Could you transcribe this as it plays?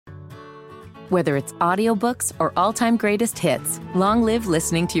Whether it's audiobooks or all-time greatest hits, long live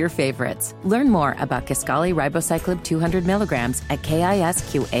listening to your favorites. Learn more about Kisqali Ribociclib 200 milligrams at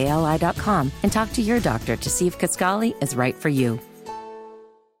KISQALI.com and talk to your doctor to see if Kisqali is right for you.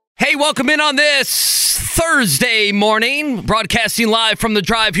 Hey, welcome in on this Thursday morning, broadcasting live from the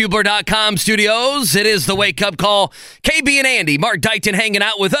DriveHubler.com studios. It is the Wake Up Call. KB and Andy, Mark Dykton hanging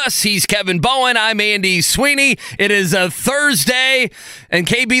out with us. He's Kevin Bowen. I'm Andy Sweeney. It is a Thursday. And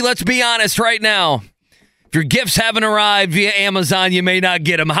KB, let's be honest right now. If your gifts haven't arrived via Amazon, you may not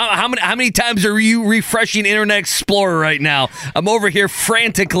get them. How many times are you refreshing Internet Explorer right now? I'm over here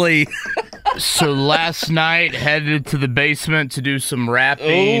frantically. So last night, headed to the basement to do some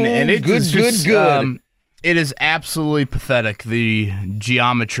wrapping, and it good. It is absolutely pathetic, the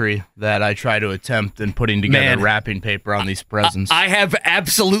geometry that I try to attempt in putting together wrapping paper on these presents. I have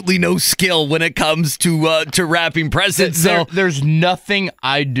absolutely no skill when it comes to wrapping presents. There's nothing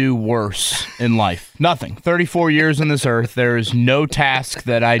I do worse in life. Nothing. 34 years on this earth, there is no task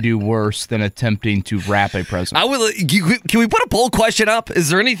that I do worse than attempting to wrap a present. Can we put a poll question up? Is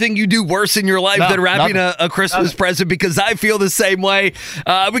there anything you do worse in your life than wrapping a Christmas present? Because I feel the same way.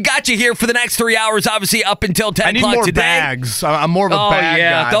 We got you here for the next 3 hours, obviously up until 10 o'clock today. I need more bags. I'm more of a bag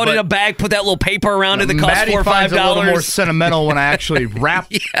guy. Throw it in a bag, put that little paper around it that costs $4 or $5. Maddie finds a little more sentimental when I actually wrap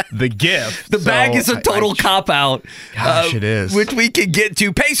the gift. The bag is a total cop-out. Gosh, it is. Which we can get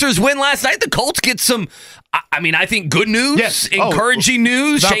to. Pacers win last night. The Colts get some, I think good news, encouraging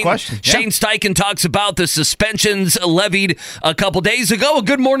news. Shane Steichen talks about the suspensions levied a couple days ago. A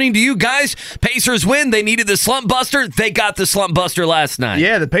good morning to you guys. Pacers win. They needed the slump buster. They got the slump buster last night.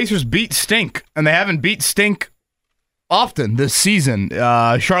 Yeah, the Pacers beat stink, and they haven't beat stink often this season.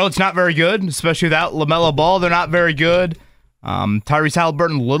 Charlotte's not very good, especially without LaMelo Ball. They're not very good. Tyrese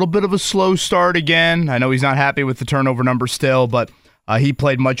Halliburton, a little bit of a slow start again. I know he's not happy with the turnover number still, but he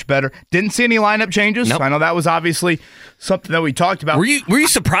played much better. Didn't see any lineup changes. Nope. I know that was obviously something that we talked about. Were you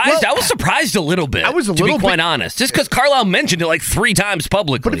surprised? Well, I was surprised a little bit. To be quite honest, just because Carlisle mentioned it like 3 times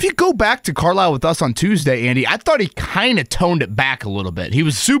publicly. But if you go back to Carlisle with us on Tuesday, Andy, I thought he kind of toned it back a little bit. He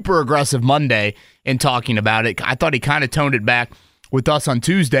was super aggressive Monday in talking about it. I thought he kind of toned it back with us on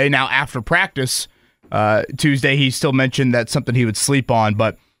Tuesday. Now, after practice Tuesday, he still mentioned that's something he would sleep on,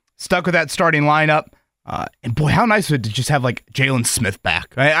 but stuck with that starting lineup. And boy, how nice would it to just have like Jalen Smith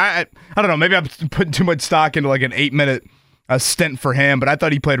back. I don't know. Maybe I'm putting too much stock into like an 8-minute stint for him, but I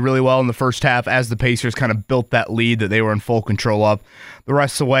thought he played really well in the first half as the Pacers kind of built that lead that they were in full control of the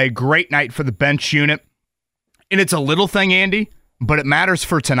rest of the way. Great night for the bench unit. And it's a little thing, Andy, but it matters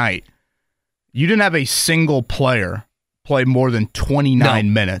for tonight. You didn't have a single player play more than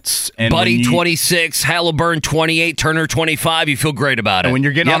 29 minutes. And Buddy, 26, Halliburton, 28, Turner, 25. You feel great about it. And when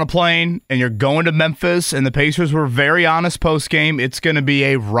you're getting on a plane and you're going to Memphis, and the Pacers were very honest post-game, it's going to be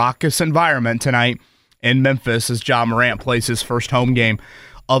a raucous environment tonight in Memphis as Ja Morant plays his first home game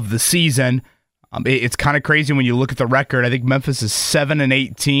of the season. It's kind of crazy when you look at the record. I think Memphis is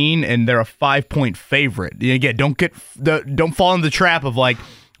 7-18, and they're a 5-point favorite. Again, don't fall in the trap of like,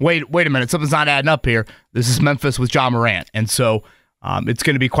 wait a minute, something's not adding up here. This is Memphis with Ja Morant. And so it's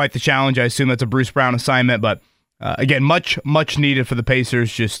going to be quite the challenge. I assume that's a Bruce Brown assignment. But again, much needed for the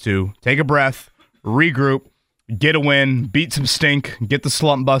Pacers just to take a breath, regroup, get a win, beat some stink, get the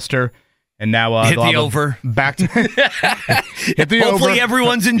slump buster. And now hit the over. Back to hit the over. Hopefully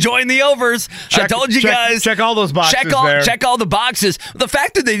everyone's enjoying the overs. I told you guys. Check all those boxes. Check all the boxes. The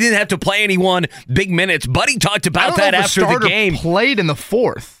fact that they didn't have to play anyone big minutes. Buddy talked about that after the game. Played in the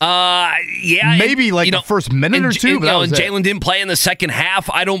fourth. Yeah, maybe the first minute or two. And Jalen didn't play in the second half.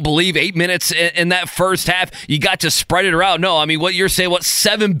 I don't believe 8 minutes in that first half. You got to spread it around. No, I mean what you're saying.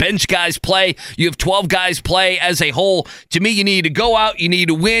 7 bench guys play? You have 12 guys play as a whole. To me, you need to go out. You need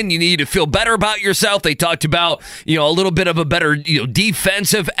to win. You need to feel better about yourself. They talked about, a little bit of a better,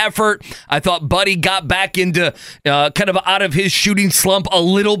 defensive effort. I thought Buddy got back into kind of out of his shooting slump a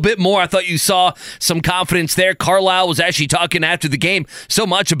little bit more. I thought you saw some confidence there. Carlisle was actually talking after the game so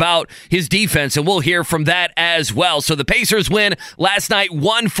much about his defense, and we'll hear from that as well. So the Pacers win last night,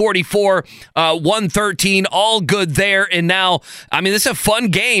 144-113, all good there. And now, this is a fun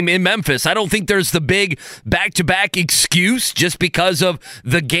game in Memphis. I don't think there's the big back-to-back excuse just because of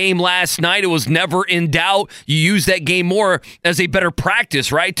the game last night. It was never in doubt. You use that game more as a better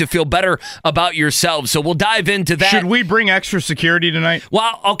practice, right? To feel better about yourself. So we'll dive into that. Should we bring extra security tonight?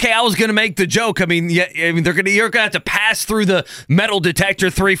 Well, okay, I was going to make the joke. You're going to have to pass through the metal detector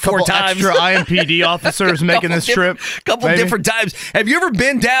 3-4 times. Extra IMPD officers making this trip. Couple different times. Have you ever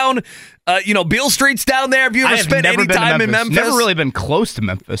been down Beale Street's down there. Have you ever spent any time in Memphis? Never really been close to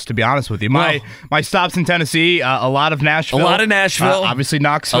Memphis, to be honest with you. My stops in Tennessee, a lot of Nashville. Obviously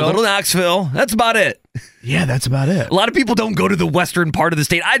Knoxville. A little Knoxville. That's about it. Yeah, that's about it. A lot of people don't go to the western part of the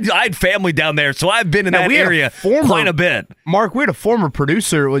state. I had family down there, so I've been in that area quite a bit. Mark, we had a former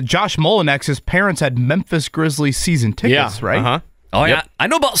producer with Josh Molinex. His parents had Memphis Grizzlies season tickets, right? Uh-huh. Oh, yeah. I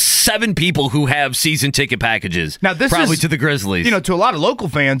know about 7 people who have season ticket packages. Now, this probably to the Grizzlies. To a lot of local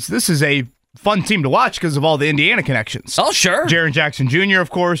fans, this is a fun team to watch because of all the Indiana connections. Oh, sure. Jaren Jackson Jr., of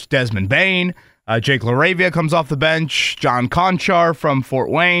course, Desmond Bain, Jake LaRavia comes off the bench, John Conchar from Fort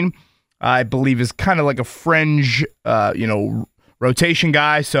Wayne, I believe is kind of like a fringe, rotation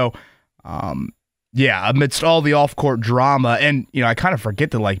guy. So, amidst all the off-court drama, and, I kind of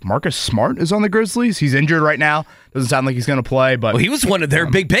forget that, Marcus Smart is on the Grizzlies. He's injured right now. Doesn't sound like he's going to play, but... Well, he was one of their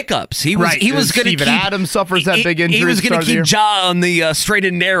big pickups. He was going to keep... Steven Adams suffers that big injury. He was going to keep Ja on the straight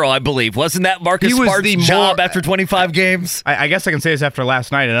and narrow, I believe. Wasn't that Marcus Smart's job after 25 games? I guess I can say this after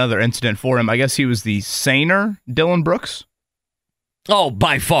last night, another incident for him. I guess he was the saner Dylan Brooks. Oh,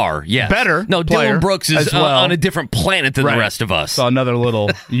 by far, yes. Better. No, Dylan Brooks is on a different planet than the rest of us. Saw another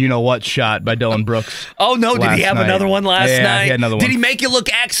little you-know-what shot by Dylan Brooks. Oh, no, did he have another one last night? He had another one. Did he make it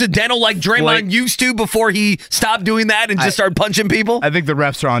look accidental like Draymond used to before he stopped doing that and just started punching people? I think the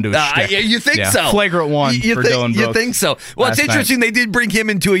refs are onto his shtick. You think so? Flagrant one for Dylan Brooks. You think so? Well, it's interesting they did bring him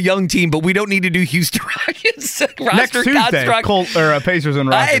into a young team, but we don't need to do Houston Rockets next Tuesday, Pacers and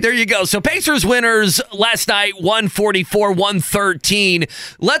Rockets. Hey, there you go. So Pacers winners last night, 144-113.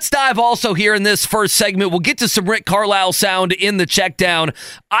 Let's dive also here in this first segment. We'll get to some Rick Carlisle sound in the check down.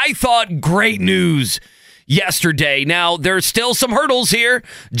 I thought great news yesterday. Now, there's still some hurdles here.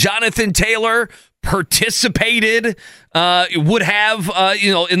 Jonathan Taylor participated, would have,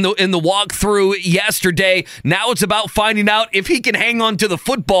 in the walkthrough yesterday. Now it's about finding out if he can hang on to the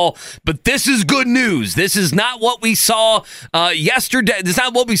football. But this is good news. This is not what we saw yesterday. This is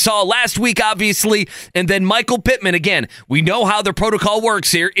not what we saw last week, obviously. And then Michael Pittman, again, we know how the protocol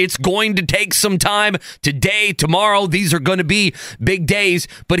works here. It's going to take some time. Today, tomorrow, these are going to be big days.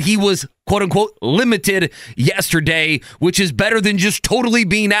 But he was quote-unquote limited yesterday, which is better than just totally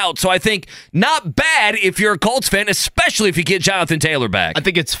being out. So I think not bad if you're a Colts fan, especially if you get Jonathan Taylor back. I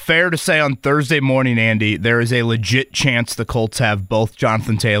think it's fair to say on Thursday morning, Andy, there is a legit chance the Colts have both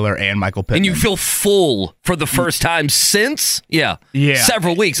Jonathan Taylor and Michael Pittman. And you feel full for the first time since,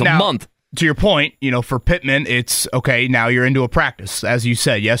 several weeks, a month. To your point, for Pittman, it's, okay, now you're into a practice. As you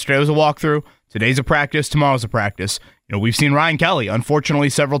said, yesterday was a walkthrough. Today's a practice. Tomorrow's a practice. We've seen Ryan Kelly, unfortunately,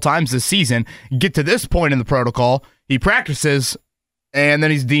 several times this season get to this point in the protocol. He practices, and then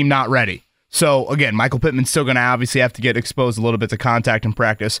he's deemed not ready. So, again, Michael Pittman's still going to obviously have to get exposed a little bit to contact in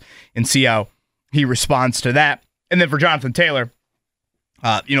practice and see how he responds to that. And then for Jonathan Taylor,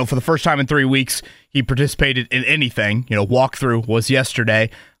 for the first time in 3 weeks, he participated in anything. Walkthrough was yesterday.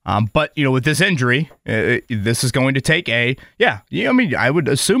 But, with this injury, this is going to take I would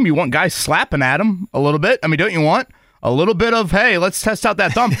assume you want guys slapping at him a little bit. Don't you want a little bit of, hey, let's test out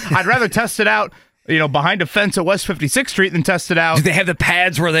that thumb? I'd rather test it out, behind a fence at West 56th Street than test it out. Do they have the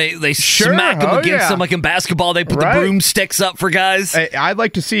pads where they smack them against them like in basketball? They put the broomsticks up for guys? I'd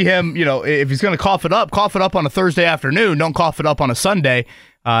like to see him, if he's going to cough it up on a Thursday afternoon. Don't cough it up on a Sunday.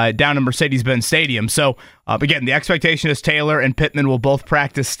 Down in Mercedes-Benz Stadium. So, again, the expectation is Taylor and Pittman will both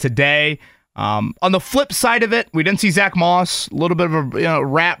practice today. On the flip side of it, we didn't see Zach Moss. A little bit of a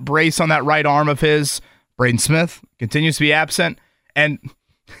wrap brace on that right arm of his. Braden Smith continues to be absent. And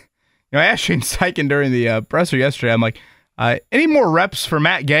I asked Shane Steichen during the presser yesterday, I'm like, any more reps for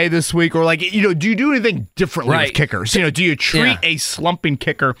Matt Gay this week? Or, do you do anything differently with kickers? Do you treat a slumping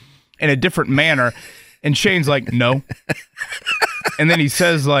kicker in a different manner? And Shane's like, no. And then he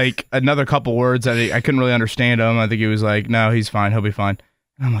says another couple words that I couldn't really understand him. I think he was like, no, he's fine. He'll be fine.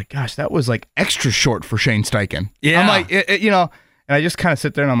 And I'm like, gosh, that was extra short for Shane Steichen. Yeah. I'm like, and I just kind of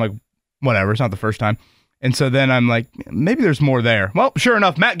sit there and I'm like, whatever. It's not the first time. And so then I'm like, maybe there's more there. Well, sure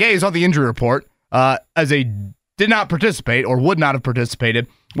enough, Matt Gay is on the injury report as did not participate or would not have participated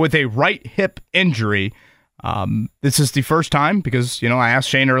with a right hip injury. This is the first time because, I asked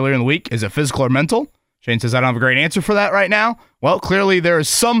Shane earlier in the week, is it physical or mental? Shane says, I don't have a great answer for that right now. Well, clearly there is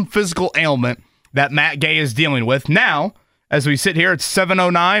some physical ailment that Matt Gay is dealing with. Now, as we sit here at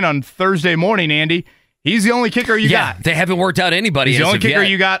 7:09 on Thursday morning, Andy, he's the only kicker you got. They haven't worked out anybody. He's the only kicker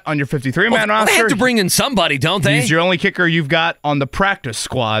you got on your 53-man roster. They have to bring in somebody, don't they? He's your only kicker you've got on the practice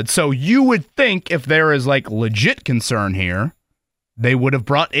squad. So you would think if there is legit concern here, they would have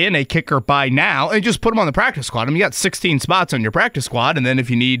brought in a kicker by now and just put him on the practice squad. You got 16 spots on your practice squad, and then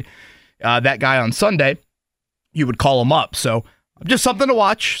if you need that guy on Sunday, you would call him up. So just something to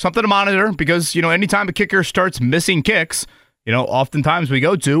watch, something to monitor, because, anytime a kicker starts missing kicks, oftentimes we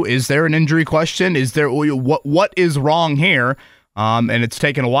go to, is there an injury question? Is there what is wrong here? And it's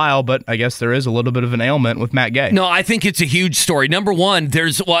taken a while, but I guess there is a little bit of an ailment with Matt Gay. No, I think it's a huge story. Number one,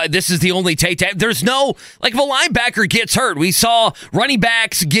 this is the only take. There's no, if a linebacker gets hurt, we saw running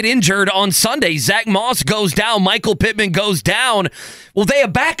backs get injured on Sunday. Zach Moss goes down. Michael Pittman goes down. Well, they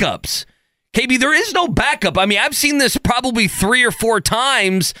have backups. KB, there is no backup. I've seen this probably 3 or 4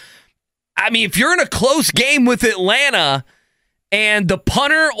 times. If you're in a close game with Atlanta and the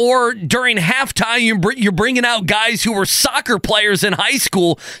punter, or during halftime, you're bringing out guys who were soccer players in high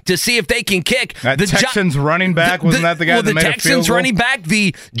school to see if they can kick. The Texans running back, wasn't that the guy that made a field goal? The Texans running back,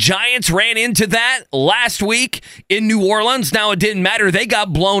 the Giants ran into that last week in New Orleans. Now, it didn't matter. They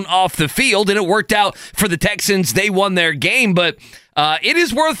got blown off the field, and it worked out for the Texans. They won their game, but it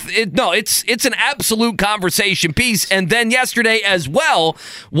is worth it. No, it's an absolute conversation piece. And then yesterday as well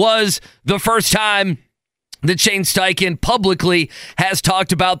was the first time that Shane Steichen publicly has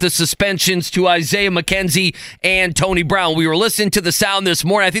talked about the suspensions to Isaiah McKenzie and Tony Brown. We were listening to the sound this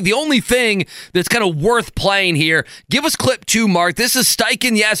morning. I think the only thing that's kind of worth playing here, give us clip 2, Mark. This is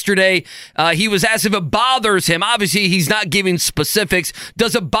Steichen yesterday. He was asked if it bothers him. Obviously, he's not giving specifics.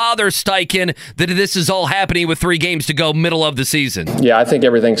 Does it bother Steichen that this is all happening with 3 games to go, middle of the season? Yeah, I think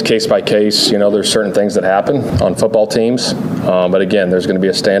everything's case by case. There's certain things that happen on football teams. But again, there's going to be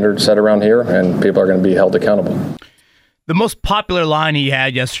a standard set around here, and people are going to be held accountable. The most popular line he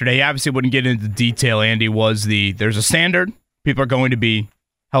had yesterday, he obviously wouldn't get into detail, Andy, was there's a standard, people are going to be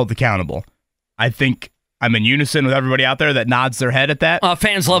held accountable. I think I'm in unison with everybody out there that nods their head at that.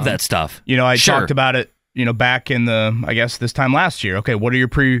 Fans love that stuff. I talked about it, back in this time last year. Okay, what are your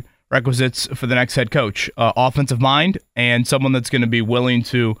prerequisites for the next head coach? Offensive mind, and someone that's going to be willing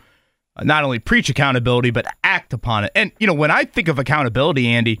to not only preach accountability, but act upon it. And, when I think of accountability,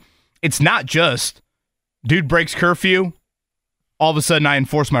 Andy, it's not just, dude breaks curfew, all of a sudden I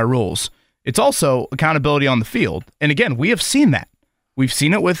enforce my rules. It's also accountability on the field. And again, we have seen that. We've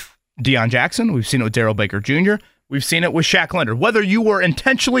seen it with Deion Jackson. We've seen it with Darrell Baker Jr. We've seen it with Shaq Leonard. Whether you were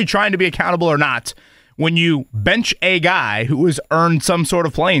intentionally trying to be accountable or not, when you bench a guy who has earned some sort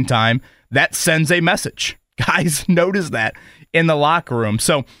of playing time, that sends a message. Guys notice that in the locker room.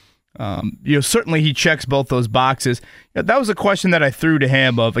 So, certainly he checks both those boxes. That was a question that I threw to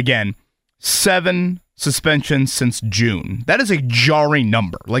him of, again, 7 suspensions since June. That is a jarring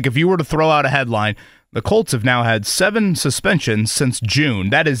number. If you were to throw out a headline, the Colts have now had 7 suspensions since June.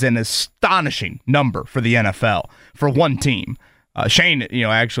 That is an astonishing number for the NFL, for one team. Shane,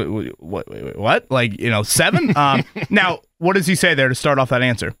 actually, what? 7? Now, what does he say there to start off that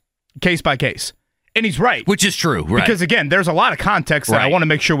answer? Case by case. And he's right. Which is true, right? Because, again, there's a lot of context that I want to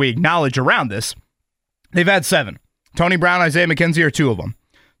make sure we acknowledge around this. They've had 7. Tony Brown, Isaiah McKenzie are 2 of them.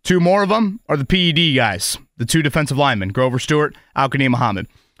 2 more of them are the PED guys, the 2 defensive linemen, Grover Stewart, Al-Qanim Muhammad.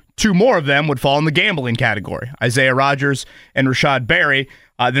 2 more of them would fall in the gambling category, Isaiah Rodgers and Rashad Berry.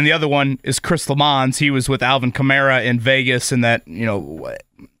 Then the other one is Chris Lamons. He was with Alvin Kamara in Vegas in that,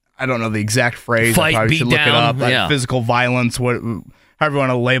 I don't know the exact phrase. Fight, I probably should look it up. Yeah. Physical violence, however you want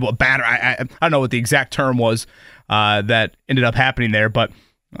to label it, batter. I don't know what the exact term was that ended up happening there, but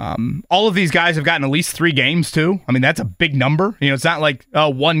all of these guys have gotten at least 3 games too. That's a big number. It's not like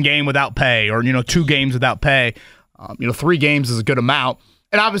 1 game without pay or 2 games without pay. 3 games is a good amount.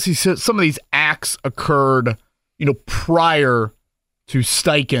 And obviously some of these acts occurred, prior to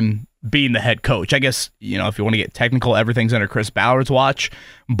Steichen being the head coach. I guess, if you want to get technical, everything's under Chris Ballard's watch.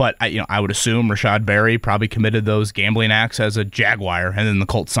 But I would assume Rashad Berry probably committed those gambling acts as a Jaguar, and then the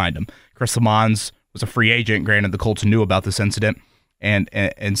Colts signed him. Chris Lamons was a free agent. Granted, the Colts knew about this incident and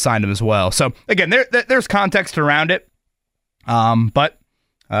signed him as well. So, again, there's context around it, but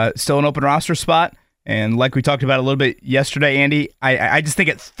still an open roster spot. And like we talked about a little bit yesterday, Andy, I just think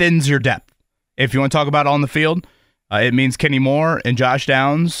it thins your depth. If you want to talk about on the field, it means Kenny Moore and Josh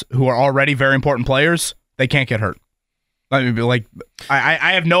Downs, who are already very important players, they can't get hurt.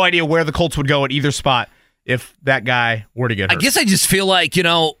 I have no idea where the Colts would go at either spot if that guy were to get hurt. I guess I just feel like,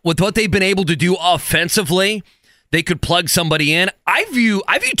 with what they've been able to do offensively, they could plug somebody in. I view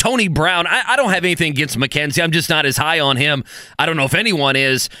Tony Brown. I don't have anything against McKenzie. I'm just not as high on him. I don't know if anyone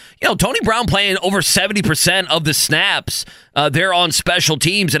is. Tony Brown playing over 70% of the snaps there on special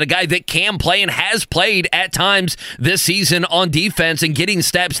teams, and a guy that can play and has played at times this season on defense and getting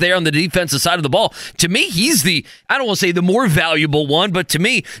snaps there on the defensive side of the ball. To me, he's I don't want to say the more valuable one, but to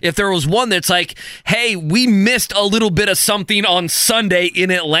me, if there was one that's like, hey, we missed a little bit of something on Sunday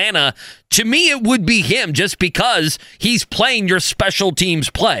in Atlanta, To me, it would be him just because he's playing your special teams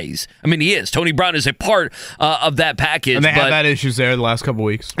plays. I mean, he is. Tony Brown is a part of that package. And they have had issues there the last couple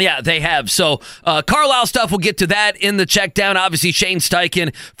weeks. Yeah, they have. So Carlisle stuff, we'll get to that in the check down. Obviously, Shane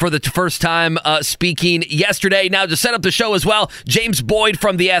Steichen for the first time speaking yesterday. Now, to set up the show as well, James Boyd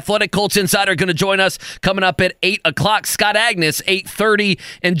from The Athletic, Colts Insider, going to join us coming up at 8 o'clock. Scott Agness, 8:30.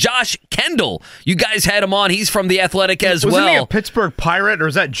 And Josh Kendall, you guys had him on. He's from The Athletic as well. Wasn't he a Pittsburgh Pirate, or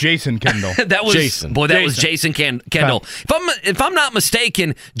is that Jason Kendall? That was Jason. Was Jason Kendall. If I'm not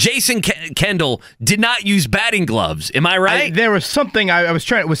mistaken, Jason Kendall did not use batting gloves. Am I right? There was something I was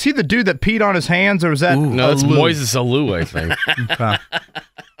trying. Was he the dude that peed on his hands, or was that? No, it's Moises Alou, I think. Okay.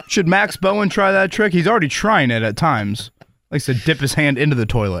 Should Max Bowen try that trick? He's already trying it at times. Likes to dip his hand into the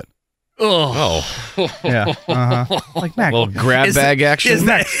toilet. Oh. Yeah. Like Max. Little grab bag action.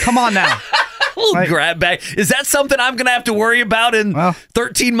 Max, come on now. Little grab bag. Is that something I'm going to have to worry about in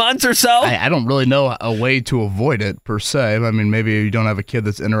 13 months or so? I don't really know a way to avoid it, per se. I mean, maybe you don't have a kid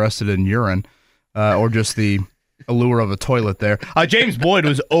that's interested in urine or just the allure of a toilet there. James Boyd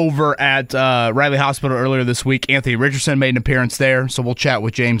was over at Riley Hospital earlier this week. Anthony Richardson made an appearance there, so we'll chat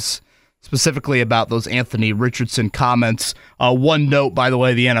with James specifically about those Anthony Richardson comments. One note, by the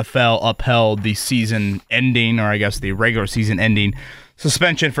way, the NFL upheld the season ending, or I guess the regular season ending,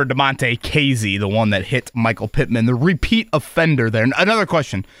 suspension for DeMonte Casey, the one that hit Michael Pittman, the repeat offender there. Another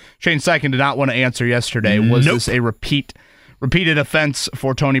question Shane Steichen did not want to answer yesterday. Was this a repeated offense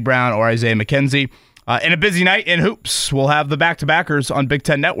for Tony Brown or Isaiah McKenzie? In a busy night in hoops, we'll have the back-to-backers on Big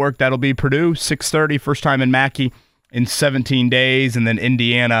Ten Network. That'll be Purdue, 6:30, first time in Mackey in 17 days, and then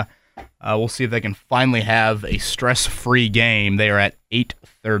Indiana. We'll see if they can finally have a stress-free game. They are at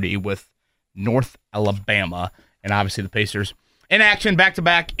 8:30 with North Alabama, and obviously the Pacers in action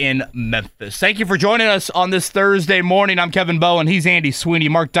back-to-back in Memphis. Thank you for joining us on this Thursday morning. I'm Kevin Bowen. He's Andy Sweeney.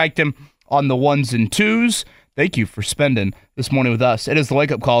 Mark Dykton on the ones and twos. Thank you for spending this morning with us. It is the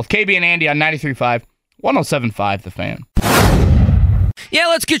Wake Up Call with KB and Andy on 93.5, 107.5 The Fan. Yeah,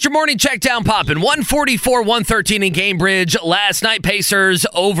 let's get your morning check down popping. 144-113 in Cambridge last night. Pacers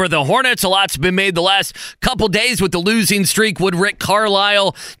over the Hornets. A lot's been made the last couple days with the losing streak. Would Rick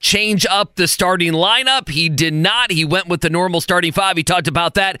Carlisle change up the starting lineup? He did not. He went with the normal starting five. He talked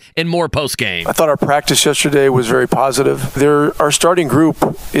about that and more post-game. I thought our practice yesterday was very positive. Our starting group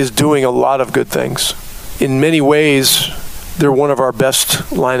is doing a lot of good things. In many ways, they're one of our best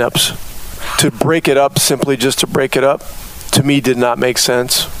lineups. To break it up simply just to break it up, to me, did not make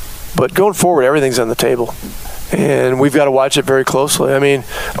sense. But going forward, everything's on the table. And we've got to watch it very closely. I mean,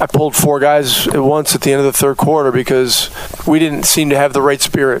 I pulled 4 guys at once at the end of the third quarter because we didn't seem to have the right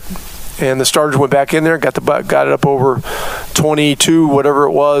spirit. And the starters went back in there, got it up over 22, whatever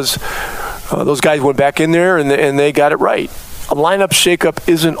it was. Those guys went back in there, and they got it right. A lineup shakeup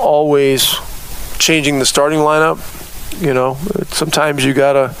isn't always changing the starting lineup. You know, sometimes you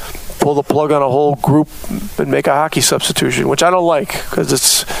got to pull the plug on a whole group and make a hockey substitution, which I don't like because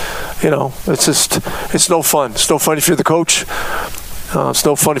it's no fun. It's no fun if you're the coach. It's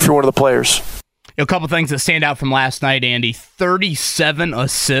no fun if you're one of the players. A couple things that stand out from last night, Andy. 37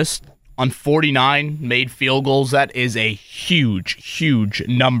 assists on 49 made field goals. That is a huge, huge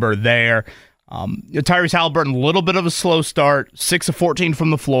number there. Tyrese Halliburton, a little bit of a slow start. 6 of 14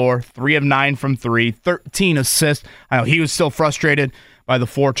 from the floor, 3 of 9 from 3, 13 assists. I know he was still frustrated by the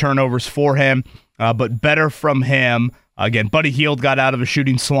 4 turnovers for him, but better from him. Again, Buddy Hield got out of a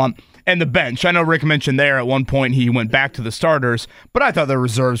shooting slump. And the bench, I know Rick mentioned there at one point he went back to the starters, but I thought the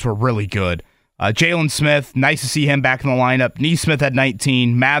reserves were really good. Jalen Smith, nice to see him back in the lineup. Neesmith had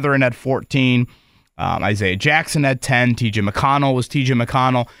 19, Matherin had 14, Isaiah Jackson had 10, TJ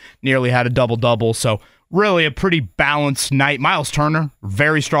McConnell nearly had a double-double, so really a pretty balanced night. Miles Turner,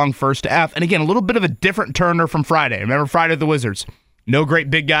 very strong first half, and again, a little bit of a different Turner from Friday. Remember Friday at the Wizards? No great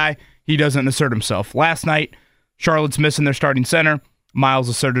big guy. He doesn't assert himself. Last night, Charlotte's missing their starting center. Miles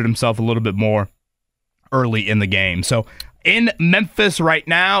asserted himself a little bit more early in the game. So in Memphis right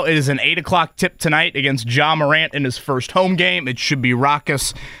now, it is an 8 o'clock tip tonight against Ja Morant in his first home game. It should be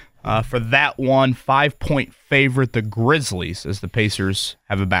raucous for that one. 5-point favorite, the Grizzlies, as the Pacers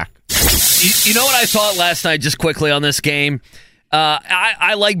have it back. You know what I thought last night, just quickly on this game?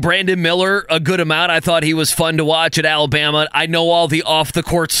 I like Brandon Miller a good amount. I thought he was fun to watch at Alabama. I know all the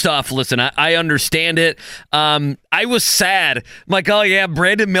off-the-court stuff. Listen, I understand it. I was sad. I'm like, oh, yeah,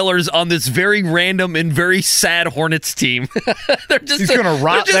 Brandon Miller's on this very random and very sad Hornets team. He's going to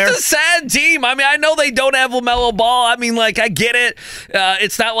rot there. They're just a sad team. I mean, I know they don't have LaMelo Ball. I mean, like, I get it.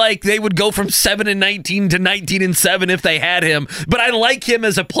 It's not like they would go from 7-19 to 19-7 if they had him. But I like him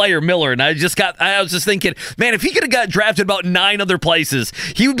as a player, Miller. And I was just thinking, man, if he could have got drafted about 9 million other places.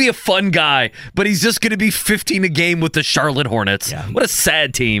 He would be a fun guy, but he's just going to be 15 a game with the Charlotte Hornets. Yeah. What a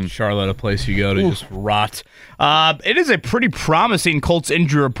sad team. Charlotte, a place you go to just rot. It is a pretty promising Colts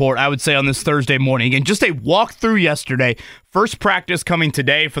injury report, I would say, on this Thursday morning. And just a walkthrough yesterday. First practice coming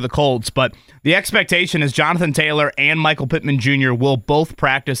today for the Colts, but the expectation is Jonathan Taylor and Michael Pittman Jr. will both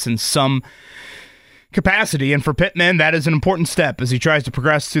practice in some capacity, and for Pittman, that is an important step as he tries to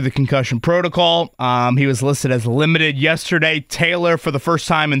progress through the concussion protocol. He was listed as limited yesterday. Taylor, for the first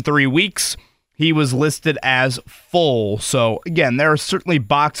time in 3 weeks, he was listed as full. So, again, there are certainly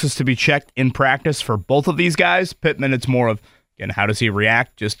boxes to be checked in practice for both of these guys. Pittman, it's more of, again, how does he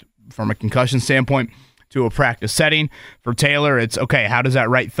react just from a concussion standpoint to a practice setting. For Taylor, it's, okay, how does that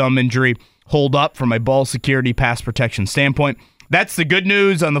right thumb injury hold up from a ball security pass protection standpoint? That's the good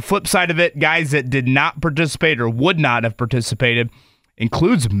news. On the flip side of it, guys that did not participate or would not have participated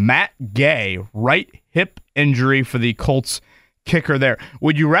includes Matt Gay, right hip injury for the Colts kicker there.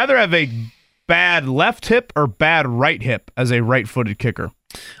 Would you rather have a bad left hip or bad right hip as a right-footed kicker?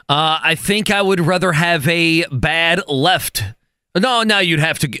 I think I would rather have a bad left. No, you'd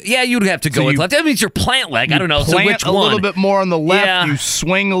have to. Yeah, you'd have to go with left. That means your plant leg. I don't know. So which one? A little bit more on the left. Yeah. You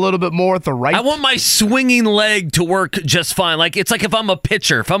swing a little bit more at the right. I want my swinging leg to work just fine. Like it's like if I'm a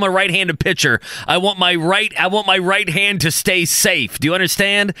pitcher, if I'm a right-handed pitcher, I want my right hand to stay safe. Do you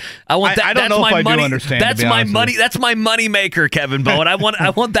understand? I want that. I don't know if I do understand. That's my money. That's my money maker, Kevin Bowen. I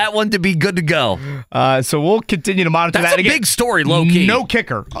want that one to be good to go. So we'll continue to monitor that. That's a big story, low key. No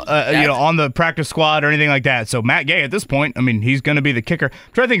kicker, on the practice squad or anything like that. So Matt Gay at this point, I mean, he's going to be the kicker.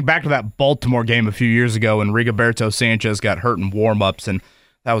 I'm trying to think back to that Baltimore game a few years ago when Rigoberto Sanchez got hurt in warm-ups, and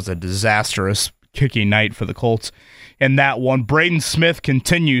that was a disastrous kicking night for the Colts. In that one, Braden Smith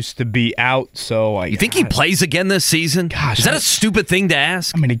continues to be out. So you think he plays again this season? Gosh, is that a stupid thing to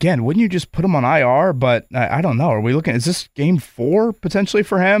ask? I mean, again, wouldn't you just put him on IR? But I don't know. Are we looking? Is this game 4 potentially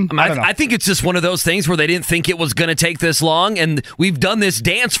for him? I think it's just one of those things where they didn't think it was going to take this long, and we've done this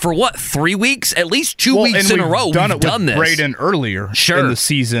dance for 3 weeks, at least 2 weeks in a row. We've done this. Braden earlier in the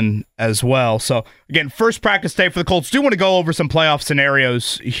season as well. So again, first practice day for the Colts. Do want to go over some playoff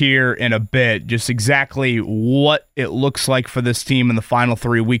scenarios here in a bit, just exactly what it looks like for this team in the final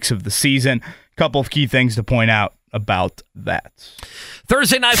 3 weeks of the season. A couple of key things to point out about that.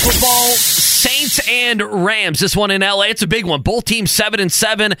 Thursday Night Football, Saints and Rams. This one in L.A., it's a big one. Both teams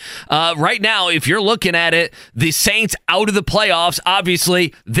 7-7. Right now, if you're looking at it, the Saints out of the playoffs.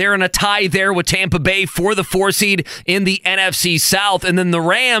 Obviously, they're in a tie there with Tampa Bay for the 4 seed in the NFC South. And then the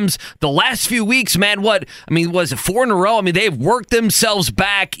Rams, the last few weeks, man, was it 4 in a row? I mean, they've worked themselves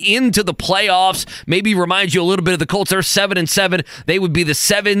back into the playoffs. Maybe reminds you a little bit of the Colts. They're 7-7. They would be the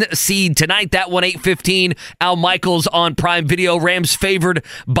 7 seed tonight. That one, 8:15. Al Michaels on Prime Video. Rams favored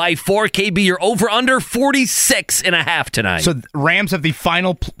by 4. KB, you're over under 46.5 tonight. So Rams have the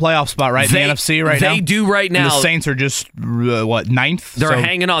final playoff spot, right? In the NFC right now? They do right now. And the Saints are just, 9th? They're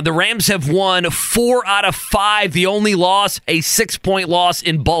hanging on. The Rams have won 4 out of 5. The only loss, a 6-point loss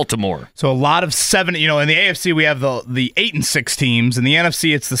in Baltimore. So a lot of 7, in the AFC we have the 8-6 teams. In the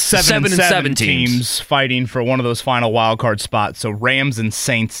NFC it's the 7-7 teams fighting for one of those final wild card spots. So Rams and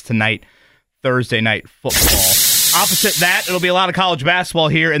Saints tonight, Thursday Night Football. Opposite that, it'll be a lot of college basketball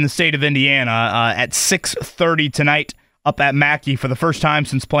here in the state of Indiana at 6:30 tonight up at Mackey for the first time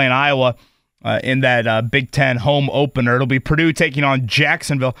since playing Iowa in that Big Ten home opener. It'll be Purdue taking on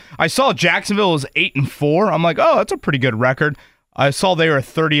Jacksonville. I saw Jacksonville was 8-4. I'm like, oh, that's a pretty good record. I saw they were a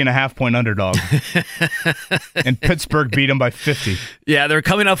 30.5-point underdog. And Pittsburgh beat them by 50. Yeah, they're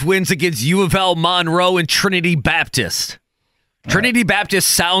coming off wins against U of L, Monroe, and Trinity Baptist. Trinity Baptist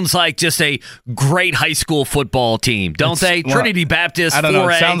sounds like just a great high school football team, don't they? Trinity Baptist, I don't know.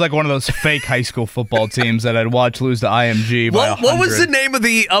 It sounds like one of those fake high school football teams that I'd watch lose to IMG by 100. What was the name of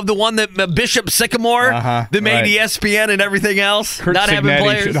the one that Bishop Sycamore that made ESPN and everything else? Kurt not Signetti having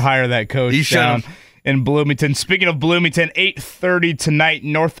players. Should hire that coach down in Bloomington. Speaking of Bloomington, 8:30 tonight,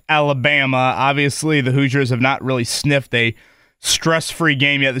 North Alabama. Obviously, the Hoosiers have not really sniffed a stress-free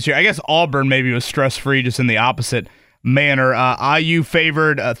game yet this year. I guess Auburn maybe was stress-free, just in the opposite manner. IU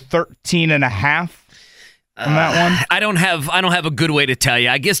favored 13.5 on that one. I don't have a good way to tell you.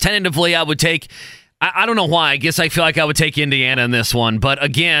 I guess tentatively I would take. I don't know why. I guess I feel like I would take Indiana in this one, but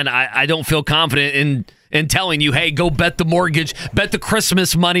again, I don't feel confident in telling you, hey, go bet the mortgage, bet the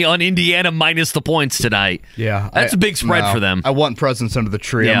Christmas money on Indiana minus the points tonight. Yeah, that's a big spread for them. I want presents under the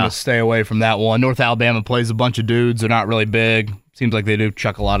tree. Yeah. I'm going to stay away from that one. North Alabama plays a bunch of dudes. They're not really big. Seems like they do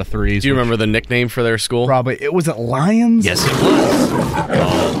chuck a lot of threes. Do you remember the nickname for their school? Probably. Was it Lions? Yes, it was.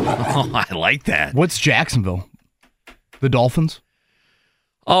 Oh, I like that. What's Jacksonville? The Dolphins?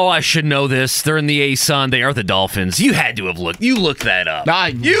 Oh, I should know this. They're in the A-Sun. They are the Dolphins. You had to have looked. You looked that up.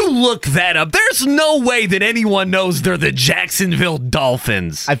 You looked that up. There's no way that anyone knows they're the Jacksonville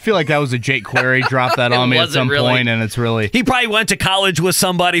Dolphins. I feel like that was a Jake Query dropped that on me at some point, and it's really... He probably went to college with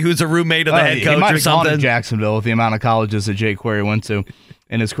somebody who's a roommate of the head coach or something. He might have gone to Jacksonville with the amount of colleges that Jake Query went to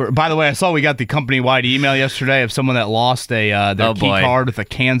in his career. By the way, I saw we got the company-wide email yesterday of someone that lost their key card with a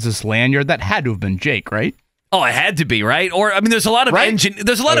Kansas lanyard. That had to have been Jake, right? Oh, it had to be, right? Or, I mean, there's a lot of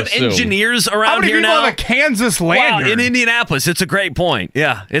engineers around here now. How many people have a Kansas lanyard? Wow, in Indianapolis, it's a great point.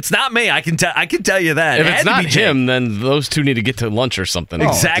 Yeah, it's not me. I can tell you that. If it's not him, then those two need to get to lunch or something.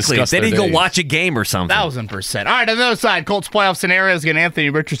 Exactly. They need to go watch a game or something. 1,000%. All right, on the other side, Colts playoff scenarios. Again, Anthony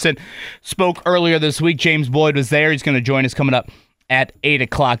Richardson spoke earlier this week. James Boyd was there. He's going to join us coming up at 8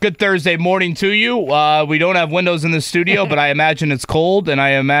 o'clock. Good Thursday morning to you. We don't have windows in the studio, but I imagine it's cold, and I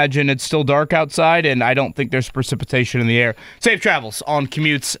imagine it's still dark outside, and I don't think there's precipitation in the air. Safe travels on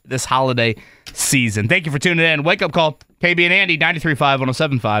commutes this holiday season. Thank you for tuning in. Wake Up Call, KB and Andy, 93.5,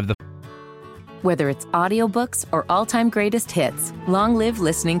 107.5. Whether it's audiobooks or all-time greatest hits, long live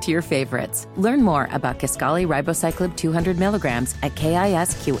listening to your favorites. Learn more about Kisqali Ribociclib 200 milligrams at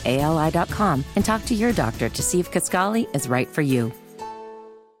KISQALI.com and talk to your doctor to see if Kisqali is right for you.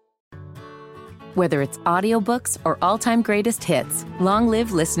 Whether it's audiobooks or all-time greatest hits, long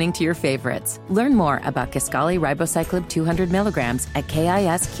live listening to your favorites. Learn more about Kisqali Ribociclib 200 milligrams at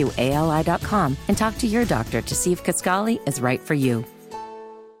KISQALI.com and talk to your doctor to see if Kisqali is right for you.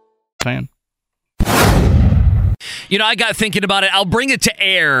 Fan. You know, I got thinking about it. I'll bring it to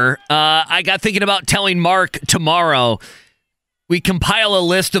air. I got thinking about telling Mark tomorrow. We compile a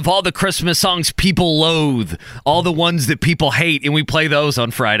list of all the Christmas songs people loathe, all the ones that people hate, and we play those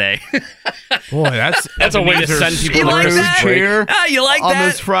on Friday. Boy, that's a way to send people you to like that? You like on that?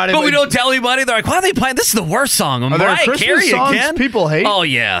 This Friday, but we don't tell anybody. They're like, why are they playing? This is the worst song. Mariah Carey songs again? People hate? Oh,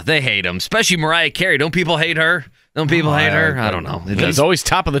 yeah, they hate them, especially Mariah Carey. Don't people hate her? Don't people hate her? I don't know. She's always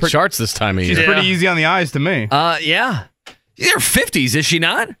top of the charts this time of year. She's pretty easy on the eyes to me. Yeah. They're 50s, is she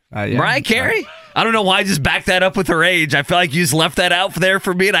not? Yeah. Mariah Carey? I don't know why I just backed that up with her age. I feel like you just left that out there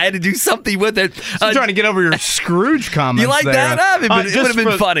for me, and I had to do something with it. Still trying to get over your Scrooge comments. You like there. that? It would have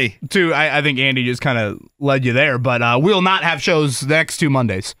been funny. I think Andy just kind of led you there, but we'll not have shows the next 2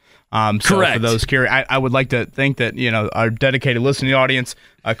 Mondays. Correct. For those curious, I would like to think that our dedicated listening audience,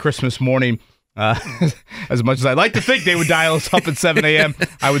 Christmas morning. As much as I'd like to think they would dial us up at 7 a.m.,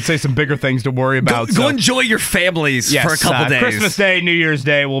 I would say some bigger things to worry about. Go enjoy your families for a couple days. Christmas Day, New Year's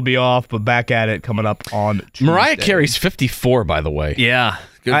Day will be off, but back at it coming up on Tuesday. Mariah Carey's 54, by the way. Yeah.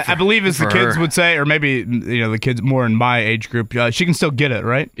 I believe as the kids would say, or maybe the kids more in my age group, she can still get it,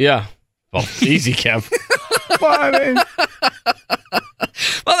 right? Yeah. Well, easy, Kev. Well, I mean...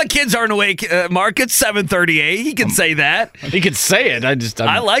 Well, the kids aren't awake, Mark. It's 7:38. He can say that. He can say it.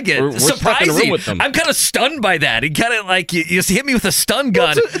 I like it. We're stuck in a room with them. I'm kind of stunned by that. He kind of like you hit me with a stun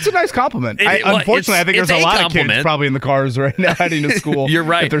gun. Well, it's a nice compliment. Unfortunately, I think there's a lot of kids probably in the cars right now heading to school. You're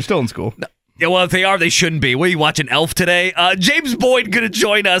right. If they're still in school. Yeah, well, if they are, they shouldn't be. What, are you watching Elf today? James Boyd going to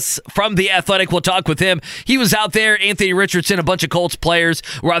join us from The Athletic. We'll talk with him. He was out there. Anthony Richardson, a bunch of Colts players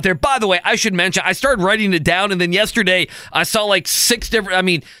were out there. By the way, I should mention, I started writing it down, and then yesterday I saw like 6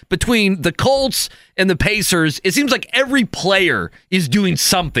 different, between the Colts and the Pacers, it seems like every player is doing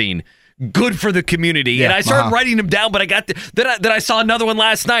something good for the community. Yeah, and I started writing them down, but I got then I saw another one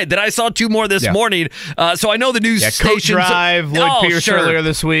last night. Then I saw 2 more this morning. So I know the news stations. Coach Drive, Lloyd Pierce earlier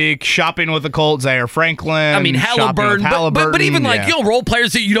this week, shopping with the Colts, Zaire Franklin. Halliburton. But even role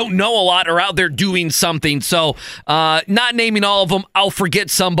players that you don't know a lot are out there doing something. So not naming all of them, I'll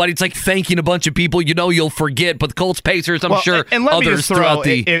forget somebody. It's like thanking a bunch of people you'll forget. But the Colts, Pacers, I'm sure and let others me just throw, throughout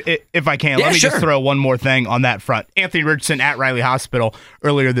the... If I can, let me just throw one more thing on that front. Anthony Richardson at Riley Hospital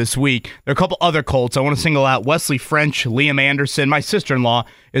earlier this week. There are a couple other Colts. I want to single out Wesley French, Liam Anderson. My sister-in-law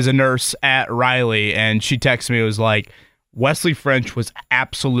is a nurse at Riley, and she texted me. It was like, Wesley French was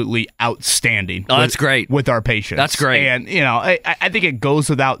absolutely outstanding. Oh, that's great. With our patients. That's great. And, I think it goes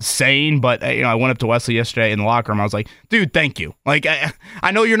without saying, but, I went up to Wesley yesterday in the locker room. I was like, dude, thank you. Like,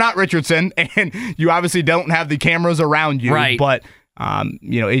 I know you're not Richardson, and you obviously don't have the cameras around you. Right. But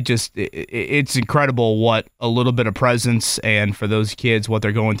it's incredible what a little bit of presence and for those kids, what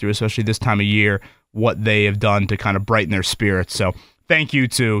they're going through, especially this time of year, what they have done to kind of brighten their spirits. So thank you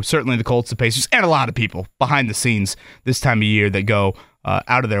to certainly the Colts, the Pacers, and a lot of people behind the scenes this time of year that go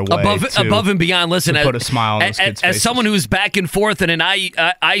out of their way above and beyond. Listen, to put a smile on those kids' faces. As someone who was back and forth in an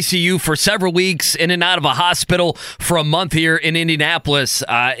ICU for several weeks, in and out of a hospital for a month here in Indianapolis,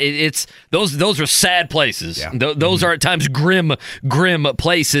 it's those are sad places. Yeah. Those are at times grim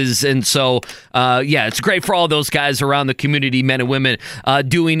places, and so it's great for all those guys around the community, men and women,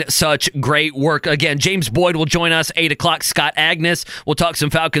 doing such great work. Again, James Boyd will join us 8:00. Scott Agness. We'll talk some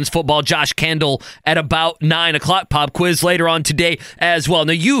Falcons football. Josh Kendall at about 9:00. Pop quiz later on today as well.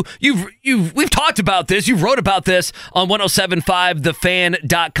 Now we've talked about this. You've wrote about this on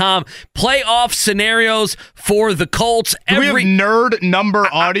 1075thefan.com. Playoff scenarios for the Colts. Do we have nerd number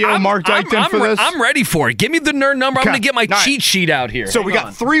audio marked for this? I'm ready for it. Give me the nerd number. I'm going to get my cheat sheet out here. So we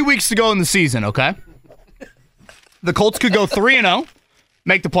got 3 weeks to go in the season, okay? The Colts could go 3-0,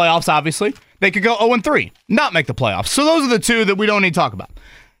 make the playoffs, obviously. They could go 0-3, not make the playoffs. So those are the two that we don't need to talk about.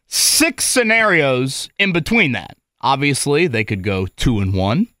 6 scenarios in between that. Obviously, they could go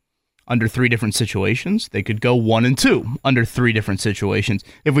 2-1 under 3 different situations. They could go 1-2 under 3 different situations.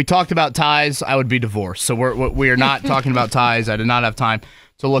 If we talked about ties, I would be divorced. So we are not talking about ties. I did not have time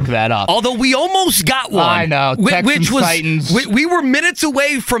to look that up. Although we almost got one. I know. Texans, Titans. We were minutes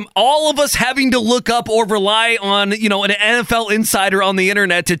away from all of us having to look up or rely on, an NFL insider on the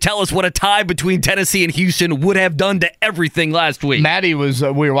internet to tell us what a tie between Tennessee and Houston would have done to everything last week. Maddie we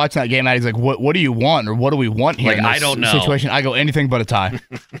were watching that game. Maddie's like, what do you want, or what do we want here in this I don't know. situation? I go, anything but a tie,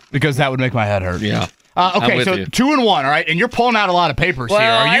 because that would make my head hurt. Yeah. Okay, so 2-1, all right? And you're pulling out a lot of papers here.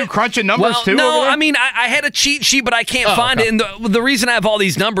 Are you crunching numbers too? No, I mean, I had a cheat sheet, but I can't find it. And the reason I have all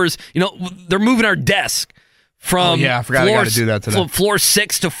these numbers, they're moving our desk from I forgot I got to do that today. Floor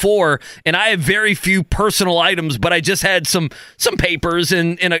 6 to 4, and I have very few personal items, but I just had some papers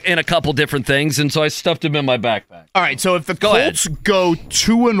and a couple different things, and so I stuffed them in my backpack. All right, so if the Colts go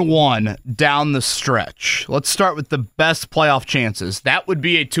 2-1 down the stretch, let's start with the best playoff chances. That would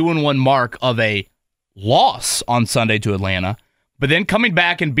be a 2-1 mark of a loss on Sunday to Atlanta, but then coming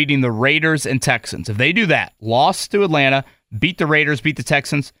back and beating the Raiders and Texans. If they do that, loss to Atlanta, beat the Raiders, beat the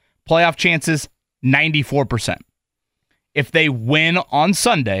Texans, playoff chances, 94%. If they win on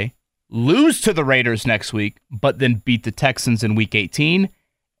Sunday, lose to the Raiders next week, but then beat the Texans in Week 18,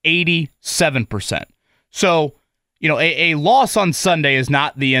 87%. So, a loss on Sunday is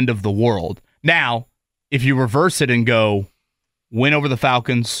not the end of the world. Now, if you reverse it and go win over the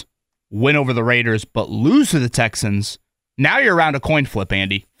Falcons, win over the Raiders, but lose to the Texans, now you're around a coin flip,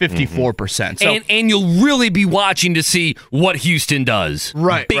 Andy, 54%. So, and you'll really be watching to see what Houston does.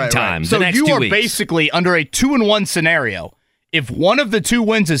 Big time. So the next you 2 are weeks. basically under a 2-1 scenario. If one of the 2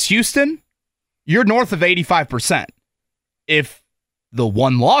 wins is Houston, you're north of 85%. If the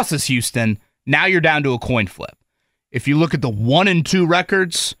 1 loss is Houston, now you're down to a coin flip. If you look at the 1-2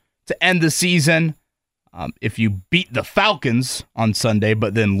 records to end the season, if you beat the Falcons on Sunday,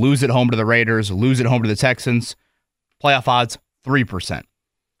 but then lose at home to the Raiders, lose at home to the Texans, playoff odds, 3%.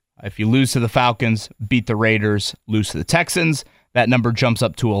 If you lose to the Falcons, beat the Raiders, lose to the Texans, that number jumps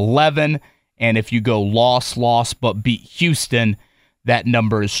up to 11. And if you go loss, but beat Houston, that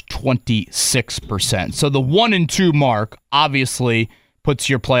number is 26%. So the 1-2 mark obviously puts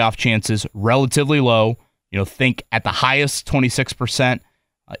your playoff chances relatively low. Think at the highest, 26%.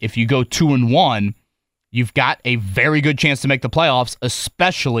 If you go 2-1, you've got a very good chance to make the playoffs,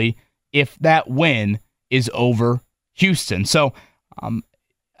 especially if that win is over Houston. So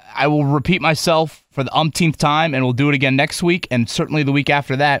I will repeat myself for the umpteenth time, and we'll do it again next week, and certainly the week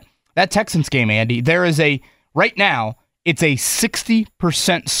after that. That Texans game, Andy, there is right now, it's a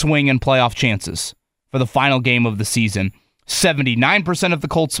 60% swing in playoff chances for the final game of the season. 79% of the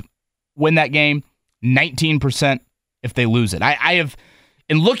Colts win that game, 19% if they lose it. I have...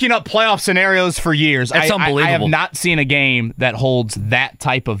 In looking up playoff scenarios for years, That's unbelievable. I have not seen a game that holds that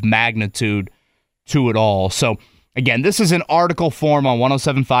type of magnitude to it all. So, again, this is in article form on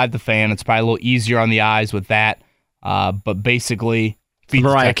 107.5 The Fan. It's probably a little easier on the eyes with that. But basically,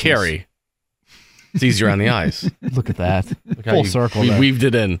 Mariah Carey. It's easier on the eyes. Look at that. Full circle. We weaved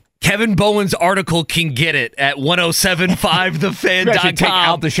it in. Kevin Bowen's article can get it at 1075thefan.com. You should take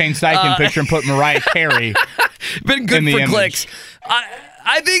out the Shane Steichen picture and put Mariah Carey. Been good for clicks.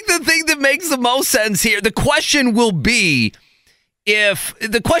 I think the thing that makes the most sense here, the question would be if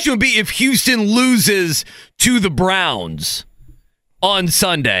Houston loses to the Browns on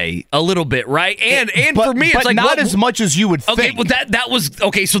Sunday a little bit, right? And for me, it's like not as much as you would think. Okay, well that was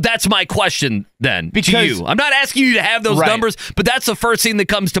okay. So that's my question then to you. I'm not asking you to have those numbers, but that's the first thing that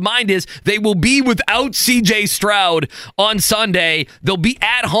comes to mind is they will be without C.J. Stroud on Sunday. They'll be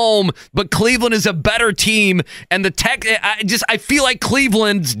at home, but Cleveland is a better team, and I feel like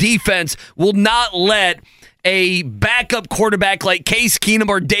Cleveland's defense will not let a backup quarterback like Case Keenum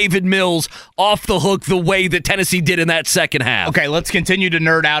or David Mills off the hook the way that Tennessee did in that second half. Okay, let's continue to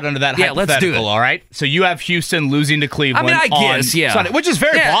nerd out under that hypothetical, let's do it. All right? So you have Houston losing to Cleveland I guess, on Sunday, which is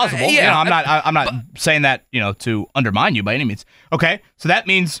very plausible. Yeah. I'm not saying that, to undermine you by any means. Okay, so that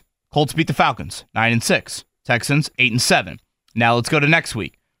means Colts beat the Falcons, 9-6. Texans, 8-7. Now let's go to next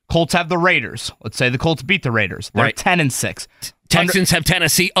week. Colts have the Raiders. Let's say the Colts beat the Raiders. They're 10-6. Texans have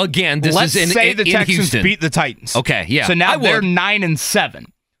Tennessee again. Let's say the Texans Houston. beat the Titans. Okay, yeah. So now they're 9-7.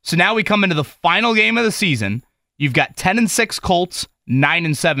 So now we come into the final game of the season. You've got 10-6 Colts,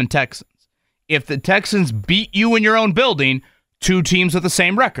 9-7 Texans. If the Texans beat you in your own building, two teams with the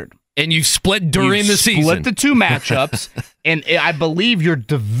same record. And you split during the season. Split the two matchups, and I believe your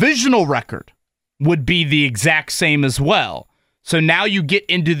divisional record would be the exact same as well. So now you get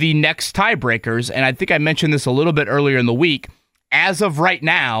into the next tiebreakers, and I think I mentioned this a little bit earlier in the week. As of right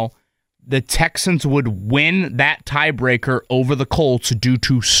now, the Texans would win that tiebreaker over the Colts due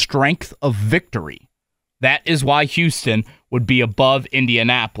to strength of victory. That is why Houston would be above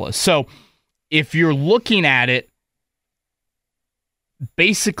Indianapolis. So if you're looking at it,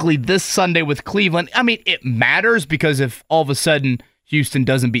 basically this Sunday with Cleveland, it matters because if all of a sudden Houston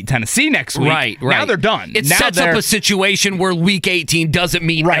doesn't beat Tennessee next week, right. now they're done. It now sets up a situation where Week 18 doesn't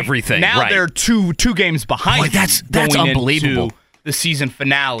mean everything. Now they're two games behind. Boy, that's unbelievable. Into the season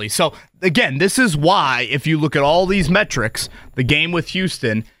finale. So again, this is why if you look at all these metrics, the game with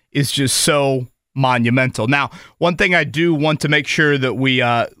Houston is just so monumental. Now, one thing I do want to make sure that we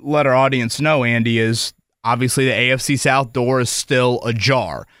let our audience know, Andy, is obviously the AFC South door is still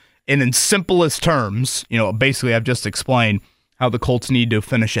ajar. And in simplest terms, basically I've just explained how the Colts need to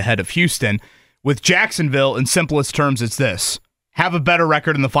finish ahead of Houston. With Jacksonville, in simplest terms, it's this. Have a better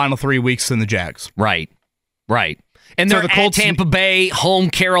record in the final 3 weeks than the Jags. Right. And they're at Tampa Bay, home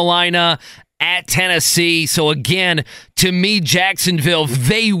Carolina, at Tennessee. So again, to me, Jacksonville, if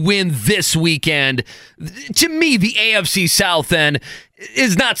they win this weekend, to me, the AFC South then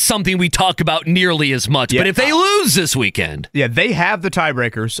is not something we talk about nearly as much. Yeah. But if they lose this weekend. Yeah, they have the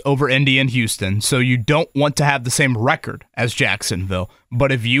tiebreakers over Indy and Houston, so you don't want to have the same record as Jacksonville.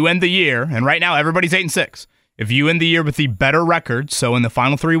 But if you end the year, and right now everybody's 8-6, if you end the year with the better record, so in the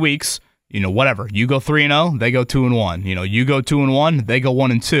final 3 weeks, whatever, you go 3-0, they go 2-1. You go 2-1, they go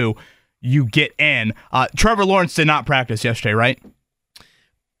 1-2. You get in. Trevor Lawrence did not practice yesterday, right?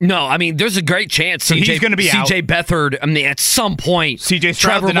 No, there's a great chance he's going to be out. CJ Beathard, at some point, CJ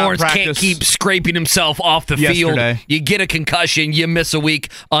Stroud Trevor did not Lawrence practice can't keep scraping himself off the field. You get a concussion, you miss a week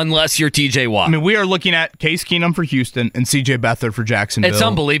unless you're TJ Watt. We are looking at Case Keenum for Houston and CJ Beathard for Jacksonville. It's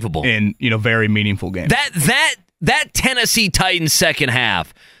unbelievable. In, very meaningful games. That Tennessee Titans second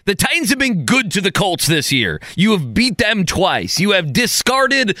half. The Titans have been good to the Colts this year. You have beat them twice. You have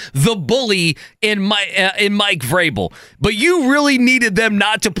discarded the bully in Mike Vrabel. But you really needed them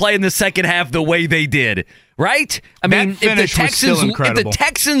not to play in the second half the way they did, right? If the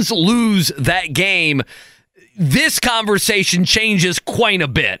Texans lose that game, this conversation changes quite a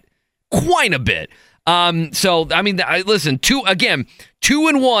bit. Listen,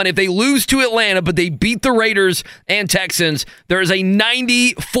 2-1. If they lose to Atlanta, but they beat the Raiders and Texans, there is a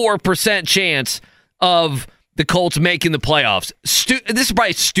 94% chance of the Colts making the playoffs. This is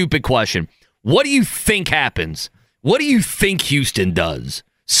probably a stupid question. What do you think happens? What do you think Houston does,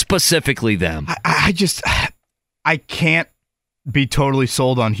 specifically them? I can't be totally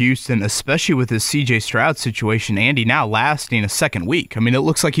sold on Houston, especially with this CJ Stroud situation, Andy, now lasting a second week. It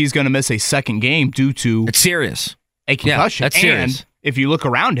looks like he's going to miss a second game due to it's serious. A concussion. Yeah, that's serious. And if you look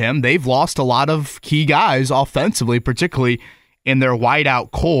around him, they've lost a lot of key guys offensively, particularly in their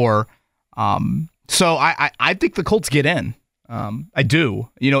wideout core. So I think the Colts get in. I do.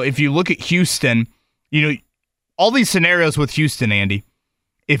 If you look at Houston, all these scenarios with Houston, Andy,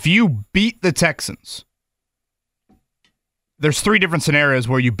 if you beat the Texans, there's 3 different scenarios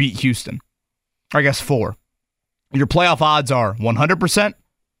where you beat Houston. Or I guess 4. Your playoff odds are 100%,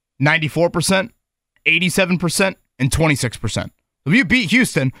 94%, 87%, and 26%. If you beat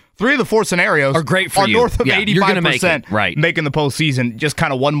Houston, 3 of the 4 scenarios are great for you. North of 85%, you're gonna make it, right. Making the postseason. Just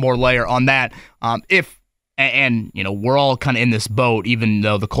kind of one more layer on that. We're all kind of in this boat, even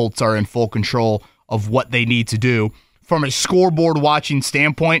though the Colts are in full control of what they need to do. From a scoreboard watching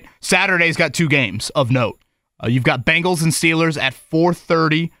standpoint, Saturday's got 2 games of note. You've got Bengals and Steelers at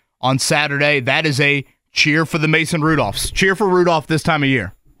 4:30 on Saturday. That is a cheer for the Mason Rudolphs. Cheer for Rudolph this time of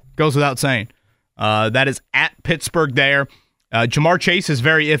year. Goes without saying. That is at Pittsburgh there. Jamar Chase is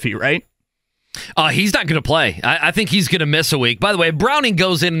very iffy, right? He's not going to play. I think he's going to miss a week. By the way, if Browning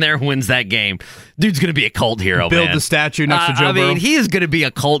goes in there and wins that game, dude's going to be a cult hero, Build man. the statue next to Joe Burrow. He is going to be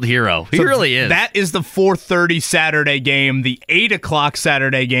a cult hero. He really is. That is the 4:30 Saturday game, the 8 o'clock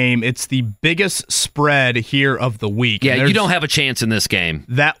Saturday game. It's the biggest spread here of the week. Yeah, you don't have a chance in this game.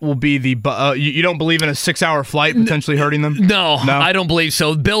 That will be the you don't believe in a 6-hour flight potentially hurting them? No, I don't believe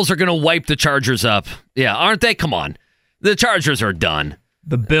so. Bills are going to wipe the Chargers up. Yeah, aren't they? Come on. The Chargers are done.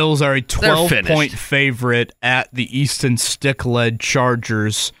 The Bills are a 12-point favorite at the Easton Stick-led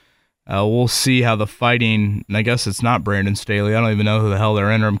Chargers. We'll see how the fighting, and I guess it's not Brandon Staley. I don't even know who the hell their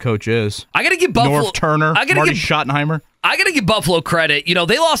interim coach is. I got to give Buffalo... North Turner, Marty Schottenheimer. I got to give Buffalo credit. You know,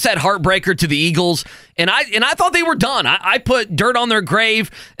 they lost that heartbreaker to the Eagles, and I thought they were done. I put dirt on their grave,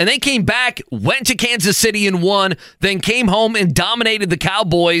 and they came back, went to Kansas City and won, then came home and dominated the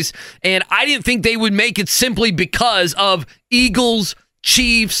Cowboys, and I didn't think they would make it simply because of Eagles,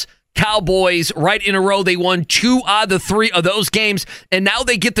 Chiefs, Cowboys right in a row. They won 2 out of the 3 of those games, and now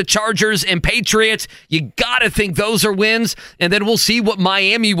they get the Chargers and Patriots. You got to think those are wins, and then we'll see what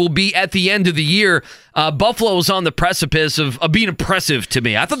Miami will be at the end of the year. Buffalo's on the precipice of being impressive to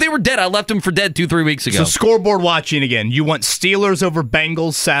me. I thought they were dead. I left them for dead 2-3 weeks ago. So scoreboard watching again. You want Steelers over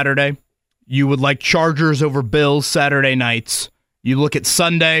Bengals Saturday. You would like Chargers over Bills Saturday nights. You look at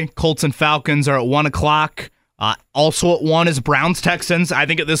Sunday. Colts and Falcons are at 1 o'clock. Also at 1 is Browns-Texans. I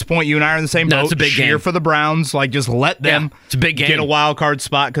think at this point you and I are in the same boat. It's a big Cheer game for the Browns. Like, just let them it's a big game. Get a wild card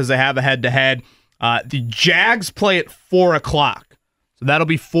spot because they have a head-to-head. The Jags play at 4 o'clock. So that'll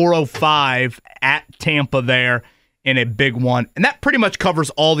be 4:05 at Tampa there in a big one. And that pretty much covers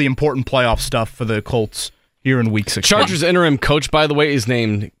all the important playoff stuff for the Colts here in Week 6. Chargers interim coach, by the way, is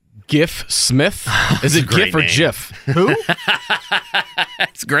named Giff Smith. Is it Giff or Jiff? Who?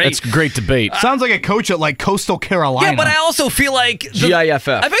 That's great. That's great debate. Sounds like a coach at like Coastal Carolina. Yeah, but I also feel like GIFF.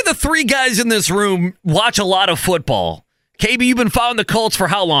 I think the 3 guys in this room watch a lot of football. KB, you've been following the Colts for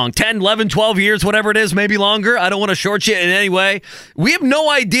how long? 10, 11, 12 years, whatever it is, maybe longer. I don't want to short you in any way. We have no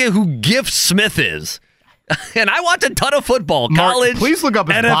idea who Giff Smith is. And I watch a ton of football, college, Mark, please look up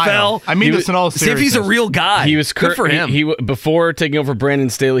his NFL. bio. I mean this in all seriousness. See if he's a real guy. He was good for him. He before taking over Brandon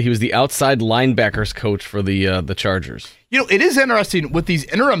Staley, he was the outside linebackers coach for the Chargers. You know, it is interesting with these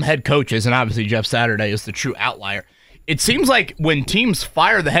interim head coaches, and obviously Jeff Saturday is the true outlier. It seems like when teams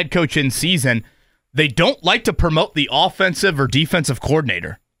fire the head coach in season, they don't like to promote the offensive or defensive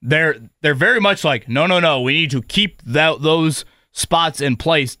coordinator. They're very much like, no, we need to keep those spots in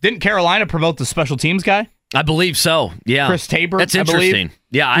place. Didn't Carolina promote the special teams guy? I believe so, yeah. Chris Tabor, that's interesting.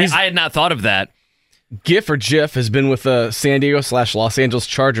 Yeah, I had not thought of that. Giff or Jiff has been with the San Diego/Los Angeles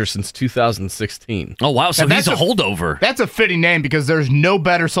Chargers since 2016. Oh, wow, so he's a holdover. That's a fitting name because there's no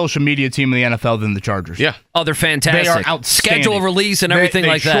better social media team in the NFL than the Chargers. Yeah. Oh, they're fantastic. They are outstanding. Schedule release and everything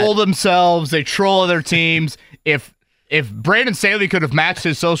like that. They troll themselves. They troll other teams. If Brandon Staley could have matched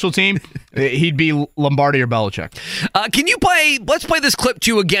his social team, he'd be Lombardi or Belichick. Let's play this clip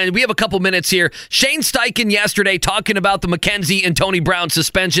too again. We have a couple minutes here. Shane Steichen yesterday talking about the McKenzie and Tony Brown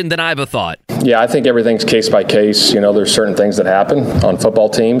suspension. Then I have a thought. Yeah, I think everything's case by case. You know, there's certain things that happen on football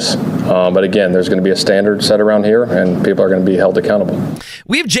teams. But again, there's going to be a standard set around here, and people are going to be held accountable.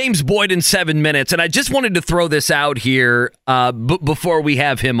 We have James Boyd in 7 minutes, and I just wanted to throw this out here before we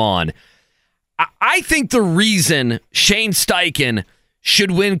have him on. I think the reason Shane Steichen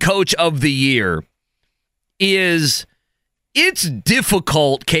should win Coach of the Year is it's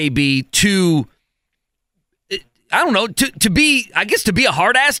difficult, KB, to be a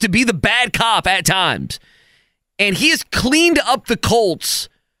hard ass, to be the bad cop at times. And he has cleaned up the Colts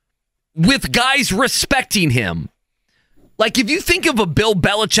with guys respecting him. Like if you think of a Bill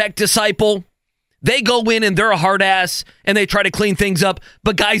Belichick disciple, they go in and they're a hard ass and they try to clean things up,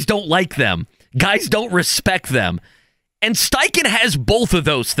 but guys don't like them. Guys don't respect them. And Steichen has both of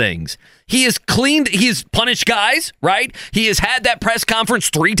those things. He has punished guys, right? He has had that press conference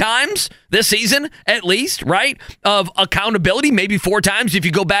 3 times this season, at least, right? Of accountability, maybe 4 times if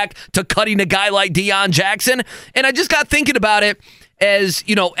you go back to cutting a guy like Deion Jackson. And I just got thinking about it as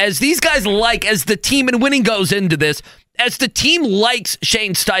these guys as the team, and winning goes into this, as the team likes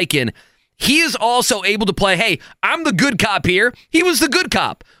Shane Steichen, he is also able to play, hey, I'm the good cop here. He was the good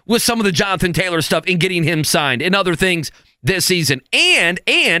cop with some of the Jonathan Taylor stuff in getting him signed and other things this season. And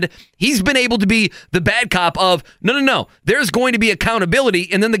he's been able to be the bad cop of, no, there's going to be accountability.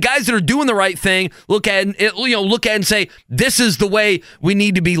 And then the guys that are doing the right thing look at and say, this is the way we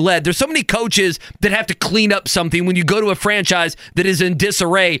need to be led. There's so many coaches that have to clean up something when you go to a franchise that is in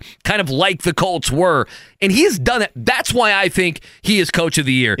disarray, kind of like the Colts were. And he has done it. That's why I think he is Coach of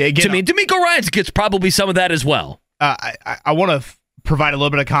the Year. Yeah, to me, DeMeco Ryans gets probably some of that as well. I want to provide a little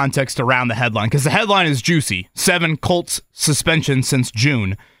bit of context around the headline, because the headline is juicy. 7 Colts suspensions since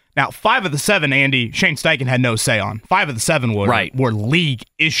June. Now, 5 of the 7, Andy, Shane Steichen had no say on. 5 of the 7 were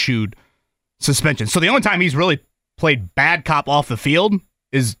league-issued suspensions. So the only time he's really played bad cop off the field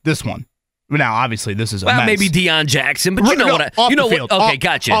is this one. Now, obviously, this is a mess. Maybe Deion Jackson, but okay,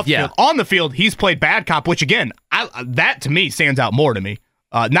 gotcha. On the field, he's played bad cop, which, again, that to me stands out more to me.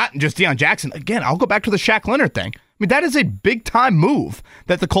 Not just Deion Jackson. Again, I'll go back to the Shaq Leonard thing. I mean, that is a big-time move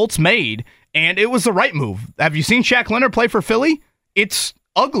that the Colts made, and it was the right move. Have you seen Shaq Leonard play for Philly? It's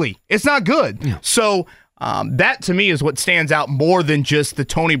ugly. It's not good. Yeah. So that, to me, is what stands out more than just the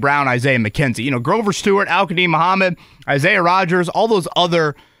Tony Brown, Isaiah McKenzie. Grover Stewart, Al-Qadim Muhammad, Isaiah Rodgers, all those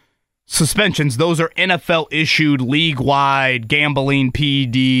other suspensions, those are NFL-issued, league-wide, gambling,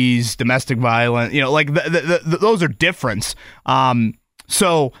 PEDs, domestic violence. Those are different.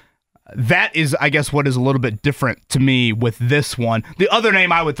 So that is, I guess, what is a little bit different to me with this one. The other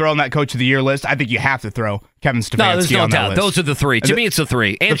name I would throw on that Coach of the Year list, I think you have to throw Kevin Stefanski. No, there's no doubt. List. Those are the 3. To me, it's the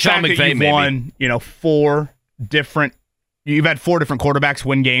 3. And Sean McVay, maybe. You've had 4 different quarterbacks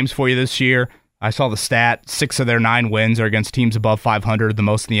win games for you this year. I saw the stat. 6 of their 9 wins are against teams above 500, the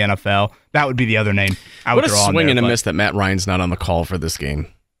most in the NFL. That would be the other name I would throw on there. What a swing and a miss that Matt Ryan's not on the call for this game.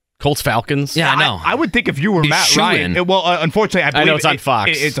 Colts Falcons. Yeah, I know. I would think if you were Matt Ryan. Unfortunately, I know it's on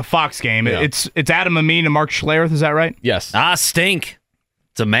Fox. It's a Fox game. Yeah. It's Adam Amin and Mark Schlereth. Is that right? Yes. Stink.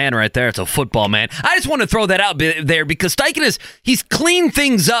 It's a man right there. It's a football man. I just want to throw that out there because Steichen he's cleaned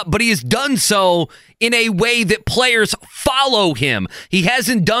things up, but he has done so in a way that players follow him. He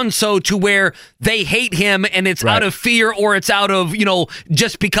hasn't done so to where they hate him and it's out of fear or it's out of,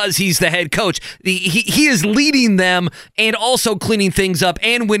 just because he's the head coach. He is leading them and also cleaning things up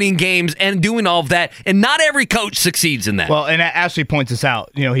and winning games and doing all of that. And not every coach succeeds in that. Well, and Ashley points this out.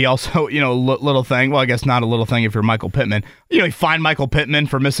 He also, little thing. Well, I guess not a little thing if you're Michael Pittman. He fined Michael Pittman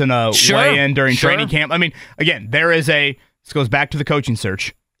for missing a weigh-in during training camp. I mean, again, this goes back to the coaching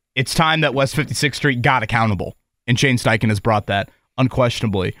search. It's time that West 56th Street got accountable, and Shane Steichen has brought that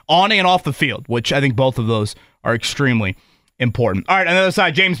unquestionably on and off the field, which I think both of those are extremely important. All right, on the other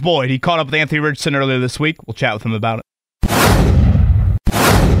side, James Boyd. He caught up with Anthony Richardson earlier this week. We'll chat with him about it.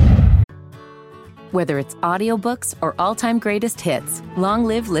 Whether it's audiobooks or all-time greatest hits, long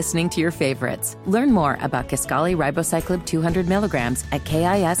live listening to your favorites. Learn more about Kisqali Ribociclib 200 milligrams at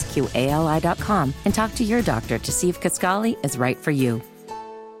KISQALI.com and talk to your doctor to see if Kisqali is right for you.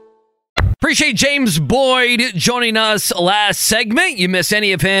 Appreciate James Boyd joining us last segment. You miss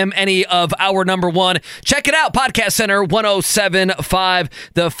any of him, any of our number one, check it out. Podcast Center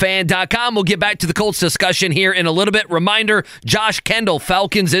 1075thefan.com. We'll get back to the Colts discussion here in a little bit. Reminder, Josh Kendall,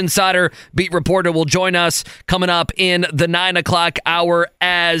 Falcons insider, beat reporter, will join us coming up in the 9 o'clock hour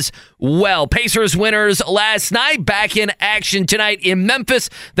as well. Pacers winners last night, back in action tonight in Memphis.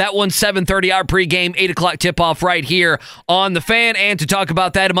 That one's 7:30 our pregame, 8 o'clock tip-off right here on The Fan. And to talk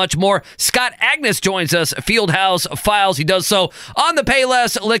about that and much more, Scott Agness joins us, Fieldhouse Files. He does so on the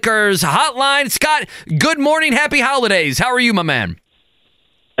Payless Liquors hotline. Scott, good morning. Happy holidays. How are you, my man?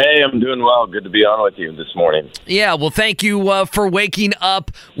 Hey, I'm doing well. Good to be on with you this morning. Yeah, well, thank you for waking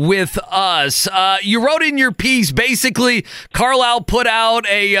up with us. You wrote in your piece, basically, Carlisle put out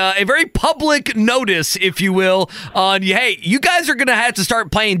a very public notice, if you will, on, hey, you guys are going to have to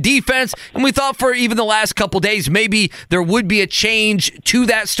start playing defense. And we thought for even the last couple days, maybe there would be a change to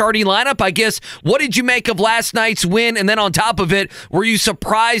that starting lineup. I guess, what did you make of last night's win? And then on top of it, were you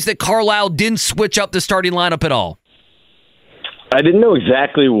surprised that Carlisle didn't switch up the starting lineup at all? I didn't know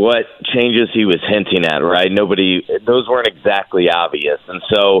exactly what changes he was hinting at, right? Those weren't exactly obvious. And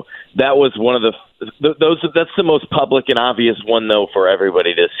so that was one of that's the most public and obvious one, though, for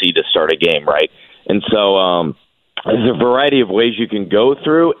everybody to see to start a game, right? And so there's a variety of ways you can go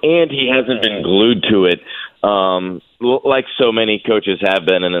through, and he hasn't been glued to it like so many coaches have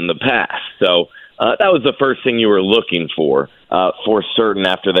been in the past. So that was the first thing you were looking for certain,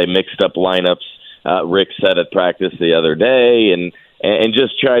 after they mixed up lineups. Rick said at practice the other day, and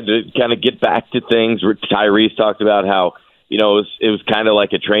just tried to kind of get back to things. Tyrese talked about how, it was kind of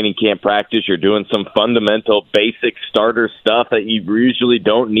like a training camp practice. You're doing some fundamental, basic starter stuff that you usually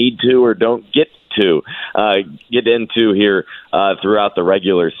don't need to or don't get into here throughout the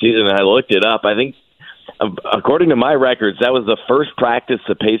regular season. And I looked it up. I think, according to my records, that was the first practice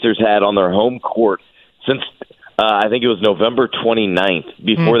the Pacers had on their home court since I think it was November 29th,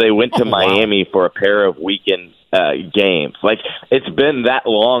 before they went to Miami for a pair of weekend games. Like, it's been that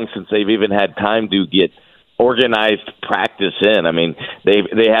long since they've even had time to get organized practice in. I mean,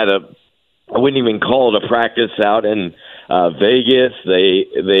 they had I wouldn't even call it a practice out in Vegas.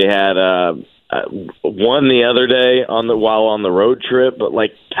 They had one the other day while on the road trip, but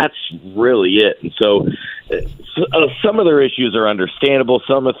like that's really it. And so some of their issues are understandable.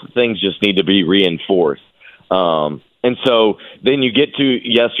 Some of the things just need to be reinforced. And so then you get to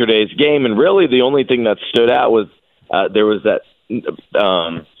yesterday's game, and really the only thing that stood out was there was that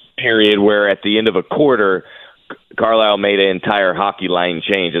period where at the end of a quarter, Carlisle made an entire hockey line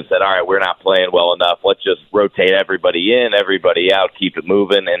change and said, all right, we're not playing well enough. Let's just rotate everybody in, everybody out, keep it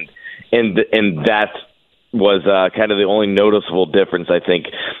moving. And that was kind of the only noticeable difference, I think,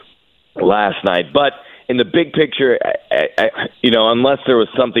 last night. But in the big picture, unless there was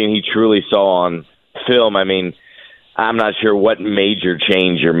something he truly saw on film, I mean, I'm not sure what major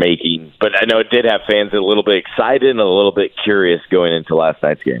change you're making. But I know it did have fans a little bit excited and a little bit curious going into last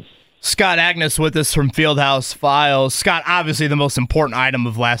night's game. Scott Agness with us from Fieldhouse Files. Scott, obviously the most important item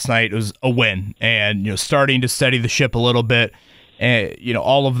of last night was a win and starting to steady the ship a little bit. And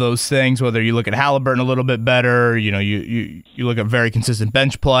all of those things, whether you look at Halliburton a little bit better, you look at very consistent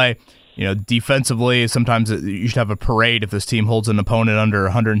bench play. Defensively, sometimes you should have a parade if this team holds an opponent under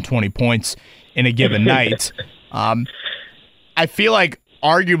 120 points in a given night. I feel like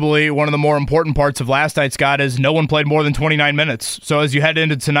arguably one of the more important parts of last night, Scott, is no one played more than 29 minutes. So as you head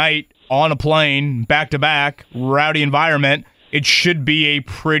into tonight on a plane, back-to-back, rowdy environment, it should be a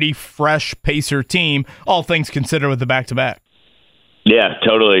pretty fresh Pacer team, all things considered with the back-to-back. Yeah,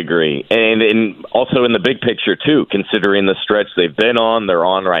 totally agree. And also in the big picture, too, considering the stretch they've been on, they're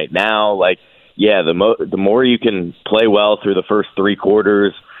on right now. Like, yeah, the more you can play well through the first three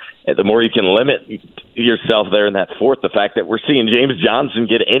quarters, the more you can limit yourself there in that fourth. The fact that we're seeing James Johnson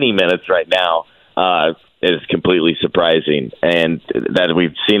get any minutes right now is completely surprising, and that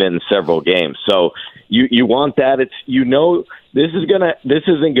we've seen it in several games. So you want that. This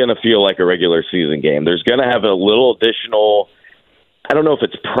isn't gonna feel like a regular season game. There's gonna have a little additional, I don't know if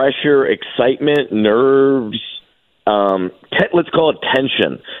it's pressure, excitement, nerves, let's call it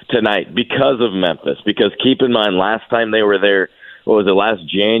tension tonight because of Memphis. Because keep in mind, last time they were there, last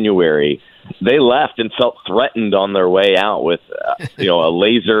January, they left and felt threatened on their way out with, a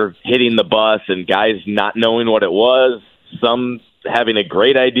laser hitting the bus and guys not knowing what it was, some having a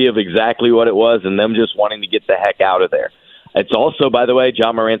great idea of exactly what it was, and them just wanting to get the heck out of there. It's also, by the way,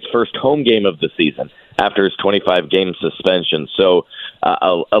 John Morant's first home game of the season after his 25-game suspension. So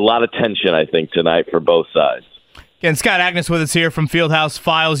a lot of tension, I think, tonight for both sides. Again, Scott Agness with us here from Fieldhouse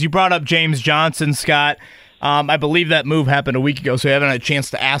Files. You brought up James Johnson, Scott. I believe that move happened a week ago, so I haven't had a chance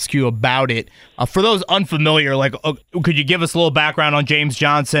to ask you about it. For those unfamiliar, could you give us a little background on James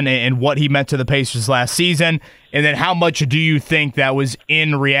Johnson and what he meant to the Pacers last season? And then how much do you think that was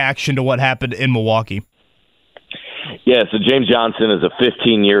in reaction to what happened in Milwaukee? Yeah, so James Johnson is a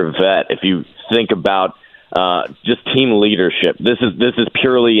 15-year vet. If you think about just team leadership, this is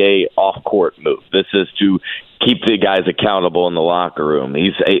purely a off-court move. This is to keep the guys accountable in the locker room.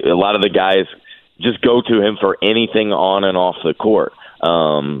 A lot of the guys just go to him for anything on and off the court.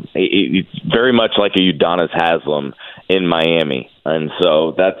 It's very much like a Udonis Haslem in Miami, and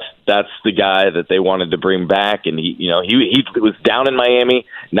so that's the guy that they wanted to bring back. And he was down in Miami,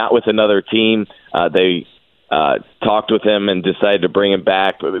 not with another team. They talked with him and decided to bring him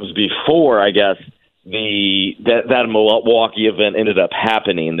back, but it was before, I guess, that Milwaukee event ended up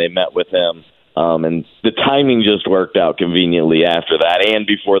happening. They met with him. And the timing just worked out conveniently after that and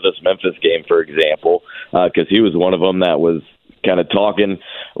before this Memphis game, for example, because he was one of them that was kind of talking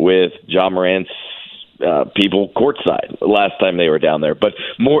with John Morant's people courtside last time they were down there. But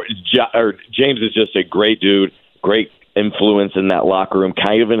James is just a great dude, great influence in that locker room,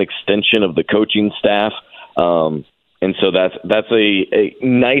 kind of an extension of the coaching staff. And so that's a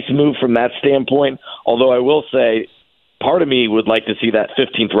nice move from that standpoint, although I will say, part of me would like to see that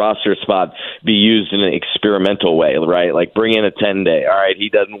 15th roster spot be used in an experimental way, right? Like bring in a 10-day. All right, he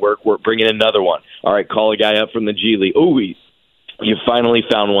doesn't work. We're bringing in another one. All right, call a guy up from the G League. Oh, you finally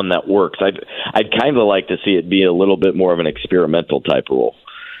found one that works. I'd kind of like to see it be a little bit more of an experimental type role.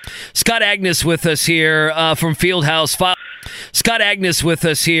 Scott Agness with us here from Fieldhouse Files. Scott Agness with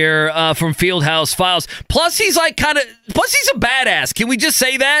us here from Fieldhouse Files. Plus, he's a badass. Can we just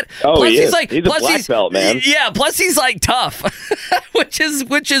say that? Oh, plus, he is. He's a plus black belt, man. Yeah, plus he's tough, which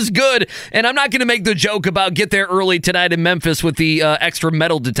is good. And I'm not going to make the joke about get there early tonight in Memphis with the extra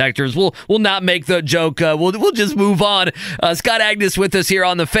metal detectors. We'll not make the joke. We'll just move on. Scott Agness with us here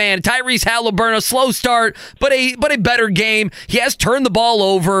on The Fan. Tyrese Halliburton, a slow start, but a better game. He has turned the ball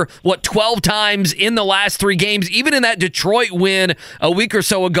over, 12 times in the last 3 games. Even in that Detroit win a week or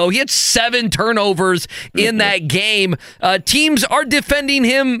so ago, he had 7 turnovers in that game. Teams are defending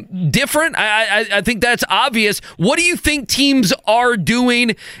him different. I think that's obvious. What do you think teams are are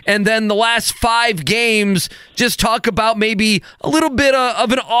doing, and then the last 5 games, just talk about maybe a little bit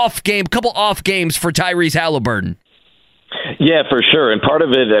of an off game, couple off games for Tyrese Halliburton. Yeah, for sure. And part of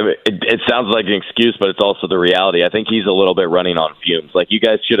it sounds like an excuse, but it's also the reality. I think he's a little bit running on fumes. Like, you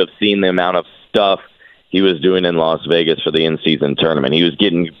guys should have seen the amount of stuff he was doing in Las Vegas for the in-season tournament. He was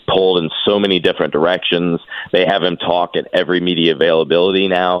getting pulled in so many different directions. They have him talk at every media availability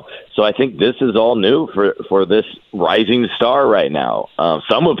now. So I think this is all new for this rising star right now.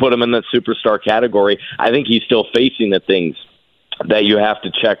 Some would put him in that superstar category. I think he's still facing the things that you have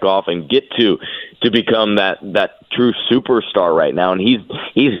to check off and get to become that true superstar right now. And he's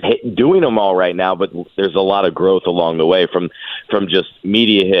doing them all right now, but there's a lot of growth along the way, from just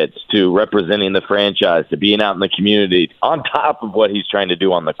media hits to representing the franchise to being out in the community, on top of what he's trying to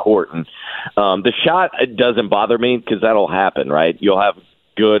do on the court. And the shot, it doesn't bother me because that'll happen, right? You'll have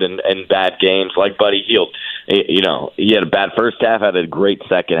good and bad games like Buddy Hield. You know, he had a bad first half, had a great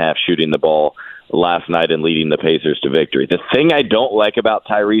second half shooting the ball last night and leading the Pacers to victory. The thing I don't like about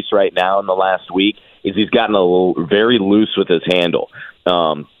Tyrese right now in the last week is he's gotten very loose with his handle.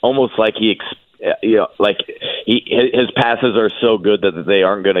 Almost like his passes are so good that they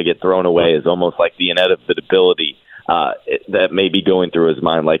aren't going to get thrown away. Is almost like the inevitability that may be going through his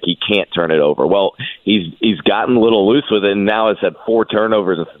mind, like he can't turn it over. Well, he's gotten a little loose with it, and now has had 4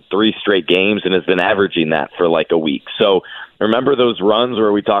 turnovers in 3 straight games and has been averaging that for like a week. So remember those runs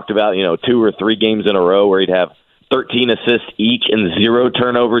where we talked about, 2 or 3 games in a row where he'd have 13 assists each and 0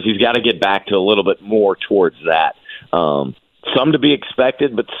 turnovers? He's got to get back to a little bit more towards that. Some to be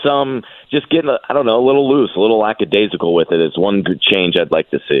expected, but some just getting, a little loose, a little lackadaisical with it is one good change I'd like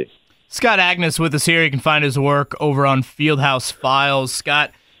to see. Scott Agness with us here. You can find his work over on Fieldhouse Files.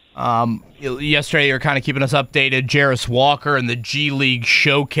 Scott, yesterday you were kind of keeping us updated. Jarris Walker and the G League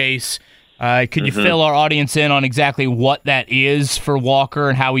Showcase. Could you fill our audience in on exactly what that is for Walker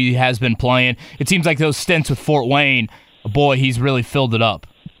and how he has been playing? It seems like those stints with Fort Wayne, boy, he's really filled it up.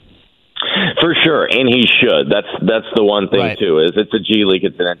 For sure, and he should. That's the one thing, right, too, is it's a G League.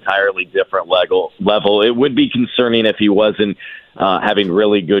 It's an entirely different level. It would be concerning if he wasn't having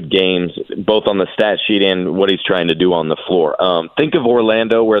really good games, both on the stat sheet and what he's trying to do on the floor. Think of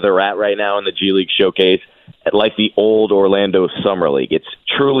Orlando, where they're at right now in the G League Showcase, like the old Orlando Summer League. It's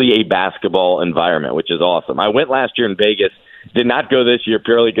truly a basketball environment, which is awesome. I went last year in Vegas. Did not go this year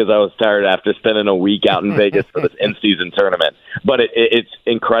purely because I was tired after spending a week out in Vegas for this in-season tournament. But it's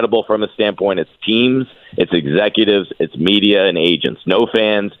incredible from a standpoint. It's teams, it's executives, it's media and agents. No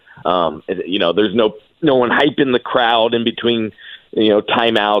fans. There's no one hyping the crowd in between,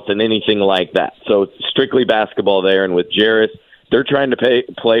 timeouts and anything like that. So it's strictly basketball there. And with Jarris, they're trying to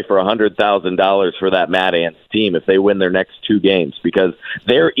play for $100,000 for that Mad Ants team if they win their next 2 games, because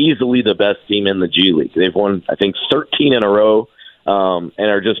they're easily the best team in the G League. They've won, I think, 13 in a row and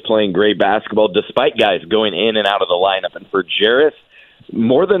are just playing great basketball despite guys going in and out of the lineup. And for Jarris,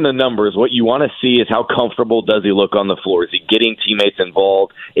 more than the numbers, what you want to see is how comfortable does he look on the floor? Is he getting teammates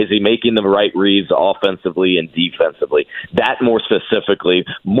involved? Is he making the right reads offensively and defensively? That more specifically,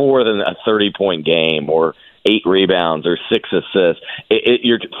 more than a 30-point game or 8 rebounds or 6 assists.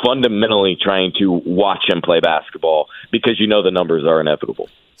 You're fundamentally trying to watch him play basketball because the numbers are inevitable.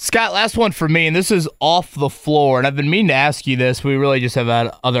 Scott, last one for me, and this is off the floor, and I've been meaning to ask you this. We really just have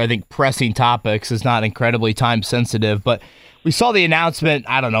had other, I think, pressing topics. It's not incredibly time-sensitive, but we saw the announcement,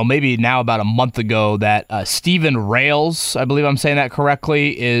 I don't know, maybe now about a month ago, that Stephen Rails, I believe I'm saying that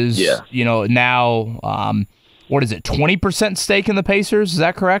correctly, is now, 20% stake in the Pacers? Is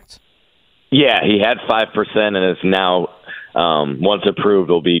that correct? Yeah, he had 5% and is now, once approved,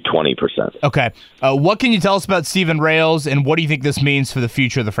 will be 20%. Okay. What can you tell us about Stephen Rails, and what do you think this means for the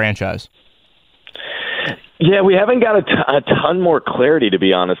future of the franchise? Yeah, we haven't got a ton more clarity, to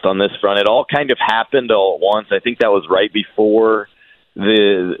be honest, on this front. It all kind of happened all at once. I think that was right before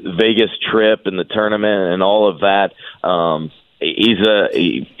the Vegas trip and the tournament and all of that. He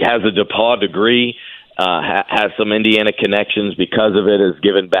has a DePaul degree. Has some Indiana connections because of it, has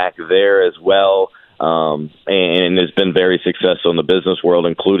given back there as well, and has been very successful in the business world,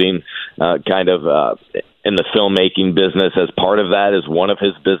 including in the filmmaking business. As part of that is one of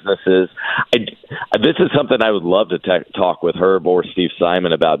his businesses. This is something I would love to talk with Herb or Steve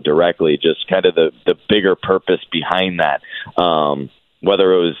Simon about directly, just kind of the bigger purpose behind that.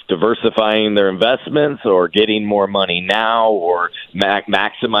 Whether it was diversifying their investments or getting more money now or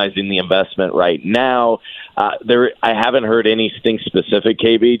maximizing the investment right now. I haven't heard anything specific,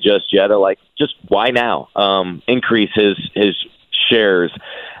 KB, just yet. Just why now? Increase his shares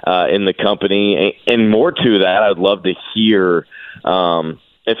in the company. And more to that, I'd love to hear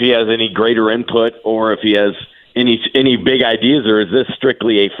if he has any greater input or if he has any big ideas, or is this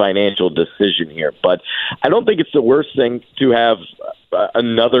strictly a financial decision here? But I don't think it's the worst thing to have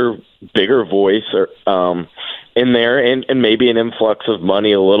another bigger voice in there, and maybe an influx of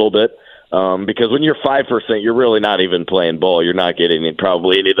money a little bit. Because when you're 5%, you're really not even playing ball. You're not getting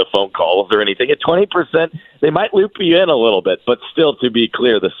probably any of the phone calls or anything. At 20%, they might loop you in a little bit, but still, to be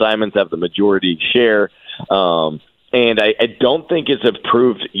clear, the Simons have the majority share. And I don't think it's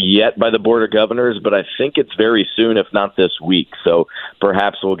approved yet by the Board of Governors, but I think it's very soon, if not this week. So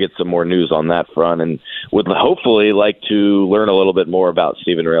perhaps we'll get some more news on that front, and would hopefully like to learn a little bit more about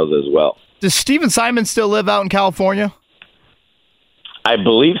Stephen Rails as well. Does Stephen Simon still live out in California? I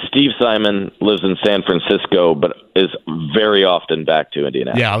believe Steve Simon lives in San Francisco, but is very often back to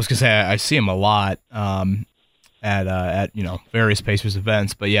Indianapolis. Yeah, I was going to say I see him a lot at various Pacers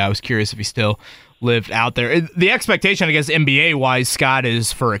events. But yeah, I was curious if he still lived out there. The expectation, I guess, NBA-wise, Scott,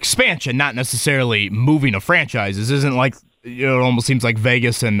 is for expansion, not necessarily moving of franchises. Isn't like, it almost seems like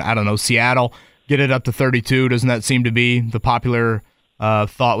Vegas and, I don't know, Seattle, get it up to 32. Doesn't that seem to be the popular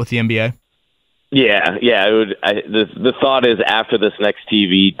thought with the NBA? Yeah. The thought is after this next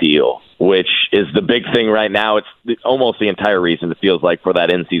TV deal, which is the big thing right now. It's almost the entire reason, it feels like, for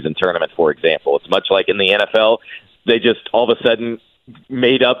that in-season tournament, for example. It's much like in the NFL. They just all of a sudden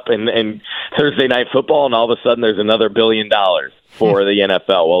made up and Thursday Night Football, and all of a sudden there's another $1 billion for the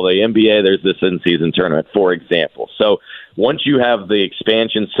NFL. Well, the NBA, there's this in-season tournament, for example. So once you have the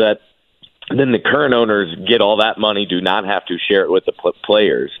expansion set, then the current owners get all that money, do not have to share it with the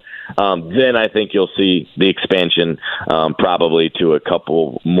players. Then I think you'll see the expansion probably to a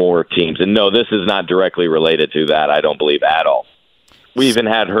couple more teams. And no, this is not directly related to that, I don't believe, at all. We even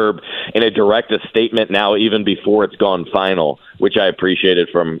had Herb in a direct statement now, even before it's gone final, which I appreciated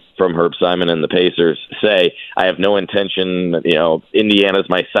from Herb Simon and the Pacers, say, I have no intention, Indiana's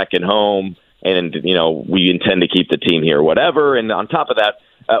my second home, and, we intend to keep the team here, whatever. And on top of that,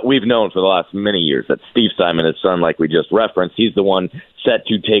 we've known for the last many years that Steve Simon, his son, like we just referenced, he's the one set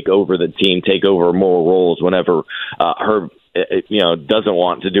to take over the team, take over more roles whenever Herb, doesn't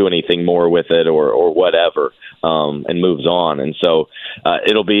want to do anything more with it or whatever, and moves on. And so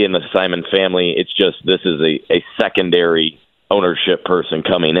it'll be in the Simon family. It's just this is a secondary ownership person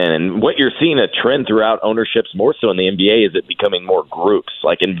coming in. And what you're seeing a trend throughout ownerships more so in the NBA is it becoming more groups,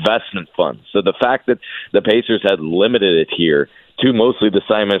 like investment funds. So the fact that the Pacers had limited it here to mostly the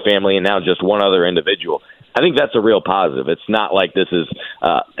Simon family and now just one other individual, I think that's a real positive. It's not like this is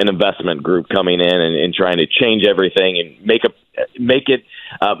an investment group coming in and trying to change everything and make it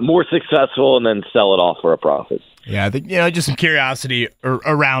more successful and then sell it off for a profit. Yeah, I think, just some curiosity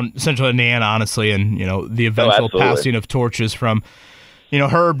around Central Indiana, honestly, and, the eventual passing of torches from,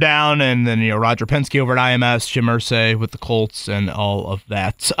 Herb down and then, Roger Penske over at IMS, Jim Irsay with the Colts and all of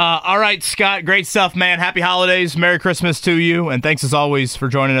that. All right, Scott, great stuff, man. Happy holidays. Merry Christmas to you. And thanks, as always, for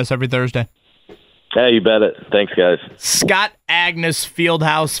joining us every Thursday. Hey, you bet it. Thanks, guys. Scott Agness,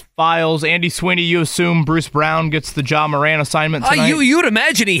 Fieldhouse Files. Andy Sweeney, you assume Bruce Brown gets the Ja Morant assignment tonight? You would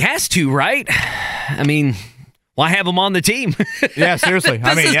imagine he has to, right? I mean, why have him on the team? Yeah, seriously.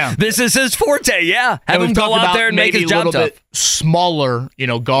 This is his forte, yeah. Have him go out there and make his job tough. A little bit smaller,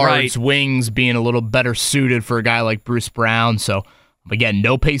 guards, right. Wings being a little better suited for a guy like Bruce Brown. So, again,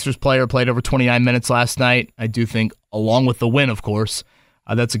 no Pacers player played over 29 minutes last night. I do think, along with the win, of course,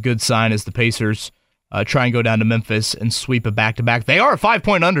 that's a good sign as the Pacers try and go down to Memphis and sweep a back-to-back. They are a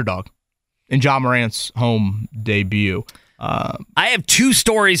 5-point underdog in Ja Morant's home debut. I have two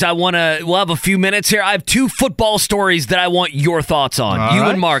stories we'll have a few minutes here. I have two football stories that I want your thoughts on. All you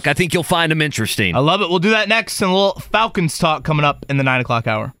right. and Mark, I think you'll find them interesting. I love it. We'll do that next, and a little Falcons talk coming up in the 9 o'clock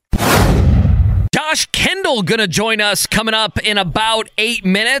hour. Josh Kendall going to join us coming up in about 8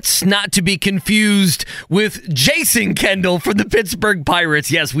 minutes, not to be confused with Jason Kendall from the Pittsburgh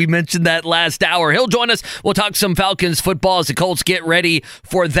Pirates. Yes, we mentioned that last hour. He'll join us. We'll talk some Falcons football as the Colts get ready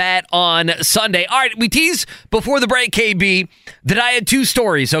for that on Sunday. All right, we teased before the break, KB, that I had two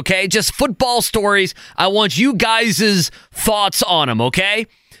stories, okay? Just football stories. I want you guys' thoughts on them, okay?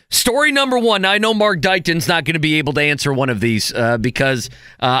 Story number one. Now, I know Mark Dykton's not going to be able to answer one of these because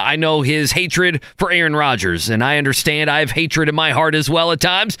I know his hatred for Aaron Rodgers, and I understand I have hatred in my heart as well at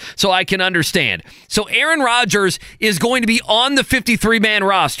times, so I can understand. So Aaron Rodgers is going to be on the 53-man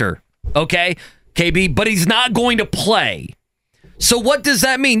roster, okay, KB, but he's not going to play. So what does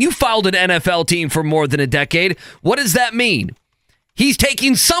that mean? You followed an NFL team for more than a decade. What does that mean? He's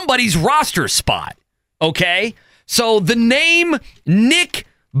taking somebody's roster spot, okay? So the name Nick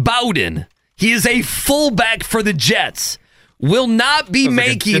Bowden, he is a fullback for the Jets. will not be Sounds like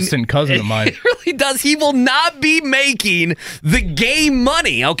making a distant cousin of mine. It really does. He will not be making the game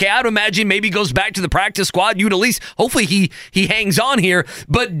money. Okay, I would imagine maybe he goes back to the practice squad. You'd at least, hopefully he hangs on here.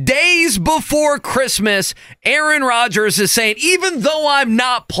 But days before Christmas, Aaron Rodgers is saying, even though I'm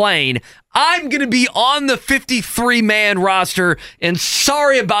not playing, I'm going to be on the 53-man roster, and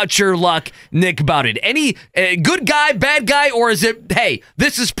sorry about your luck, Nick Bowden. Any good guy, bad guy, or is it, hey,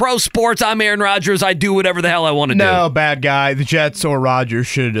 this is pro sports, I'm Aaron Rodgers, I do whatever the hell I want to do? No, bad guy. The Jets or Rodgers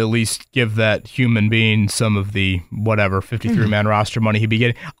should at least give that human being some of the, 53-man roster money he'd be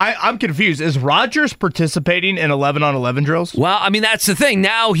getting. I'm confused. Is Rodgers participating in 11-on-11 drills? Well, I mean, that's the thing.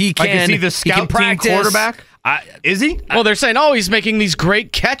 Now he can, is he the scout team quarterback? Is he? Well, they're saying, he's making these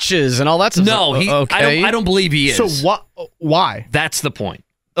great catches and all that stuff. No, okay. I don't believe he is. So why? That's the point.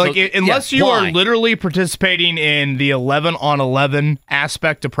 Like, So, unless you are literally participating in the 11-on-11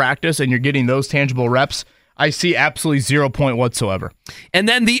 aspect of practice and you're getting those tangible reps, I see absolutely 0 point whatsoever. And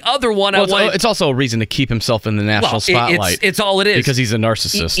then the other one, it's also a reason to keep himself in the national spotlight. It's all it is. Because he's a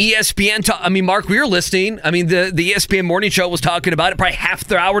narcissist. ESPN, Mark, we were listening. I mean, the ESPN morning show was talking about it probably half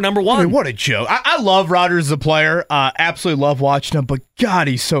their hour number one. I mean, what a joke. I love Rodgers as a player. Absolutely love watching him, but God,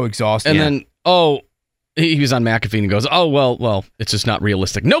 he's so exhausting. And then, he was on McAfee and goes, well, it's just not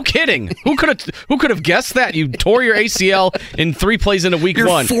realistic. No kidding. Who could have guessed that? You tore your ACL in 3 plays into week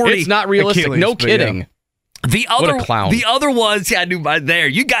 1. 40. It's not realistic. Achilles, no kidding. Yeah. The other ones, I knew by there.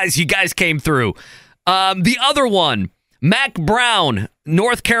 You guys came through. The other one, Mac Brown,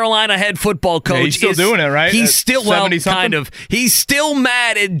 North Carolina head football coach. Yeah, he's still doing it, right? He's still, kind of. He's still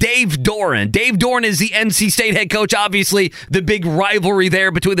mad at Dave Doran. Dave Doran is the NC State head coach, obviously the big rivalry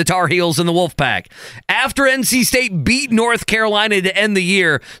there between the Tar Heels and the Wolfpack. After NC State beat North Carolina to end the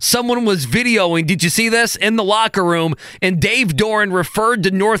year, someone was videoing, did you see this, in the locker room, and Dave Doran referred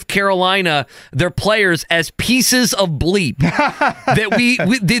to North Carolina, their players, as pieces of bleep.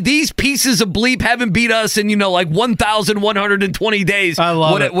 That these pieces of bleep haven't beat us in, 1,120 days. I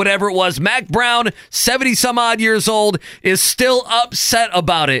love it. Whatever it was. Mac Brown, 70-some-odd years old, is still upset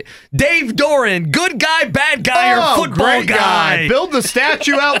about it. Dave Doran, good guy, bad guy, or football guy? Build the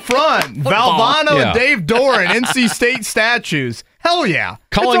statue out front. Valvano and Dave Doran, NC State statues. Hell yeah.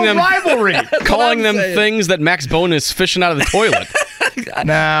 Calling them rivalry. Calling them things that Max Bone is fishing out of the toilet.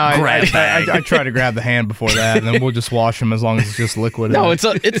 No, I try to grab the hand before that, and then we'll just wash them as long as it's just liquid. No, it's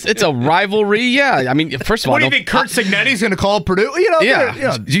a rivalry. Yeah, I mean, first of all, what do you think? Kurt Cignetti's going to call Purdue? Do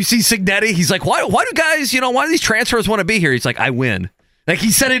you see Cignetti? He's like, why do guys? Why do these transfers want to be here? He's like, I win. Like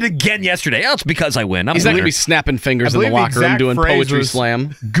he said it again yesterday. Oh, it's because I win. He's not going to be snapping fingers in the locker room doing poetry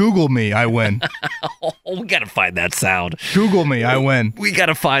slam. Google me, I win. We got to find that sound. Google me, I win. We got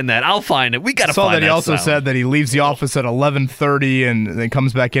to find that. I'll find it. We got to find that. That he also said that he leaves the office at 11:30 and then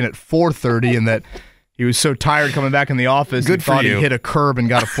comes back in at 4:30, and that he was so tired coming back in the office. Good for thought you. He hit a curb and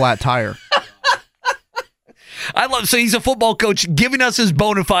got a flat tire. So he's a football coach giving us his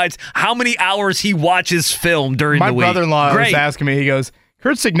bona fides, how many hours he watches film during the week. My brother-in-law was asking me, he goes,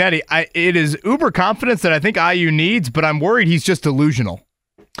 Kurt Cignetti, it is uber confidence that I think IU needs, but I'm worried he's just delusional.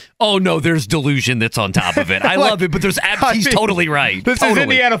 Oh, no, there's delusion that's on top of it. I love it, but he's totally right. This is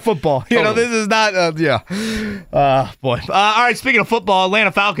Indiana football. This is not, boy. All right, speaking of football,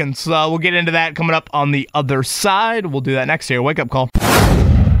 Atlanta Falcons, we'll get into that coming up on the other side. We'll do that next here. Wake up call.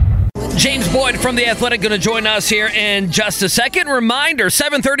 James Boyd from The Athletic going to join us here in just a second. Reminder,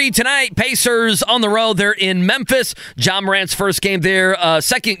 7:30 tonight, Pacers on the road. They're in Memphis. John Morant's first game there.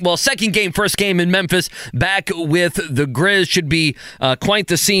 Second game, first game in Memphis. Back with the Grizz. Should be quite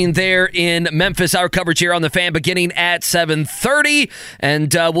the scene there in Memphis. Our coverage here on The Fan beginning at 7:30.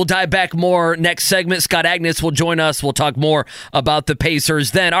 And we'll dive back more next segment. Scott Agness will join us. We'll talk more about the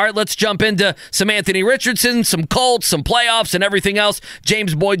Pacers then. All right, let's jump into some Anthony Richardson, some Colts, some playoffs, and everything else.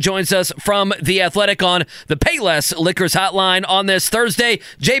 James Boyd joins us from The Athletic on the Payless Liquors Hotline on this Thursday.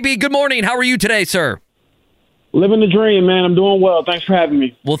 JB, good morning. How are you today, sir? Living the dream, man. I'm doing well. Thanks for having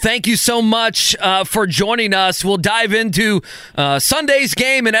me. Well, thank you so much for joining us. We'll dive into Sunday's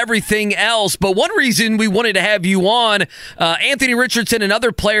game and everything else. But one reason we wanted to have you on, Anthony Richardson and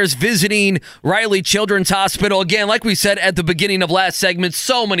other players visiting Riley Children's Hospital. Again, like we said at the beginning of last segment,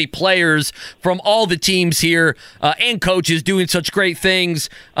 so many players from all the teams here and coaches doing such great things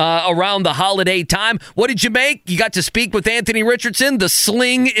around the holiday time. What did you make? You got to speak with Anthony Richardson. The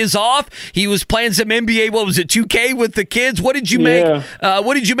sling is off. He was playing some NBA, 2K with the kids. What did you make?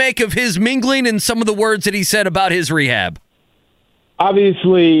 What did you make of his mingling and some of the words that he said about his rehab?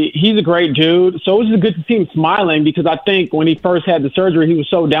 Obviously, he's a great dude. So it was good to see him smiling because I think when he first had the surgery, he was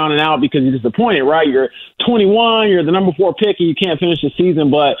so down and out because he's disappointed, right? You're 21, you're the number 4 pick, and you can't finish the season.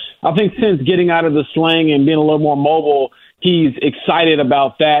 But I think since getting out of the sling and being a little more mobile, he's excited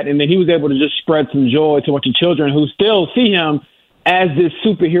about that. And then he was able to just spread some joy to a bunch of children who still see him as this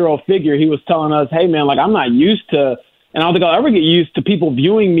superhero figure. He was telling us, hey, man, like, I'm not used to, and I don't think I'll ever get used to people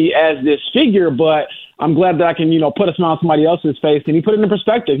viewing me as this figure, but I'm glad that I can, put a smile on somebody else's face. And he put it in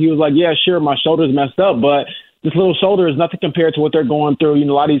perspective. He was like, yeah, sure, my shoulder's messed up, but this little shoulder is nothing compared to what they're going through. A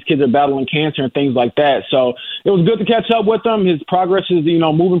lot of these kids are battling cancer and things like that. So it was good to catch up with him. His progress is,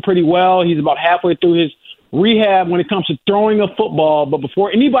 moving pretty well. He's about halfway through his rehab when it comes to throwing a football. But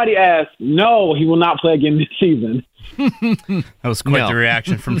before anybody asks, no, he will not play again this season. That was quite the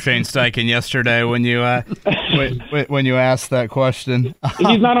reaction from Shane Steichen yesterday when you when you asked that question.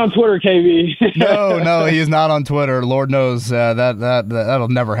 He's not on Twitter, KB. No, he is not on Twitter. Lord knows that'll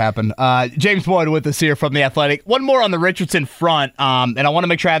never happen. James Boyd with us here from The Athletic. One more on the Richardson front, and I want to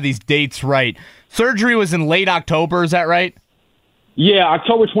make sure I have these dates right. Surgery was in late October, is that right? Yeah,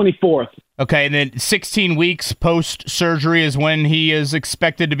 October 24th. Okay, and then 16 weeks post-surgery is when he is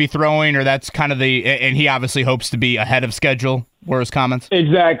expected to be throwing, or that's kind of and he obviously hopes to be ahead of schedule, were his comments?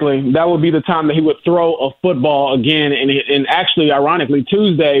 Exactly. That would be the time that he would throw a football again, and actually, ironically,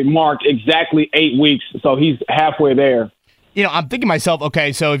 Tuesday marked exactly 8 weeks, so he's halfway there. I'm thinking to myself,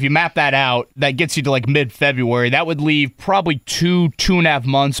 okay, so if you map that out, that gets you to like mid-February. That would leave probably 2.5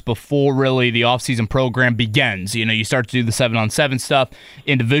 months before really the offseason program begins. You start to do the 7-on-7 stuff,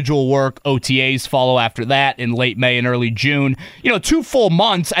 individual work, OTAs follow after that in late May and early June. 2 full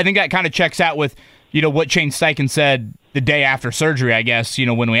months, I think that kind of checks out with, what Shane Steichen said the day after surgery, I guess,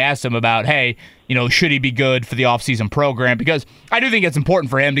 when we asked him about, hey, should he be good for the offseason program? Because I do think it's important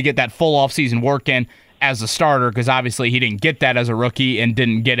for him to get that full offseason work in as a starter, because obviously he didn't get that as a rookie and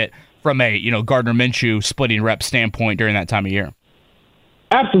didn't get it from a Gardner Minshew splitting rep standpoint during that time of year.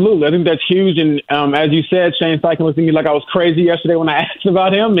 Absolutely. I think that's huge. And as you said, Shane Steichen looked at me like I was crazy yesterday when I asked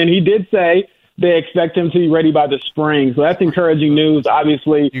about him, and he did say they expect him to be ready by the spring. So that's encouraging news.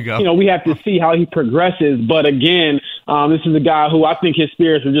 Obviously, we have to see how he progresses. But again, this is a guy who I think his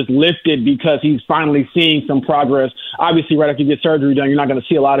spirits are just lifted because he's finally seeing some progress. Obviously, right after you get surgery done, you're not going to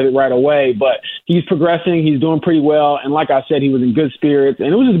see a lot of it right away. But he's progressing. He's doing pretty well. And like I said, he was in good spirits. And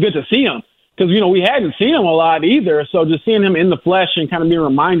it was just good to see him because, we hadn't seen him a lot either. So just seeing him in the flesh and kind of being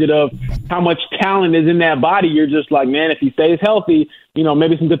reminded of how much talent is in that body, you're just like, man, if he stays healthy,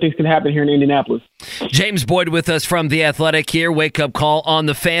 maybe some good things can happen here in Indianapolis. James Boyd with us from The Athletic here. Wake up call on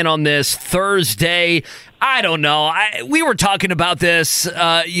the Fan on this Thursday. I don't know. We were talking about this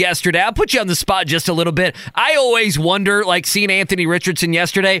yesterday. I'll put you on the spot just a little bit. I always wonder, like seeing Anthony Richardson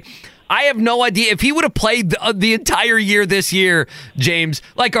yesterday, I have no idea if he would have played the entire year this year, James.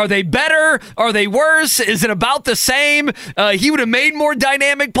 Like, are they better? Are they worse? Is it about the same? He would have made more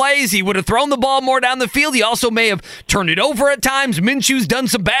dynamic plays. He would have thrown the ball more down the field. He also may have turned it over at times. Minshew's done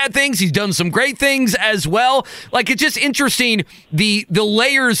some bad things. He's done some great things as well. Like, it's just interesting, the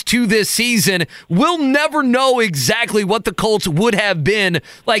layers to this season. We'll never know exactly what the Colts would have been.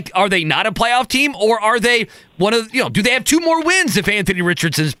 Like, are they not a playoff team, or are they do they have 2 more wins if Anthony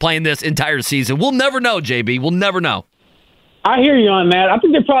Richardson is playing this entire season? We'll never know, JB. We'll never know. I hear you on that. I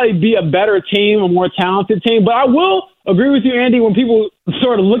think they'd probably be a better team, a more talented team. But I will agree with you, Andy, when people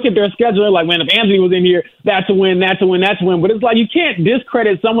sort of look at their schedule, they're like, man, if Anthony was in here, that's a win, that's a win, that's a win. But it's like you can't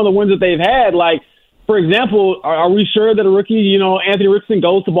discredit some of the wins that they've had. Like, for example, are we sure that a rookie, Anthony Richardson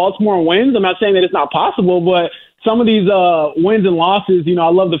goes to Baltimore and wins? I'm not saying that it's not possible, but some of these wins and losses, I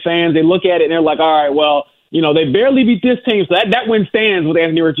love the fans. They look at it and they're like, all right, well, they barely beat this team, so that win stands with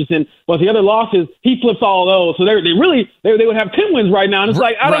Anthony Richardson. But the other losses, he flips all of those. So they would have 10 wins right now. And it's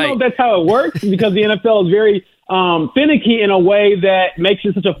like, I don't know if that's how it works because the NFL is very finicky in a way that makes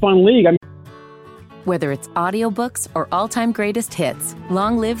it such a fun league. Whether it's audiobooks or all-time greatest hits,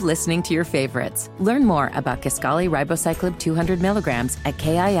 long live listening to your favorites. Learn more about Kisqali Ribociclib 200 milligrams at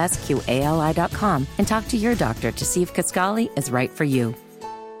KISQALI.com and talk to your doctor to see if Kisqali is right for you.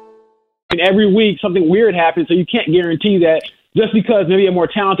 And every week something weird happens, so you can't guarantee that just because maybe a more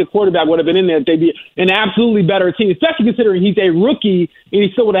talented quarterback would have been in there, they'd be an absolutely better team, especially considering he's a rookie and he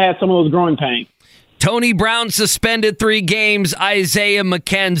still would have had some of those growing pains. Tony Brown suspended 3 games. Isaiah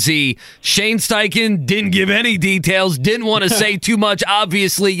McKenzie. Shane Steichen didn't give any details, didn't want to say too much,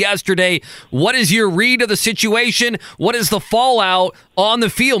 obviously, yesterday. What is your read of the situation? What is the fallout on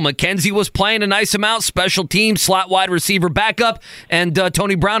the field? McKenzie was playing a nice amount, special team, slot wide receiver backup, and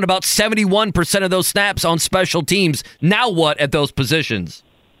Tony Brown about 71% of those snaps on special teams. Now what at those positions?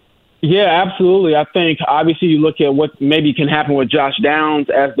 Yeah, absolutely. I think, obviously, you look at what maybe can happen with Josh Downs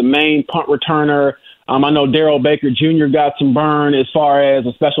as the main punt returner. I know Darrell Baker Jr. got some burn as far as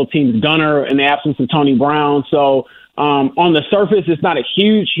a special teams gunner in the absence of Tony Brown. So On the surface, it's not a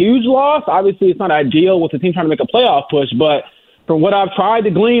huge loss. Obviously, it's not ideal with the team trying to make a playoff push, but from what I've tried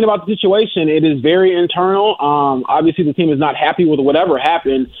to glean about the situation, it is very internal. Obviously, the team is not happy with whatever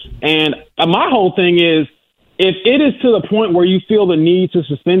happened. And my whole thing is, if it is to the point where you feel the need to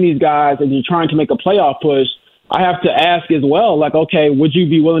suspend these guys and you're trying to make a playoff push, I have to ask as well, like, okay, would you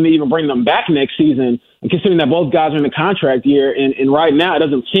be willing to even bring them back next season, considering that both guys are in the contract year? And right now, it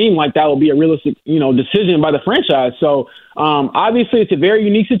doesn't seem like that will be a realistic, decision by the franchise. So obviously, it's a very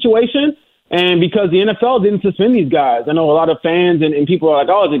unique situation. And because the NFL didn't suspend these guys, I know a lot of fans and people are like,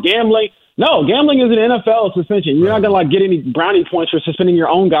 oh, is it gambling? No, gambling is an NFL suspension. You're not going to get any brownie points for suspending your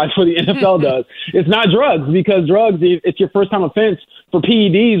own guys for the NFL does. It's not drugs, because drugs, it's your first time offense. For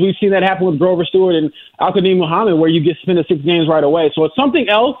PEDs, we've seen that happen with Grover Stewart and Al-Qadim Muhammad, where you get suspended 6 games right away. So it's something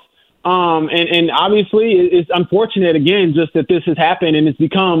else. And obviously it's unfortunate, again, just that this has happened, and it's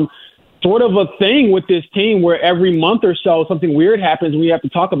become sort of a thing with this team where every month or so something weird happens and we have to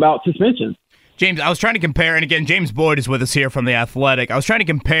talk about suspensions. James, I was trying to compare, and again, James Boyd is with us here from The Athletic. I was trying to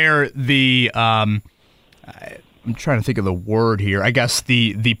compare the, I'm trying to think of the word here, I guess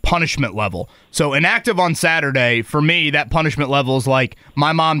the punishment level. So inactive on Saturday, for me, that punishment level is like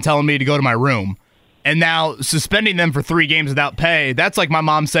my mom telling me to go to my room. And now suspending them for 3 games without pay, that's like my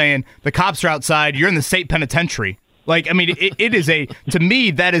mom saying, the cops are outside, you're in the state penitentiary. Like, I mean, it is to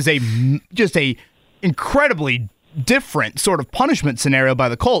me, that is just a incredibly different sort of punishment scenario by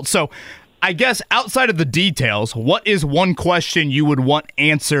the Colts. So I guess outside of the details, what is one question you would want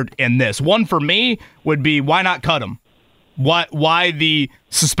answered in this? One for me would be, why not cut them? Why the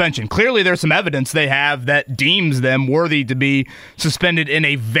suspension? Clearly there's some evidence they have that deems them worthy to be suspended in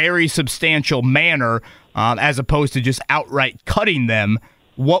a very substantial manner, as opposed to just outright cutting them.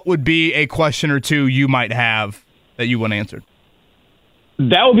 What would be a question or two you might have that you want answered?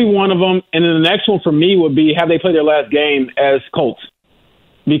 That would be one of them. And then the next one for me would be, have they played their last game as Colts?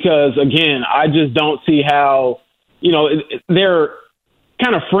 Because, again, I just don't see how, they're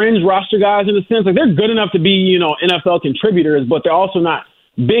kind of fringe roster guys in a sense. Like, they're good enough to be, NFL contributors, but they're also not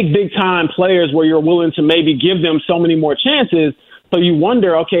big-time players where you're willing to maybe give them so many more chances. So you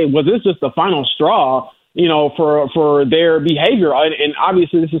wonder, okay, was this just the final straw, for their behavior? And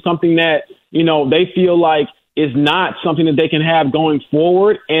obviously this is something that, they feel like is not something that they can have going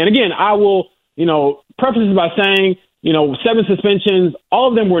forward. And, again, I will, preface this by saying, 7 suspensions, all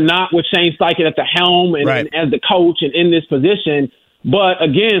of them were not with Shane Steichen at the helm and as the coach and in this position. But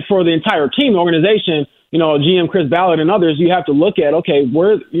again, for the entire team, the organization, GM Chris Ballard and others, you have to look at, okay,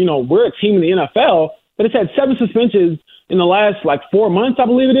 we're a team in the NFL, but it's had 7 suspensions in the last 4 months, I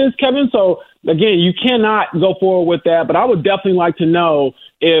believe it is, Kevin. So again, you cannot go forward with that. But I would definitely like to know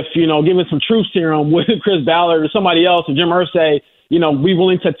if, given some truth serum with Chris Ballard or somebody else or Jim Irsay, be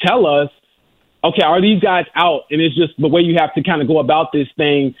willing to tell us, okay, are these guys out? And it's just the way you have to kind of go about this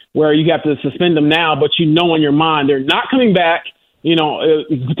thing where you have to suspend them now, but in your mind they're not coming back,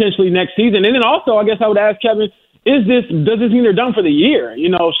 potentially next season. And then also, I guess I would ask Kevin, does this mean they're done for the year?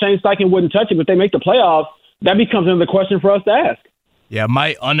 Shane Steichen wouldn't touch it, but they make the playoffs. That becomes another question for us to ask. Yeah,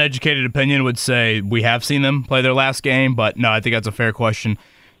 my uneducated opinion would say we have seen them play their last game, but no, I think that's a fair question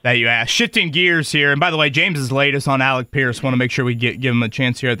that you asked. Shifting gears here, and by the way, James is latest on Alec Pierce. Want to make sure we give him a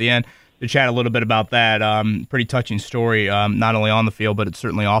chance here at the end to chat a little bit about that. Pretty touching story, not only on the field, but it's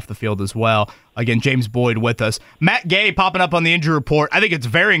certainly off the field as well. Again, James Boyd with us. Matt Gay popping up on the injury report. I think it's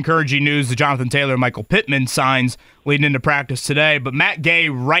very encouraging news that Jonathan Taylor and Michael Pittman signs leading into practice today. But Matt Gay,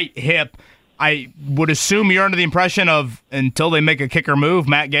 right hip, I would assume you're under the impression of until they make a kicker move,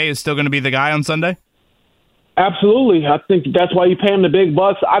 Matt Gay is still going to be the guy on Sunday? Absolutely. I think that's why you pay him the big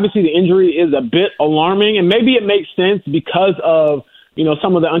bucks. Obviously, the injury is a bit alarming, and maybe it makes sense because of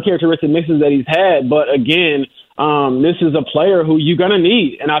some of the uncharacteristic mixes that he's had. But again, this is a player who you're going to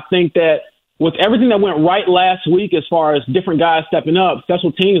need. And I think that with everything that went right last week as far as different guys stepping up,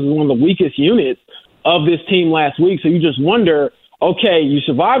 special teams was one of the weakest units of this team last week. So you just wonder, okay, you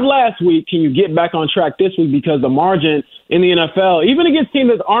survived last week. Can you get back on track this week? Because the margin in the NFL, even against teams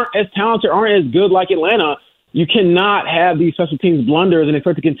that aren't as talented, aren't as good like Atlanta, you cannot have these special teams blunders and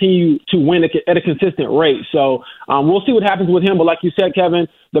expect to continue to win at a consistent rate. So we'll see what happens with him. But like you said, Kevin,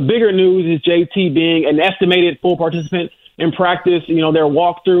 the bigger news is JT being an estimated full participant in practice, their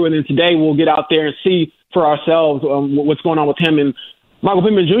walkthrough. And then today we'll get out there and see for ourselves what's going on with him. And Michael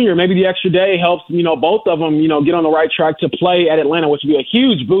Pittman Jr., maybe the extra day helps, both of them, get on the right track to play at Atlanta, which would be a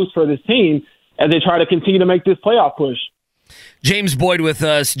huge boost for this team as they try to continue to make this playoff push. James Boyd with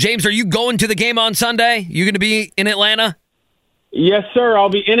us. James, are you going to the game on Sunday? You going to be in Atlanta? Yes, sir. I'll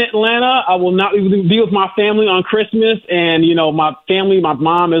be in Atlanta. I will not be with my family on Christmas. And, my family, my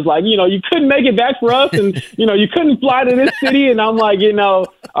mom is like, you couldn't make it back for us. And, you couldn't fly to this city. And I'm like,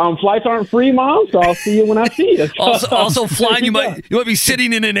 flights aren't free, Mom. So I'll see you when I see you. Also flying, you might be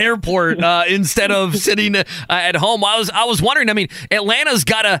sitting in an airport instead of sitting at home. I was wondering, Atlanta's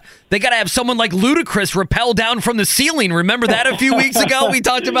they got to have someone like Ludacris rappel down from the ceiling. Remember that a few weeks ago? We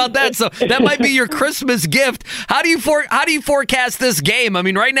talked about that. So that might be your Christmas gift. How do you forecast this game?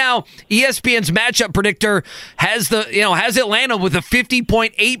 Right now, ESPN's matchup predictor has Atlanta with a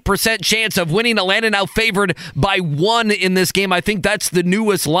 50.8% chance of winning. Atlanta now favored by 1 in this game. I think that's the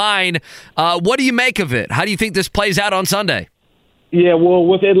newest line. What do you make of it? How do you think this plays out on Sunday? Yeah, well,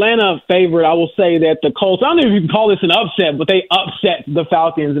 with Atlanta favored, I will say that the Colts, I don't know if you can call this an upset, but they upset the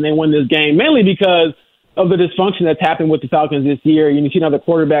Falcons and they win this game, mainly because of the dysfunction that's happened with the Falcons this year. You see another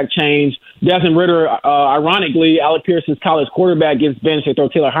quarterback change. Desmond Ridder, ironically, Alec Pierce's college quarterback, gets benched. They throw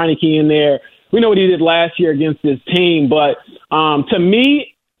Taylor Heineke in there. We know what he did last year against this team. But to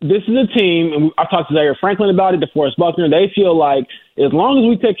me, this is a team, and I talked to Zaire Franklin about it, DeForest Buckner. They feel like as long as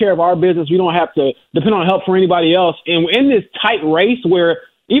we take care of our business, we don't have to depend on help for anybody else. And in this tight race where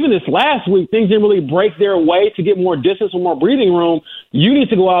even this last week, things didn't really break their way to get more distance or more breathing room. You need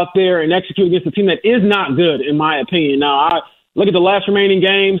to go out there and execute against a team that is not good, in my opinion. Now, I look at the last remaining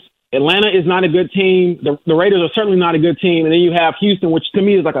games. Atlanta is not a good team. The Raiders are certainly not a good team. And then you have Houston, which to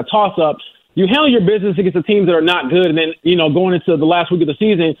me is like a toss-up. You handle your business against the teams that are not good, and then, going into the last week of the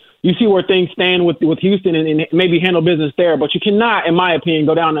season, you see where things stand with Houston and maybe handle business there. But you cannot, in my opinion,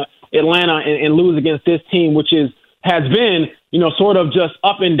 go down to Atlanta and lose against this team, which has been, sort of just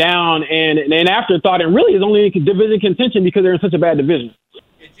up and down and an afterthought, and really is only in division contention because they're in such a bad division.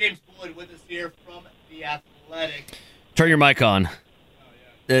 James Boyd with us here from The Athletic. Turn your mic on.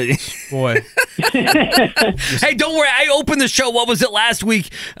 Boy. Hey, don't worry. I opened the show. What was it last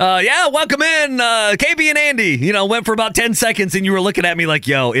week? Welcome in. KB and Andy, went for about 10 seconds, and you were looking at me like,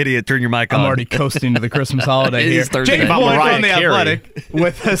 yo, idiot, turn your mic on. I'm already coasting to the Christmas holiday here. James Boyd from The Athletic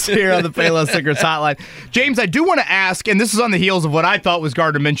with us here on the Payless Secrets Hotline. James, I do want to ask, and this is on the heels of what I thought was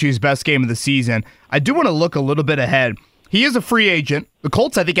Gardner Minshew's best game of the season. I do want to look a little bit ahead. He is a free agent. The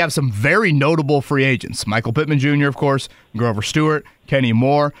Colts, I think, have some very notable free agents. Michael Pittman Jr., of course, Grover Stewart, Kenny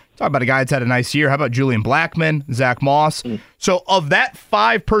Moore. Talk about a guy that's had a nice year. How about Julian Blackmon, Zach Moss? So of that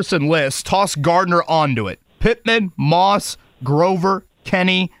 5-person list, toss Gardner onto it. Pittman, Moss, Grover,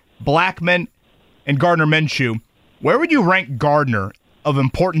 Kenny, Blackmon, and Gardner Minshew. Where would you rank Gardner of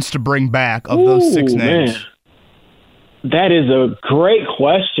importance to bring back of those 6 names? Man. That is a great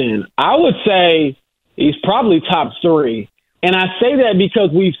question. I would say he's probably top 3. And I say that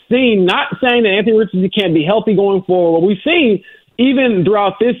because we've seen, not saying that Anthony Richardson can't be healthy going forward, but we've seen even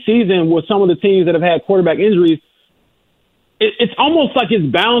throughout this season with some of the teams that have had quarterback injuries, it's almost like it's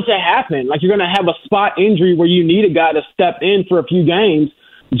bound to happen. Like you're going to have a spot injury where you need a guy to step in for a few games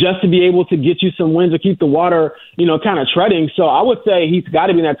just to be able to get you some wins or keep the water, kind of treading. So I would say he's got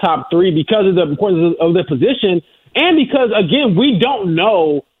to be in that top 3 because of the importance of the position and because, again, we don't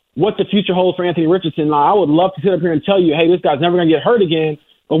know what the future holds for Anthony Richardson. Now, I would love to sit up here and tell you, hey, this guy's never going to get hurt again,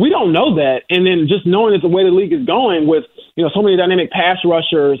 but we don't know that. And then just knowing that the way the league is going with, so many dynamic pass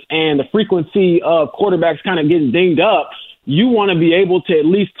rushers and the frequency of quarterbacks kind of getting dinged up, you want to be able to at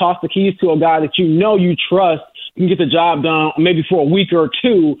least toss the keys to a guy that you trust can get the job done maybe for a week or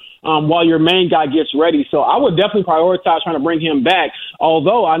 2 while your main guy gets ready. So I would definitely prioritize trying to bring him back,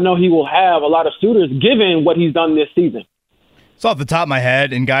 although I know he will have a lot of suitors given what he's done this season. It's off the top of my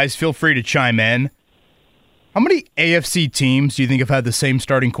head, and guys, feel free to chime in. How many AFC teams do you think have had the same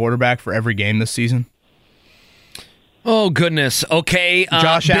starting quarterback for every game this season? Oh, goodness. Okay.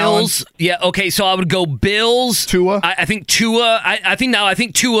 Josh Bills. Allen? Yeah, okay, so I would go Bills. Tua? I think Tua. I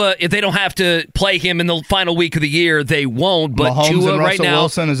think Tua, if they don't have to play him in the final week of the year, they won't. But Mahomes Tua and right Russell now.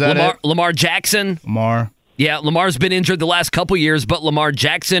 Wilson, is that Lamar Jackson. Lamar. Yeah, Lamar's been injured the last couple years, but Lamar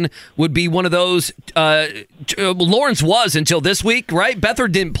Jackson would be one of those. Lawrence was until this week, right?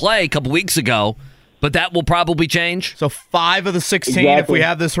 Beathard didn't play a couple weeks ago, but that will probably change. So 5 of the 16, if we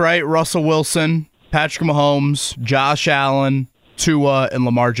have this right, Russell Wilson, Patrick Mahomes, Josh Allen, Tua, and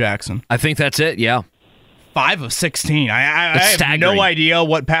Lamar Jackson. I think that's it, yeah. 5 of 16. I have no idea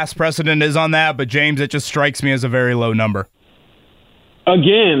what past precedent is on that, but James, it just strikes me as a very low number.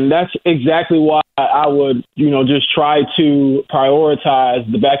 Again, that's exactly why I would, just try to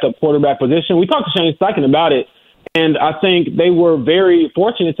prioritize the backup quarterback position. We talked to Shane Steichen about it, and I think they were very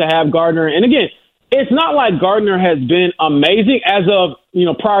fortunate to have Gardner. And again, it's not like Gardner has been amazing as of,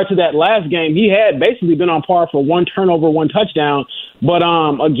 prior to that last game. He had basically been on par for 1 turnover, 1 touchdown. But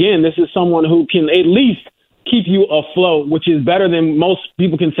again, this is someone who can at least keep you afloat, which is better than most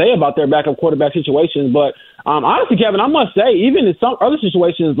people can say about their backup quarterback situations. But honestly, Kevin, I must say, even in some other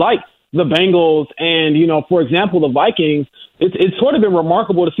situations like the Bengals and, for example, the Vikings, it's sort of been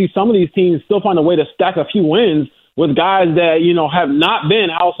remarkable to see some of these teams still find a way to stack a few wins with guys that, have not been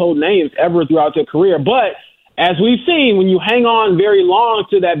household names ever throughout their career. But as we've seen, when you hang on very long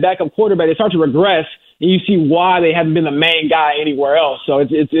to that backup quarterback, they start to regress, and you see why they haven't been the main guy anywhere else. So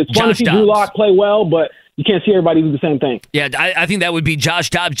it's fun to see Drew Lock play well, but you can't see everybody do the same thing. Yeah, I think that would be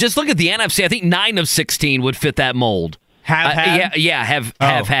Josh Dobbs. Just look at the NFC. I think 9 of 16 would fit that mold. Have had?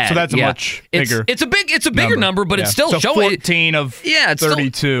 Have had. So that's a much bigger. It's a bigger number, but it's still showing 14 of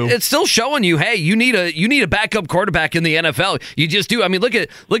 32. It's still showing you, hey, you need a backup quarterback in the NFL. You just do. I mean, look at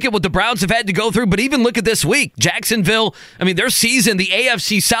what the Browns have had to go through, but even look at this week. Jacksonville, I mean, their season, the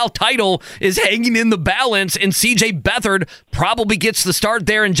AFC South title is hanging in the balance, and CJ Beathard probably gets the start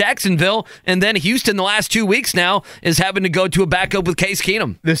there in Jacksonville, and then Houston the last 2 weeks now is having to go to a backup with Case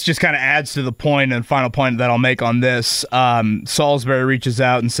Keenum. This just kind of adds to the point and final point that I'll make on this. Salisbury reaches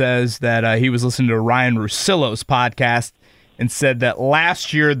out and says that he was listening to Ryan Russillo's podcast and said that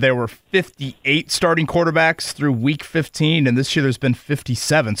last year there were 58 starting quarterbacks through week 15, and this year there's been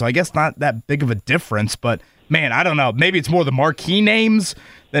 57. So I guess not that big of a difference, but man, I don't know. Maybe it's more the marquee names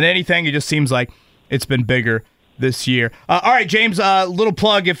than anything. It just seems like it's been bigger this year. All right, James, little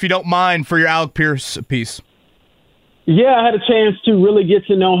plug, if you don't mind, for your Alec Pierce piece. Yeah, I had a chance to really get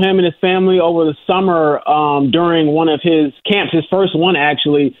to know him and his family over the summer during one of his camps, his first one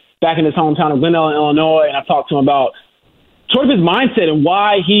actually, back in his hometown of Glendale, Illinois, and I talked to him about sort of his mindset and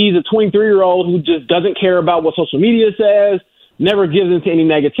why he's a 23-year-old who just doesn't care about what social media says, never gives into any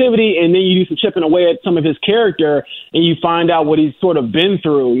negativity, and then you do some chipping away at some of his character, and you find out what he's sort of been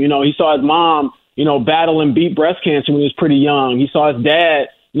through. He saw his mom, battle and beat breast cancer when he was pretty young. He saw his dad,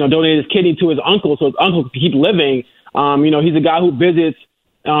 donate his kidney to his uncle so his uncle could keep living. He's a guy who visits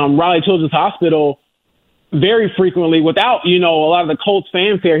Raleigh Children's Hospital very frequently without, a lot of the Colts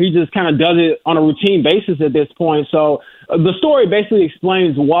fanfare. He just kind of does it on a routine basis at this point. So the story basically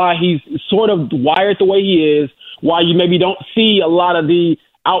explains why he's sort of wired the way he is, why you maybe don't see a lot of the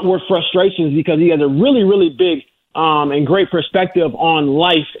outward frustrations, because he has a really, really big and great perspective on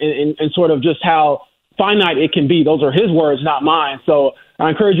life and sort of just how finite it can be. Those are his words, not mine. So I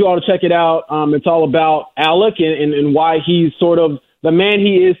encourage you all to check it out. It's all about Alec and why he's sort of the man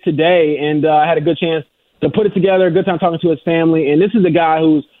he is today. And I had a good chance to put it together, a good time talking to his family. And this is a guy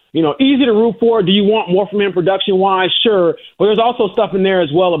who's, easy to root for. Do you want more from him production-wise? Sure. But there's also stuff in there as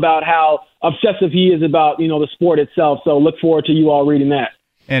well about how obsessive he is about, the sport itself. So look forward to you all reading that.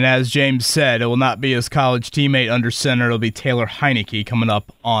 And as James said, it will not be his college teammate under center. It'll be Taylor Heineke coming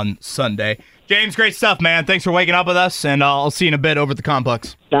up on Sunday. James, great stuff, man. Thanks for waking up with us, and I'll see you in a bit over at the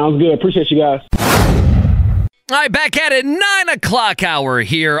complex. Sounds good. Appreciate you guys. All right, back at it, 9 o'clock hour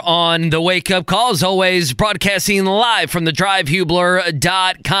here on the Wake Up Call. As always, broadcasting live from the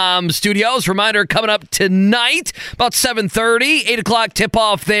DriveHubler.com studios. Reminder, coming up tonight, about 7:30, 8 o'clock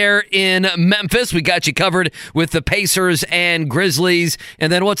tip-off there in Memphis. We got you covered with the Pacers and Grizzlies.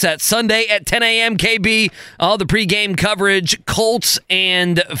 And then what's that, Sunday at 10 a.m., KB, all the pregame coverage, Colts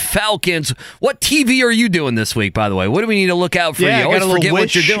and Falcons. What TV are you doing this week, by the way? What do we need to look out for? You always forget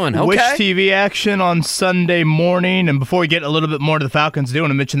what you're doing. Okay. Wish TV action on Sunday morning. And before we get a little bit more to the Falcons, I do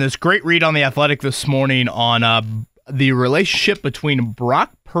want to mention this great read on The Athletic this morning on the relationship between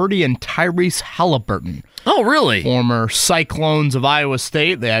Brock Purdy and Tyrese Halliburton. Oh, really? Former Cyclones of Iowa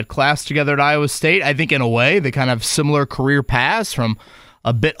State. They had class together at Iowa State. I think in a way they kind of have similar career paths, from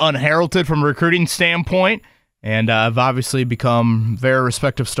a bit unheralded from a recruiting standpoint, and have obviously become very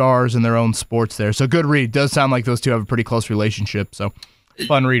respective stars in their own sports there. So good read. Does sound like those two have a pretty close relationship. So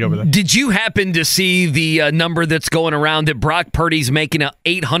fun read over there. Did you happen to see the number that's going around that Brock Purdy's making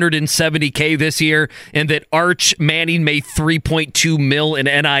 $870K this year, and that Arch Manning made $3.2 million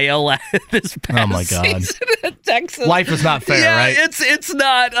in NIL this past season at Texas? Life is not fair, right? It's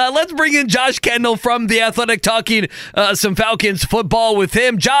not. Let's bring in Josh Kendall from The Athletic, talking some Falcons football with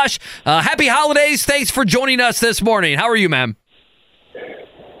him. Josh, happy holidays. Thanks for joining us this morning. How are you, man?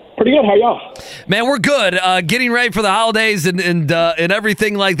 Pretty good. How y'all? Man, we're good. Getting ready for the holidays and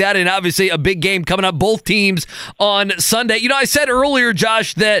everything like that, and obviously a big game coming up. Both teams on Sunday. I said earlier,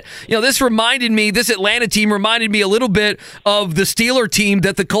 Josh, that this Atlanta team reminded me a little bit of the Steeler team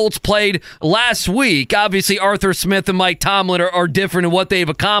that the Colts played last week. Obviously, Arthur Smith and Mike Tomlin are different in what they've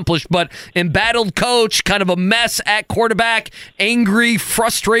accomplished, but embattled coach, kind of a mess at quarterback, angry,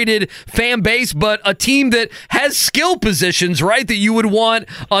 frustrated fan base, but a team that has skill positions, right, that you would want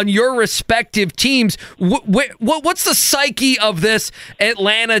on your respective teams. What's the psyche of this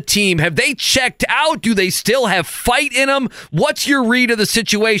Atlanta team? Have they checked out? Do they still have fight in them? What's your read of the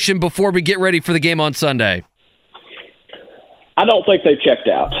situation before we get ready for the game on Sunday? I don't think they've checked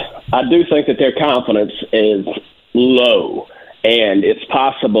out. I do think that their confidence is low, and it's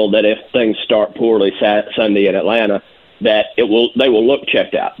possible that if things start poorly Sunday in Atlanta, that they will look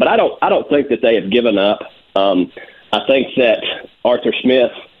checked out. But I don't think that they have given up. I think that Arthur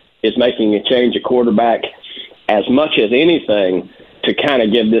Smith is making a change at quarterback as much as anything to kind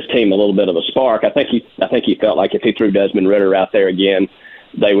of give this team a little bit of a spark. I think he felt like if he threw Desmond Ridder out there again,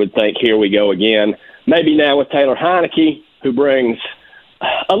 they would think, here we go again. Maybe now with Taylor Heineke, who brings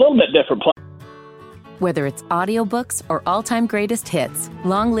a little bit different play. Whether it's audiobooks or all-time greatest hits,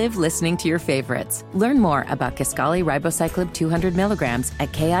 long live listening to your favorites. Learn more about Kisqali Ribociclib 200 milligrams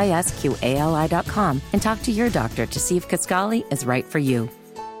at KISQALI.com and talk to your doctor to see if Kisqali is right for you.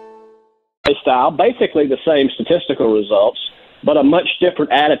 Style, basically the same statistical results, but a much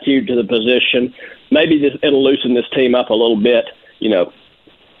different attitude to the position. Maybe it'll loosen this team up a little bit,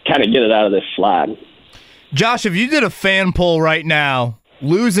 kind of get it out of this slide. Josh, if you did a fan poll right now,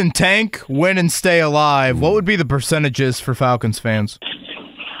 lose and tank, win and stay alive, what would be the percentages for Falcons fans?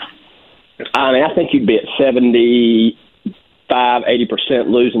 I think you'd be at 75-80%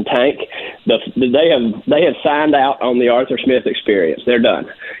 lose and tank. They have signed out on the Arthur Smith experience. They're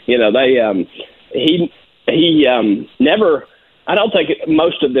done. He never. I don't think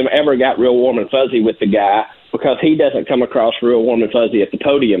most of them ever got real warm and fuzzy with the guy because he doesn't come across real warm and fuzzy at the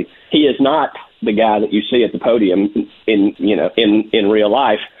podium. He is not the guy that you see at the podium in real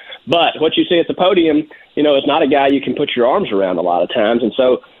life. But what you see at the podium, is not a guy you can put your arms around a lot of times. And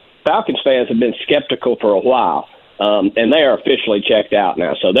so Falcons fans have been skeptical for a while, and they are officially checked out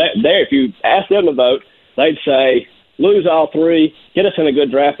now. So if you ask them to vote, they'd say lose all three, get us in a good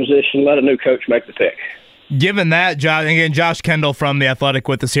draft position, let a new coach make the pick. Given that, Josh Kendall from The Athletic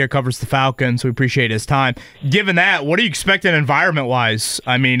with us here, covers the Falcons. We appreciate his time. Given that, what are you expecting environment-wise?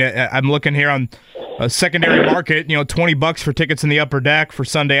 I mean, I'm looking here on a secondary market, $20 for tickets in the upper deck for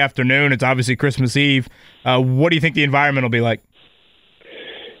Sunday afternoon. It's obviously Christmas Eve. What do you think the environment will be like?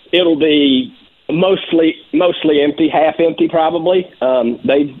 It'll be mostly empty, half empty probably.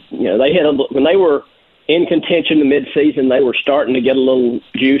 They had when they were in contention in the midseason, they were starting to get a little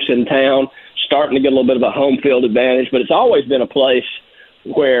juice in town, starting to get a little bit of a home field advantage, but it's always been a place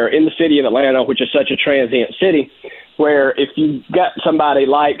where in the city of Atlanta, which is such a transient city, where if you got somebody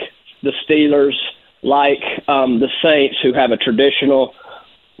like the Steelers, like the Saints, who have a traditional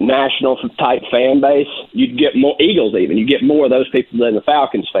national type fan base, you'd get more Eagles even. You get more of those people than the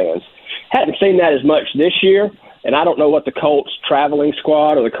Falcons fans. Hadn't seen that as much this year, and I don't know what the Colts traveling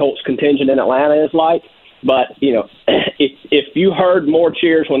squad or the Colts contingent in Atlanta is like. But, if you heard more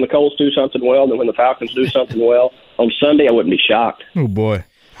cheers when the Colts do something well than when the Falcons do something well on Sunday, I wouldn't be shocked. Oh, boy.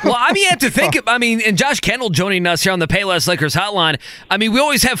 Well, you have to think, and Josh Kendall joining us here on the Payless Lakers hotline. We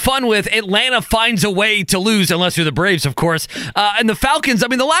always have fun with Atlanta finds a way to lose, unless you're the Braves, of course. And the Falcons,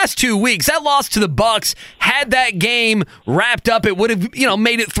 the last 2 weeks, that loss to the Bucs, had that game wrapped up, it would have,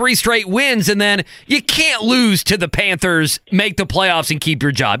 made it 3 straight wins. And then you can't lose to the Panthers, make the playoffs, and keep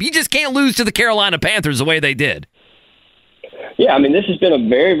your job. You just can't lose to the Carolina Panthers the way they did. Yeah, this has been a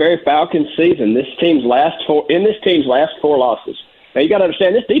very, very Falcons season. In this team's last 4 losses. Now, you got to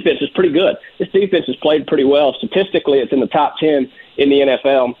understand, this defense is pretty good. This defense has played pretty well. Statistically, it's in the top 10 in the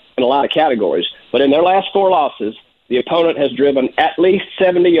NFL in a lot of categories. But in their last 4 losses, the opponent has driven at least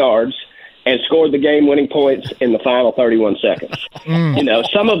 70 yards and scored the game-winning points in the final 31 seconds.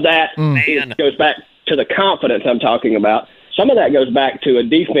 Some of that goes back to the confidence I'm talking about. Some of that goes back to a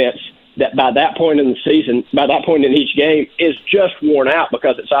defense that by that point in the season, by that point in each game, is just worn out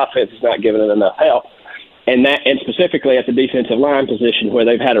because its offense is not giving it enough help. And specifically at the defensive line position, where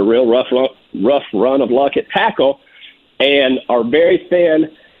they've had a real rough run of luck at tackle and are very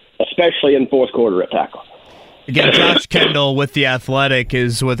thin, especially in fourth quarter at tackle. Again, Josh Kendall with The Athletic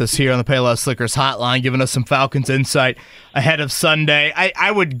is with us here on the Payless Liquors hotline, giving us some Falcons insight ahead of Sunday.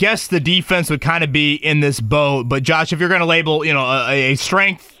 I would guess the defense would kind of be in this boat, but Josh, if you're going to label a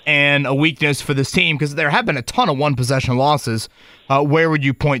strength and a weakness for this team, because there have been a ton of one-possession losses, where would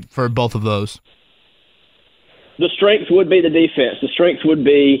you point for both of those? The strength would be the defense. The strength would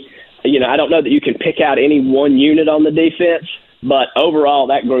be, I don't know that you can pick out any one unit on the defense, but overall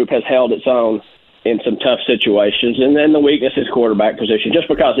that group has held its own in some tough situations. And then the weakness is quarterback position, just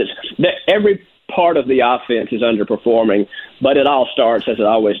because every part of the offense is underperforming, but it all starts, as it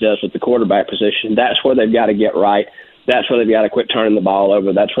always does, with the quarterback position. That's where they've got to get right. That's where they've got to quit turning the ball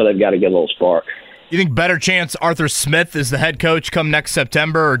over. That's where they've got to get a little spark. You think better chance Arthur Smith is the head coach come next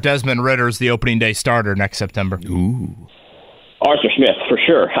September, or Desmond Ridder is the opening day starter next September? Ooh. Arthur Smith, for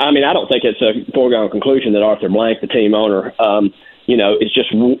sure. I mean, I don't think it's a foregone conclusion that Arthur Blank, the team owner, is just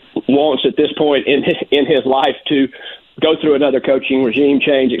wants at this point in his life to go through another coaching regime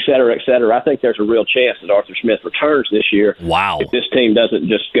change, et cetera, et cetera. I think there's a real chance that Arthur Smith returns this year. Wow. If this team doesn't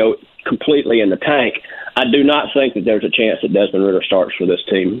just go completely in the tank, I do not think that there's a chance that Desmond Ridder starts for this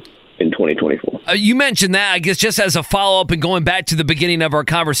team in 2024. You mentioned that, I guess, just as a follow-up and going back to the beginning of our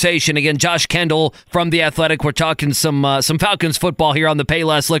conversation. Again, Josh Kendall from The Athletic. We're talking some Falcons football here on the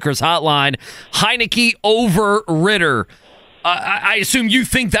Payless Liquors hotline. Heineke over Ridder. I assume you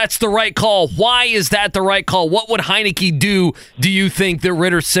think that's the right call. Why is that the right call? What would Heineke do you think that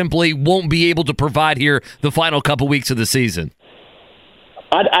Ridder simply won't be able to provide here the final couple weeks of the season?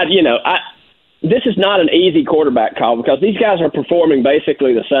 This is not an easy quarterback call because these guys are performing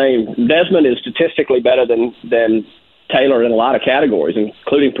basically the same. Desmond is statistically better than Taylor in a lot of categories,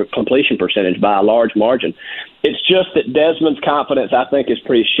 including completion percentage by a large margin. It's just that Desmond's confidence, I think, is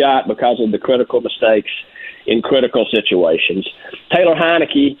pretty shot because of the critical mistakes in critical situations. Taylor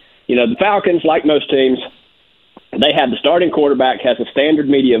Heineke, the Falcons, like most teams, they have the starting quarterback has a standard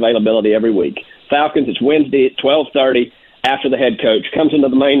media availability every week. Falcons, it's Wednesday at 12:30 after the head coach comes into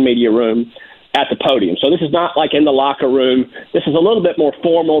the main media room at the podium. So this is not like in the locker room. This is a little bit more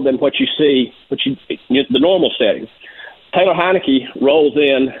formal than what you see, the normal setting. Taylor Heineke rolls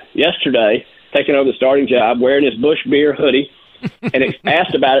in yesterday, taking over the starting job, wearing his Busch Beer hoodie, and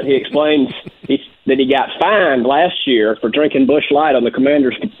asked about it. He explains that he got fined last year for drinking Busch Light on the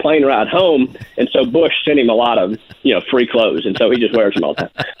Commander's plane ride home, and so Busch sent him a lot of free clothes, and so he just wears them all the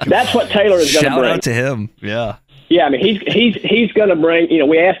time. That's what Taylor is going to bring. Shout out to him. Yeah. Yeah, I mean, he's going to bring,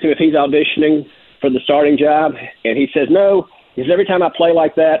 we asked him if he's auditioning for the starting job, and he says no, because every time I play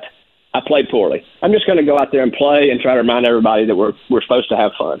like that, I play poorly. I'm just going to go out there and play and try to remind everybody that we're supposed to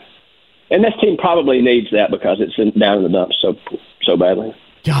have fun. And this team probably needs that because it's down in the dumps so badly.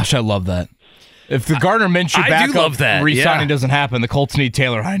 Gosh, I love that. If the Gardner Minshew backup re-signing doesn't happen, the Colts need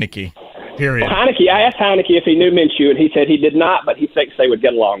Taylor Heineke. Period. Well, I asked Heineke if he knew Minshew, and he said he did not, but he thinks they would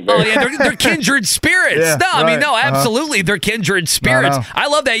get along very well. Oh, yeah, they're kindred spirits. Yeah, absolutely, they're kindred spirits. No. I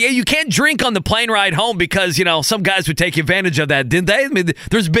love that. Yeah, you can't drink on the plane ride home because, some guys would take advantage of that, didn't they? I mean,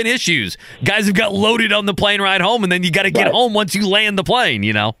 there's been issues. Guys have got loaded on the plane ride home, and then you got to get home once you land the plane,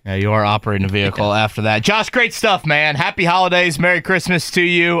 Yeah, you are operating a vehicle after that. Josh, great stuff, man. Happy holidays. Merry Christmas to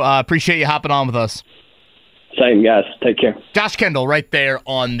you. Appreciate you hopping on with us. Same, guys. Take care. Josh Kendall right there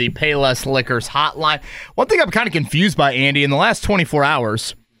on the Payless Liquors hotline. One thing I'm kind of confused by, Andy, in the last 24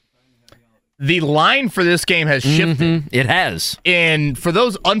 hours, the line for this game has shifted. Mm-hmm. It has. And for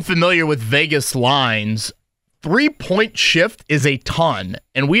those unfamiliar with Vegas lines, 3-point shift is a ton.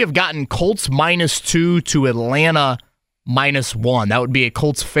 And we have gotten Colts -2 to Atlanta -1. That would be a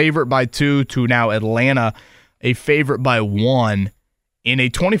Colts favorite by 2 to now Atlanta a favorite by 1 in a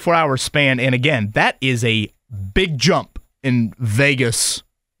 24-hour span. And again, that is a big jump in Vegas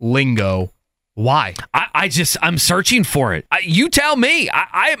lingo. Why? I'm searching for it. You tell me.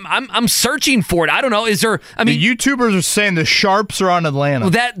 I'm searching for it. I don't know. Is there? I mean, the YouTubers are saying the Sharps are on Atlanta.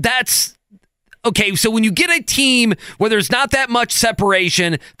 That's okay. So when you get a team where there's not that much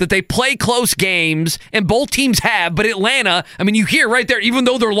separation, that they play close games, and both teams have, but Atlanta, I mean, you hear right there, even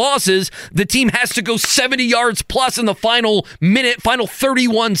though they're losses, the team has to go 70 yards plus in the final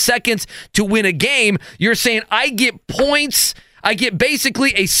 31 seconds to win a game. You're saying I get points. I get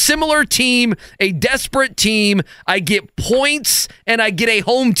basically a similar team, a desperate team. I get points, and I get a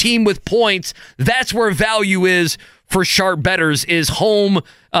home team with points. That's where value is for sharp bettors, is home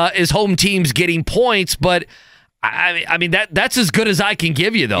teams getting points. But I mean that's as good as I can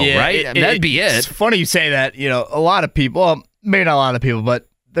give you, though, right? That'd be it. It's funny you say that. A lot of people, well, maybe not a lot of people, but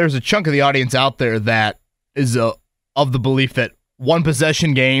there's a chunk of the audience out there that is of the belief that one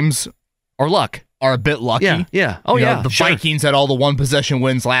possession games or luck. Are a bit lucky. Yeah. Oh, yeah. The Vikings had all the one possession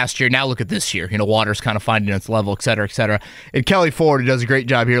wins last year. Now look at this year. Water's kind of finding its level, et cetera, et cetera. And Kelly Ford, who does a great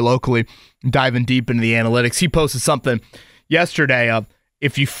job here locally, diving deep into the analytics. He posted something yesterday.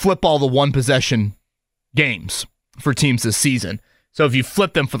 If you flip all the one possession games for teams this season, so if you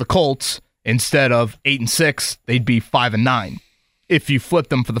flip them for the Colts, instead of 8-6, they'd be 5-9. If you flip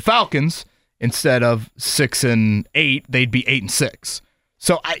them for the Falcons, instead of 6-8, they'd be 8-6.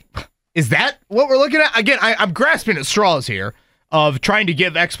 So is that what we're looking at? Again, I'm grasping at straws here of trying to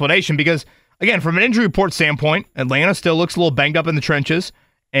give explanation because, again, from an injury report standpoint, Atlanta still looks a little banged up in the trenches.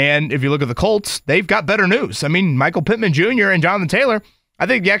 And if you look at the Colts, they've got better news. I mean, Michael Pittman Jr. and Jonathan Taylor, I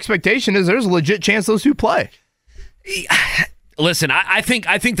think the expectation is there's a legit chance those two play. Listen, I think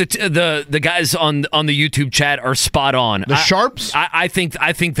the guys on the YouTube chat are spot on. The Sharps? I think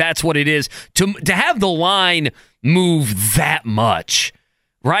that's what it is. To have the line move that much,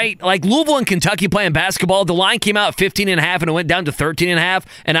 right? Like Louisville and Kentucky playing basketball, the line came out at 15.5 and it went down to 13.5,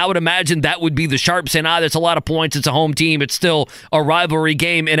 and I would imagine that would be the Sharps saying, that's a lot of points, it's a home team, it's still a rivalry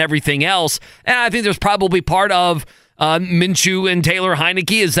game and everything else. And I think there's probably part of Minshew and Taylor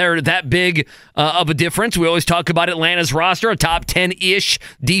Heineke. Is there that big of a difference? We always talk about Atlanta's roster, a top 10-ish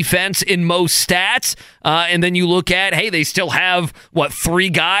defense in most stats. And then you look at, hey, they still have, 3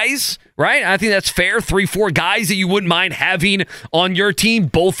 guys, right? I think that's fair. 3-4 guys that you wouldn't mind having on your team,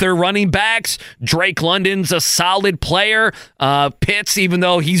 both their running backs. Drake London's a solid player. Pitts, even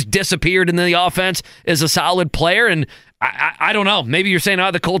though he's disappeared in the offense, is a solid player. And I don't know. Maybe you're saying,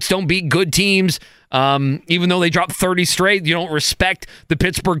 the Colts don't beat good teams. Even though they dropped 30 straight, you don't respect the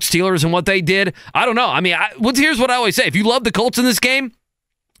Pittsburgh Steelers and what they did. I don't know. I mean, here's what I always say. If you love the Colts in this game,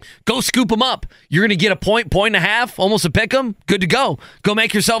 go scoop them up. You're going to get a point and a half, almost a pick 'em. Good to go. Go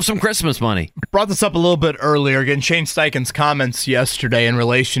make yourself some Christmas money. Brought this up a little bit earlier. Again, Shane Steichen's comments yesterday in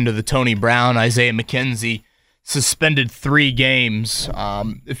relation to the Tony Brown, Isaiah McKenzie suspended 3 games.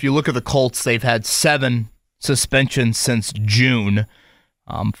 If you look at the Colts, they've had 7 suspensions since June.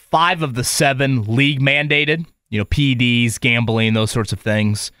 5 of the 7 league mandated, PEDs, gambling, those sorts of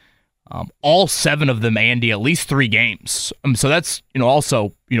things. All 7 of them, Andy, at least 3 games. So that's,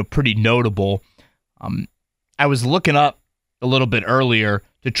 also, pretty notable. I was looking up a little bit earlier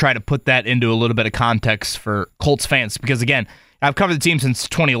to try to put that into a little bit of context for Colts fans, because again, I've covered the team since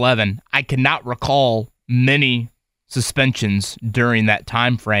 2011. I cannot recall many suspensions during that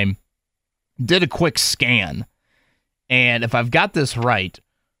time frame. Did a quick scan. And if I've got this right,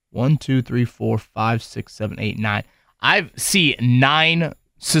 1, 2, 3, 4, 5, 6, 7, 8, 9. I see 9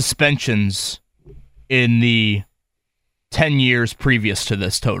 suspensions in the 10 years previous to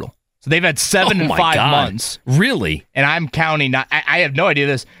this total. So they've had 7 in 5 months. Really? And I'm counting. I have no idea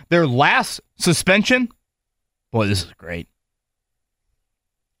this. Their last suspension, boy, this is great.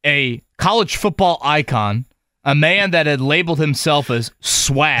 A college football icon, a man that had labeled himself as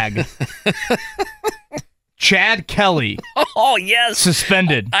swag. Chad Kelly. Oh, yes.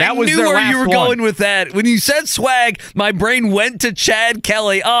 Suspended. That I was knew their where last you were one. going with that. When you said swag, my brain went to Chad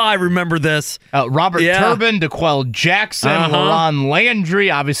Kelly. Oh, I remember this. Robert Turbin, DeQuell Jackson, LaRon Landry.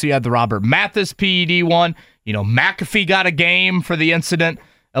 Obviously, you had the Robert Mathis PED one. McAfee got a game for the incident,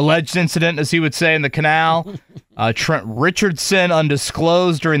 alleged incident, as he would say, in the canal. Trent Richardson,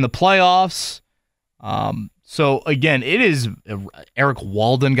 undisclosed during the playoffs. So, again, it is Eric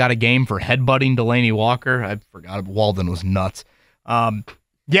Walden got a game for headbutting Delaney Walker. I forgot Walden was nuts.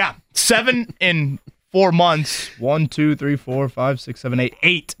 7 in 4 months. 1, 2, 3, 4, 5, 6, 7, 8.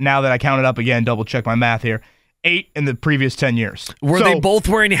 8 now that I counted up again. Double check my math here. 8 in the previous 10 years. Were they both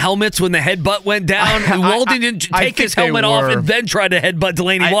wearing helmets when the headbutt went down? Walden didn't take his helmet off and then try to headbutt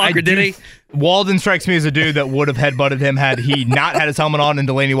Delaney Walker, did he? Walden strikes me as a dude that would have headbutted him had he not had his helmet on and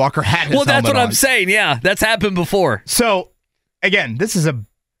Delaney Walker had his helmet on. Well, that's what I'm saying. Yeah, that's happened before. So, again, this is a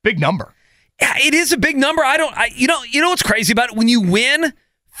big number. Yeah, it is a big number. You know what's crazy about it? When you win,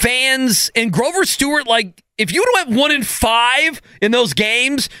 fans and Grover Stewart, if you would have went 1-5 in those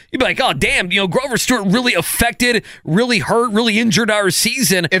games, you'd be like, oh, damn, Grover Stewart really affected, really hurt, really injured our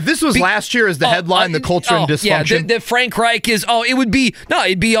season. If this was last year as the headline, the culture and dysfunction. Yeah, the Frank Reich it'd be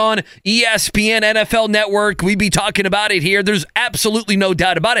on ESPN, NFL Network. We'd be talking about it here. There's absolutely no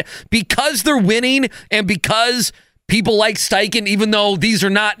doubt about it. Because they're winning and because people like Steichen, even though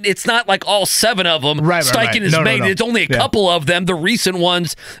it's not like all 7 of them. Right. Steichen has made it. It's only a couple of them, the recent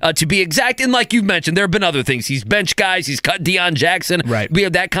ones, to be exact. And like you've mentioned, there have been other things. He's benched guys. He's cut Deion Jackson. Right. We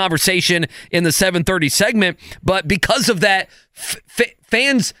had that conversation in the 7:30 segment. But because of that,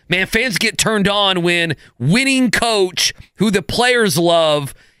 fans get turned on when winning coach, who the players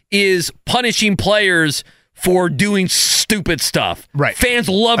love, is punishing players for doing stupid stuff. Right. Fans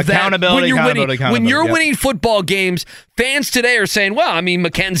love that. When you're winning football games, fans today are saying, well,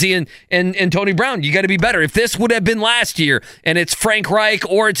 McKenzie and Tony Brown, you got to be better. If this would have been last year and it's Frank Reich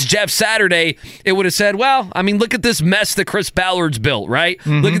or it's Jeff Saturday, it would have said, well, look at this mess that Chris Ballard's built, right?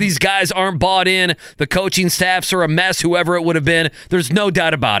 Mm-hmm. Look at these guys aren't bought in. The coaching staffs are a mess, whoever it would have been. There's no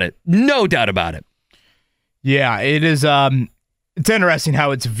doubt about it. No doubt about it. Yeah, it is. It's interesting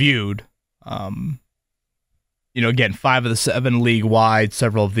how it's viewed. Again, 5 of the 7 league-wide,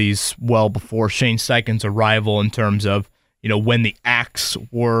 several of these well before Shane Steichen's arrival in terms of, when the acts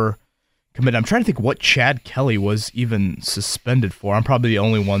were committed. I'm trying to think what Chad Kelly was even suspended for. I'm probably the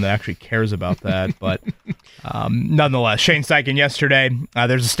only one that actually cares about that. But nonetheless, Shane Steichen yesterday,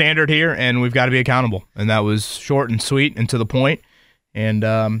 there's a standard here, and we've got to be accountable. And that was short and sweet and to the point. And,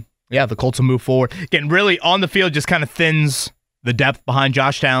 the Colts will move forward. Again, really on the field just kind of thins the depth behind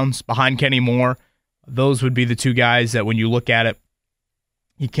Josh Downs, behind Kenny Moore. Those would be the two guys that when you look at it,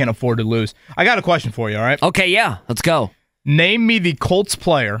 you can't afford to lose. I got a question for you, all right? Okay, yeah, let's go. Name me the Colts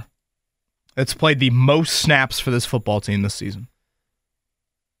player that's played the most snaps for this football team this season.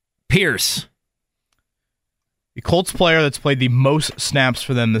 Pierce. The Colts player that's played the most snaps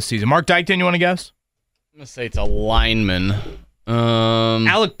for them this season. Mark Dykton, you want to guess? I'm going to say it's a lineman.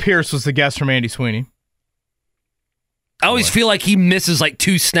 Alec Pierce was the guess from Andy Sweeney. I always feel like he misses like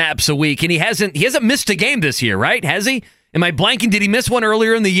 2 snaps a week, and he hasn't missed a game this year, right? Has he? Am I blanking? Did he miss one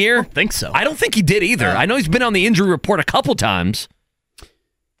earlier in the year? I don't think so. I don't think he did either. I know he's been on the injury report a couple times.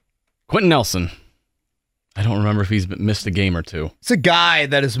 Quentin Nelson. I don't remember if he's missed a game or 2. It's a guy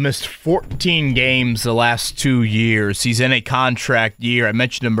that has missed 14 games the last 2 years. He's in a contract year. I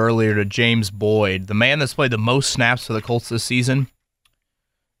mentioned him earlier to James Boyd. The man that's played the most snaps for the Colts this season,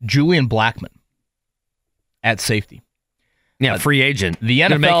 Julian Blackmon at safety. Yeah, free agent. The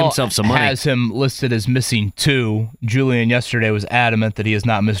Gonna NFL make himself some money. has him listed as missing 2. Julian yesterday was adamant that he has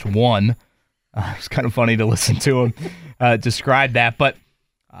not missed 1. It's kind of funny to listen to him describe that. But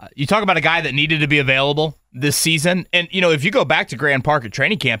you talk about a guy that needed to be available this season. And, if you go back to Grand Park at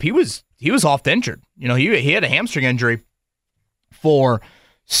training camp, he was oft injured. He had a hamstring injury for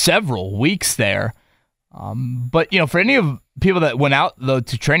several weeks there. But, for any of people that went out, though,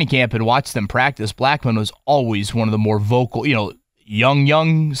 to training camp and watched them practice, Blackmon was always one of the more vocal,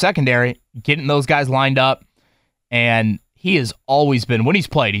 young secondary, getting those guys lined up. And he has always been, when he's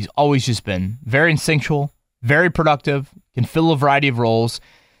played, he's always just been very instinctual, very productive, can fill a variety of roles.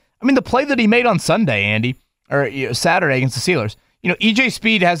 I mean, the play that he made on Sunday, Andy, or Saturday against the Steelers, EJ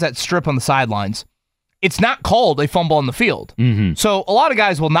Speed has that strip on the sidelines. It's not called a fumble on the field. Mm-hmm. So a lot of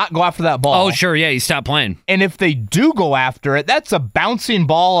guys will not go after that ball. Oh, sure, yeah, you stop playing. And if they do go after it, that's a bouncing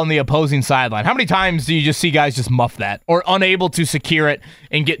ball on the opposing sideline. How many times do you just see guys just muff that or unable to secure it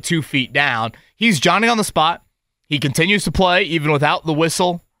and get 2 feet down? He's Johnny on the spot. He continues to play even without the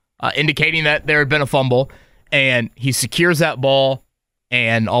whistle, indicating that there had been a fumble. And he secures that ball,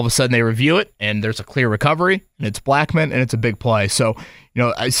 and all of a sudden they review it, and there's a clear recovery, and it's Blackmon, and it's a big play. So,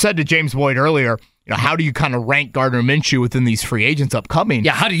 I said to James Boyd earlier, how do you kind of rank Gardner Minshew within these free agents upcoming?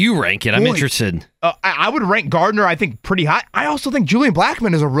 Yeah, how do you rank it? I'm interested. I would rank Gardner, I think, pretty high. I also think Julian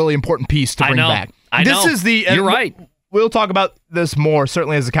Blackmon is a really important piece to bring back. I know. You're right. We'll talk about this more,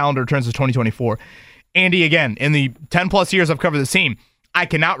 certainly as the calendar turns to 2024. Andy, again, in the 10-plus years I've covered this team, I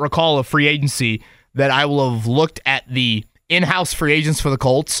cannot recall a free agency that I will have looked at the in-house free agents for the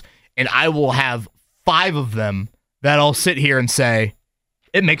Colts, and I will have 5 of them that I'll sit here and say,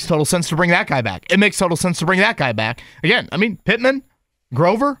 it makes total sense to bring that guy back. It makes total sense to bring that guy back. Again, I mean, Pittman,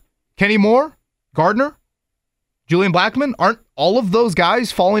 Grover, Kenny Moore, Gardner, Julian Blackmon, aren't all of those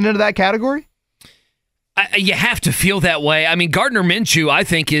guys falling into that category? You have to feel that way. I mean, Gardner Minshew, I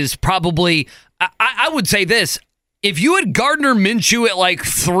think, is probably, I would say this, if you had Gardner Minshew at like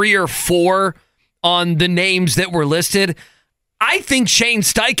 3 or 4 on the names that were listed, I think Shane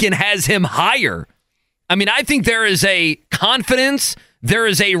Steichen has him higher. I mean, I think there is a confidence, there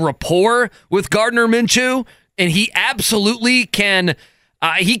is a rapport with Gardner Minshew, and he absolutely can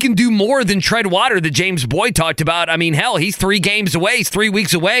do more than tread water that James Boyd talked about. I mean, hell, he's 3 games away, he's 3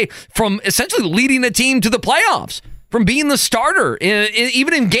 weeks away from essentially leading a team to the playoffs, from being the starter.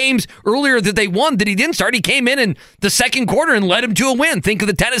 Even in games earlier that they won that he didn't start, he came in the second quarter and led him to a win. Think of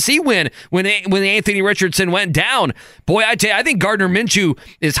the Tennessee win when Anthony Richardson went down. Boy, I tell you, I think Gardner Minshew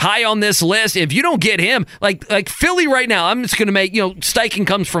is high on this list. If you don't get him, like Philly right now, I'm just going to make, Steichen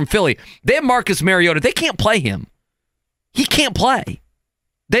comes from Philly. They have Marcus Mariota. They can't play him. He can't play.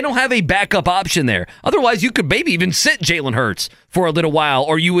 They don't have a backup option there. Otherwise, you could maybe even sit Jalen Hurts for a little while,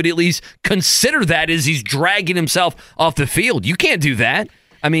 or you would at least consider that as he's dragging himself off the field. You can't do that.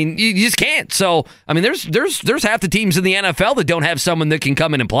 I mean, you just can't. So, I mean, there's half the teams in the NFL that don't have someone that can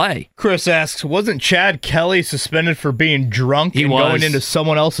come in and play. Chris asks, wasn't Chad Kelly suspended for being drunk and going into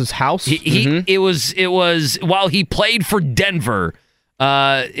someone else's house? It was while he played for Denver.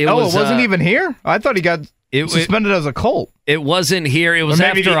 It wasn't even here? I thought he got suspended as a Colt. It wasn't here. It was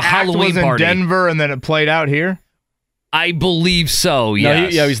after a Halloween party. In Denver, and then it played out here? I believe so,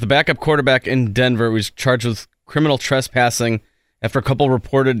 yes. No, he's the backup quarterback in Denver. He was charged with criminal trespassing after a couple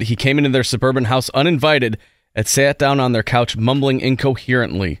reported he came into their suburban house uninvited and sat down on their couch mumbling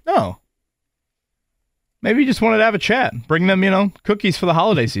incoherently. Oh. Maybe he just wanted to have a chat. Bring them, cookies for the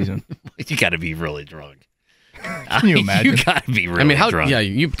holiday season. You got to be really drunk. Can you imagine? You got to be really drunk. Yeah,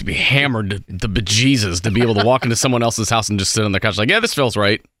 you have to be hammered the bejesus to be able to walk into someone else's house and just sit on their couch like, yeah, this feels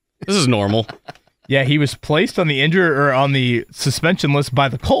right. This is normal. Yeah, he was placed on the suspension list by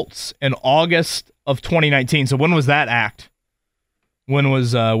the Colts in August of 2019. So when was that act? When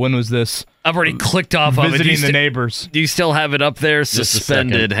was this? I've already clicked off of it. Visiting the neighbors. Do you still have it up there?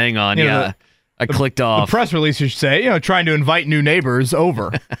 Suspended. Hang on. I clicked off. The press release should say, trying to invite new neighbors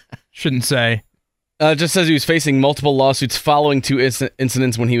over. Shouldn't say. Just says he was facing multiple lawsuits following two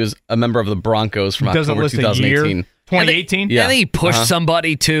incidents when he was a member of the Broncos from October 2018. 2018? Yeah. And then he pushed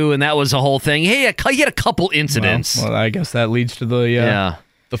somebody too, and that was the whole thing. Hey, he had a couple incidents. Well, I guess that leads to the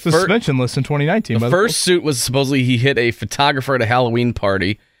suspension list in 2019. The first suit was supposedly he hit a photographer at a Halloween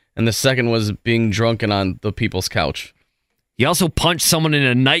party, and the second was being drunken on the people's couch. He also punched someone in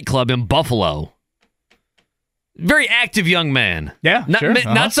a nightclub in Buffalo. Very active young man. Yeah,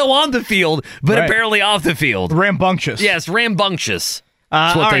 not so on the field, but apparently off the field. Rambunctious. Yes, rambunctious.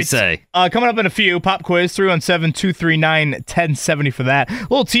 That's what they say. Coming up in a few, pop quiz, 317-239-1070 for that. A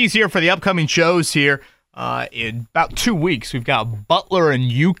little tease here for the upcoming shows here. In about 2 weeks, we've got Butler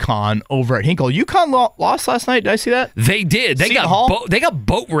and UConn over at Hinkle. UConn lost last night. Did I see that? They did. They got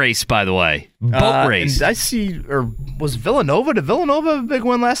boat race, by the way. Boat race. And I see, or was Villanova? Did Villanova have a big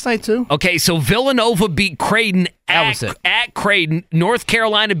win last night, too? Okay, so Villanova beat Creighton at Creighton. North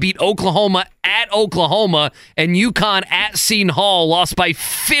Carolina beat Oklahoma at Oklahoma. And UConn at Seton Hall lost by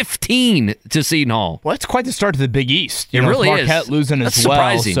 15 to Seton Hall. Well, that's quite the start to the Big East. It really is. Marquette losing as well.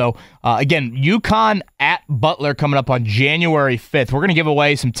 Surprising. So, again, UConn at Butler coming up on January 5th. We're going to give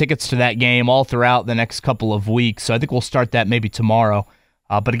away some tickets to that game all throughout the next couple of weeks. So I think we'll start that maybe tomorrow.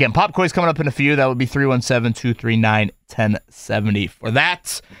 But again, pop quiz coming up in a few. That would be 317-239-1070 for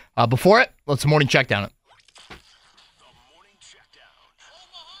that. Before it, let's morning check down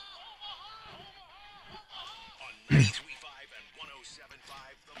it.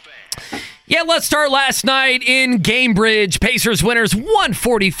 Yeah, let's start last night in Gamebridge. Pacers winners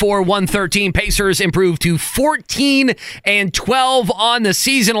 144-113. Pacers improved to 14-12 on the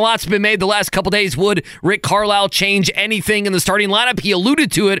season. A lot's been made the last couple days. Would Rick Carlisle change anything in the starting lineup? He alluded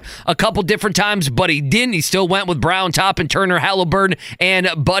to it a couple different times, but he didn't. He still went with Brown, Toppin, Turner, Halliburton, and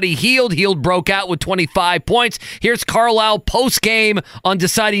Buddy Hield. Hield broke out with 25 points. Here's Carlisle post-game on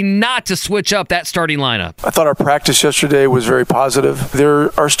deciding not to switch up that starting lineup. I thought our practice yesterday was very positive.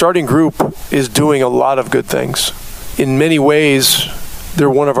 Our starting group is doing a lot of good things. In many ways, they're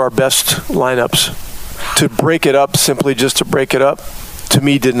one of our best lineups. To break it up simply just to break it up, to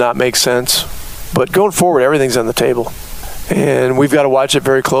me, did not make sense. But going forward, everything's on the table. And we've got to watch it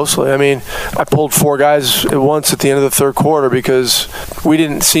very closely. I mean, I pulled 4 guys at once at the end of the third quarter because we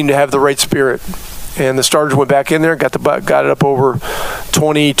didn't seem to have the right spirit. And the starters went back in there, got it up over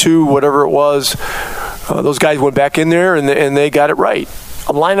 22, whatever it was. Those guys went back in there, and they got it right.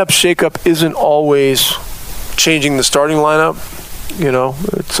 A lineup shakeup isn't always changing the starting lineup.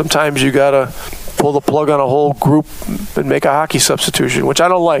 Sometimes you got to pull the plug on a whole group and make a hockey substitution, which I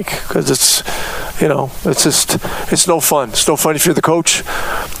don't like because it's no fun. It's no fun if you're the coach.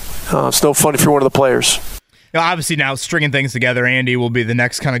 It's no fun if you're one of the players. Obviously now stringing things together, Andy, will be the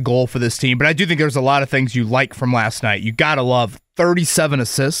next kind of goal for this team. But I do think there's a lot of things you like from last night. You got to love 37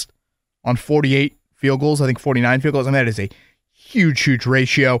 assists on 48 field goals. I think 49 field goals. I mean, that is a huge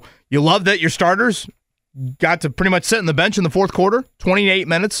ratio. You love that your starters got to pretty much sit on the bench in the fourth quarter. 28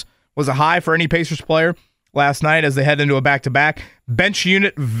 minutes was a high for any Pacers player last night as they head into a back-to-back. Bench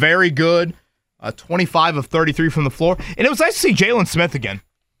unit, very good. 25 of 33 from the floor. And it was nice to see Jalen Smith again.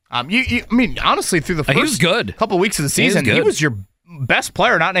 I mean, honestly, through the first couple weeks of the season, he was your best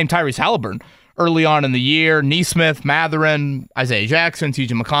player, not named Tyrese Halliburton, early on in the year. Nesmith, Matherin, Isaiah Jackson,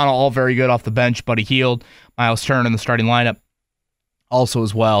 T.J. McConnell, all very good off the bench. Buddy Hield, Miles Turner in the starting lineup also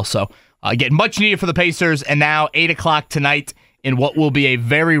as well. So, again, much needed for the Pacers. And now 8 o'clock tonight in what will be a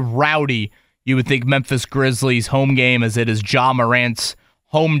very rowdy, you would think, Memphis Grizzlies home game, as it is Ja Morant's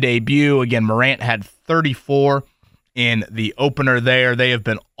home debut. Again, Morant had 34 in the opener there. They have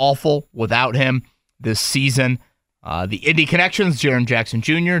been awful without him this season. The Indy Connections, Jaren Jackson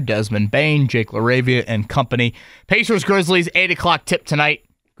Jr., Desmond Bane, Jake LaRavia, and company. Pacers Grizzlies, 8 o'clock tip tonight.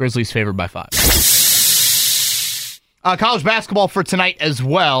 Grizzlies favored by 5. College basketball for tonight as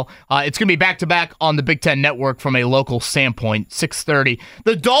well. It's going to be back-to-back on the Big Ten Network from a local standpoint, 6:30.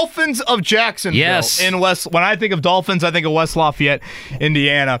 The Dolphins of Jacksonville. Yes. When I think of Dolphins, I think of West Lafayette,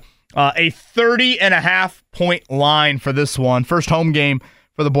 Indiana. A 30.5-point line for this one. First home game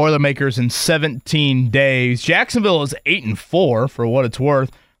for the Boilermakers in 17 days. Jacksonville is 8-4 for what it's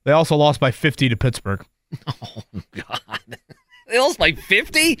worth. They also lost by 50 to Pittsburgh. Oh, God. They lost by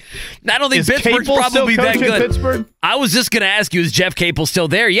 50? I don't think Is Pittsburgh's Capel probably still that coaching good. Pittsburgh? I was just going to ask you, is Jeff Capel still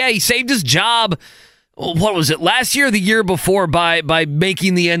there? Yeah, he saved his job. What was it, last year or the year before by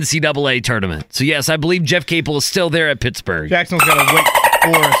making the NCAA tournament? So, yes, I believe Jeff Capel is still there at Pittsburgh. Jacksonville's got a Wake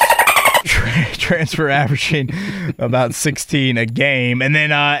Forest transfer averaging about 16 a game. And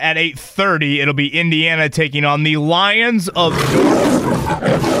then at 8:30, it'll be Indiana taking on the Lions of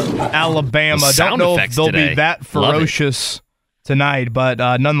North Alabama. Don't know if they'll be that ferocious tonight, but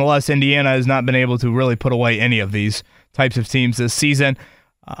nonetheless, Indiana has not been able to really put away any of these types of teams this season.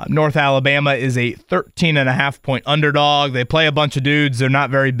 North Alabama is a 13.5-point underdog. They play a bunch of dudes. They're not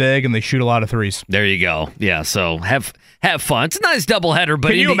very big, and they shoot a lot of threes. There you go. Yeah, so have fun. It's a nice doubleheader, but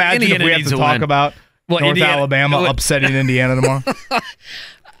Can you imagine Indiana if we have to talk about North Alabama upsetting Indiana tomorrow?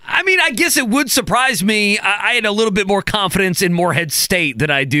 I mean, I guess it would surprise me. I had a little bit more confidence in Morehead State than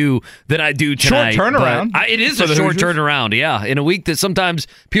I do tonight. Short turnaround. It is a short turnaround, yeah. In a week that sometimes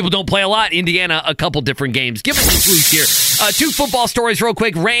people don't play a lot. Indiana, a couple different games. Give us a clue here. Two football stories real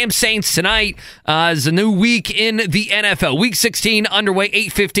quick. Rams Saints tonight is a new week in the NFL. Week 16 underway,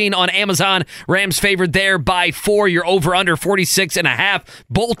 8:15 on Amazon. Rams favored there by 4. You're over under 46.5.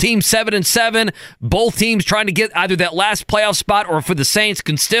 Both teams 7-7. Both teams trying to get either that last playoff spot or for the Saints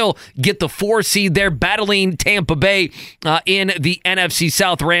can still get the 4 seed there, battling Tampa Bay in the NFC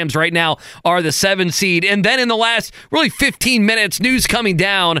South. Rams right now are the 7 seed. And then in the last really 15 minutes, news coming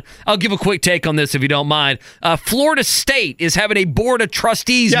down. I'll give a quick take on this if you don't mind. Florida State is having a board of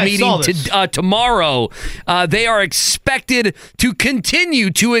trustees meeting tomorrow. They are expected to continue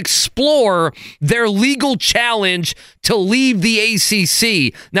to explore their legal challenge to leave the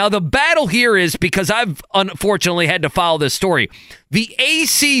ACC. Now, the battle here is because I've unfortunately had to follow this story. The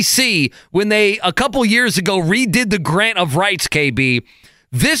ACC, when they a couple years ago redid the grant of rights, KB,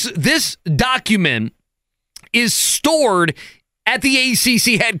 this document is stored at the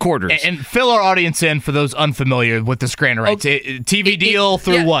ACC headquarters. And fill our audience in for those unfamiliar with this grant of rights. TV deal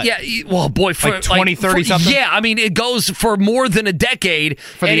through what? Yeah, well, boy, for like 20, 30 something? Yeah, I mean, it goes for more than a decade.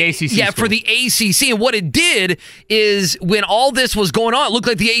 For the ACC. Yeah, for the ACC. And what it did is when all this was going on, it looked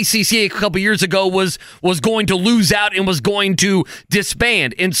like the ACC a couple years ago was going to lose out and was going to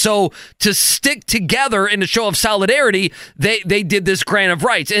disband. And so to stick together in a show of solidarity, they did this grant of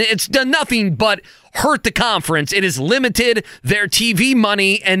rights. And it's done nothing but hurt the conference. It has limited their TV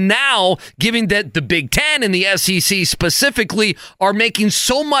money, and now, given that the Big Ten and the SEC specifically are making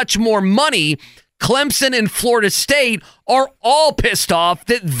so much more money, Clemson and Florida State are all pissed off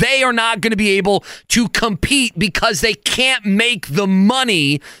that they are not going to be able to compete because they can't make the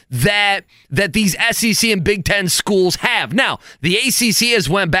money that these SEC and Big Ten schools have. Now, the ACC has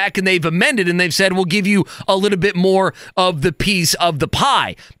went back and they've amended and they've said, we'll give you a little bit more of the piece of the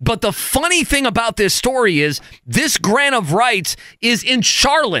pie. But the funny thing about this story is this grant of rights is in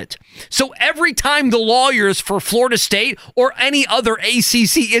Charlotte. So every time the lawyers for Florida State or any other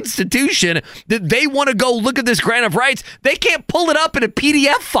ACC institution that they want to go look at this grant of rights, they can't pull it up in a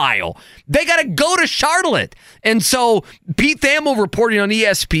PDF file. They got to go to Charlotte. And so Pete Thamel reporting on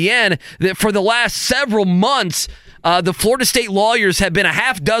ESPN that for the last several months, the Florida State lawyers have been a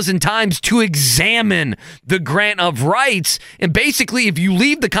half dozen times to examine the grant of rights. And basically, if you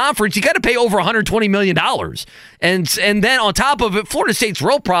leave the conference, you got to pay over $120 million. And then on top of it, Florida State's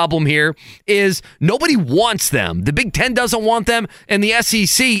real problem here is nobody wants them. The Big Ten doesn't want them. And the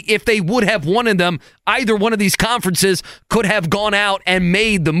SEC, if they would have wanted them, either one of these conferences could have gone out and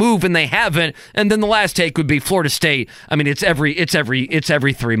made the move, and they haven't. And then the last take would be Florida State. I mean, it's every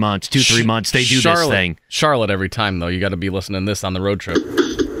 3 months, 3 months they do this thing. Charlotte every time, though. You got to be listening to this on the road trip.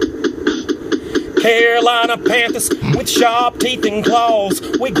 Carolina Panthers with sharp teeth and claws.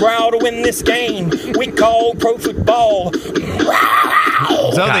 We growl to win this game. We call pro football. Is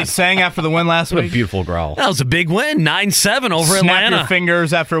that what they sang after the win last What week? a beautiful growl. That was a big win, 9-7 over Snap Atlanta. your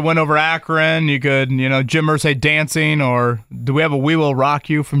fingers after a win over Akron. You could, Jim Irsay dancing, or do we have a We Will Rock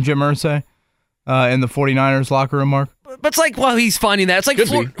You from Jim Irsay in the 49ers locker room, Mark? But it's like, well, he's finding that. It's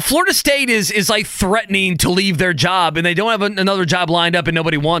like Florida State is like threatening to leave their job, and they don't have another job lined up, and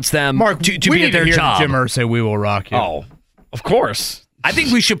nobody wants them to be at their job. Jim Irsay, We Will Rock You. Oh, of course. I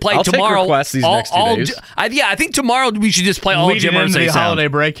think we should play I'll tomorrow. Take requests these next 2 days. I think tomorrow we should just play all Leading Jim into Irsay the sound. holiday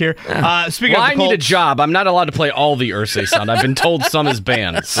break here. Speaking of the I need a Colts, job. I'm not allowed to play all the Irsay sound. I've been told some is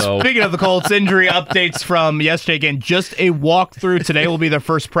banned. So speaking of the Colts, injury updates from yesterday. Again, just a walkthrough. Today will be their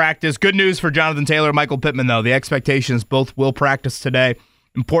first practice. Good news for Jonathan Taylor and Michael Pittman, though. The expectations both will practice today.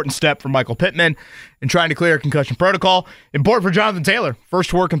 Important step for Michael Pittman in trying to clear a concussion protocol. Important for Jonathan Taylor. First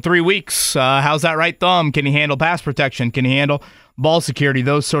to work in 3 weeks. How's that right thumb? Can he handle pass protection? Can he handle ball security?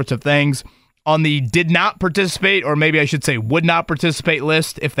 Those sorts of things. on the did not participate, or maybe I should say would not participate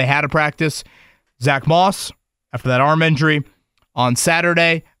list if they had a practice. Zach Moss, after that arm injury. On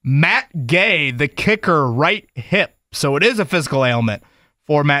Saturday, Matt Gay, the kicker, right hip. So it is a physical ailment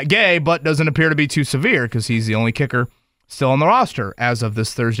for Matt Gay, but doesn't appear to be too severe because he's the only kicker still on the roster as of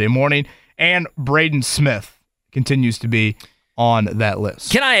this Thursday morning. And Braden Smith continues to be on that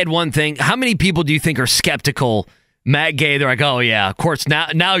list. Can I add one thing? How many people do you think are skeptical? Matt Gay, they're like, oh yeah, of course.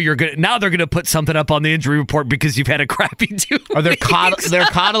 Now they're gonna put something up on the injury report because you've had a crappy 2 Are they they're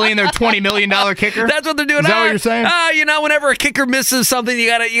coddling their $20 million kicker? That's what they're doing. Is that what you're saying? Whenever a kicker misses something, you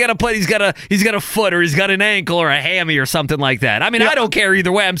gotta put he's got a foot or he's got an ankle or a hammy or something like that. I mean, I don't care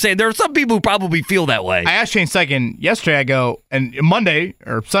either way. I'm saying there are some people who probably feel that way. I asked Shane Steichen yesterday. I go, and Monday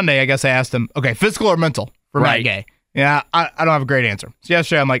or Sunday, I guess I asked him, okay, physical or mental for Matt Gay? Yeah, I don't have a great answer. So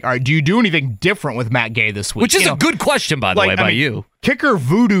yesterday, I'm like, all right, do you do anything different with Matt Gay this week? Which is a good question, by the way, by you. Kicker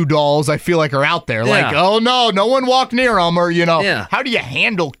voodoo dolls, I feel like, are out there. Yeah. Like, oh, no one walked near them, or, how do you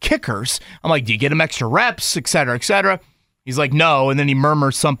handle kickers? I'm like, do you get them extra reps, et cetera, et cetera? He's like, no, and then he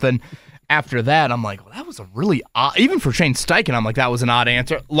murmurs something after that. I'm like, well, that was a really odd, even for Shane Steichen, I'm like, that was an odd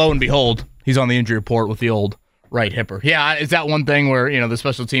answer. Lo and behold, he's on the injury report with the old right hipper. Yeah, is that one thing where, the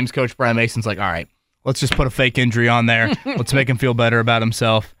special teams coach, Brian Mason's like, all right, let's just put a fake injury on there. Let's make him feel better about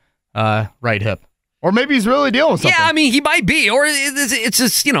himself. Right hip. Or maybe he's really dealing with something. Yeah, I mean, he might be. Or it's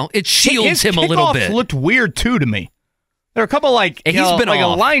just, it shields him a little bit. His kickoffs looked weird, too, to me. There are a couple, like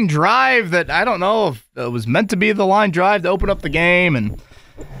a line drive that I don't know if it was meant to be the line drive to open up the game. And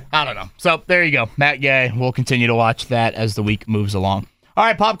I don't know. So there you go. Matt Gay. We'll continue to watch that as the week moves along. All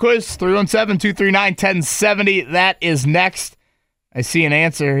right, pop quiz, 317-239-1070. That is next. I see an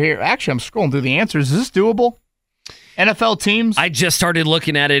answer here. Actually, I'm scrolling through the answers. Is this doable? NFL teams? I just started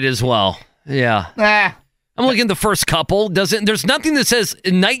looking at it as well. Yeah. I'm looking at the first couple. There's nothing that says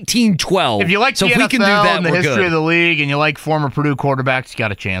 1912. If you like the NFL we can do that, and the history of the league and you like former Purdue quarterbacks, you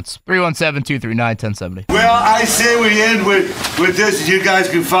got a chance. 317-239-1070. Well, I say we end with this and you guys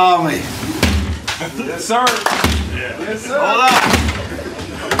can follow me. Yes, sir. Yeah. Yes, sir. Hold on.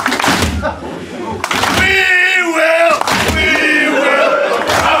 We will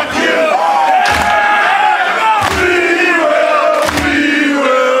rock you. We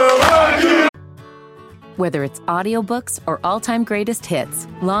will rock you. Whether it's audiobooks or all-time greatest hits,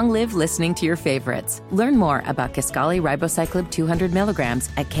 long live listening to your favorites. Learn more about Kisqali Ribociclib 200 milligrams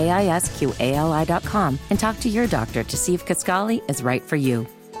at KISQALI.com and talk to your doctor to see if Kisqali is right for you.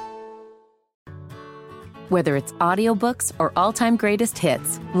 Whether it's audiobooks or all-time greatest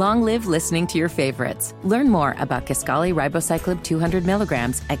hits, long live listening to your favorites. Learn more about Kisqali Ribociclib 200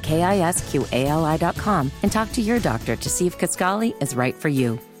 milligrams at KISQALI.com and talk to your doctor to see if Kisqali is right for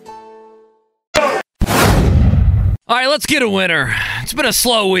you. All right, let's get a winner. It's been a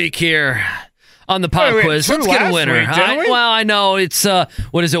slow week here on the pop quiz. Let's get a winner. I know it's,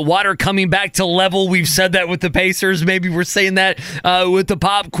 water coming back to level. We've said that with the Pacers. Maybe we're saying that with the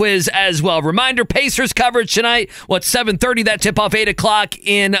pop quiz as well. Reminder, Pacers coverage tonight. 7:30, that tip-off 8 o'clock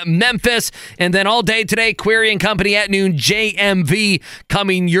in Memphis. And then all day today, Query and Company at noon, JMV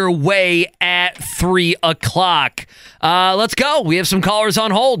coming your way at 3 o'clock. Let's go. We have some callers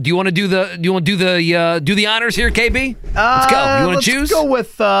on hold. Do you want to do the honors here, KB? Let's go. You want to choose? Let's go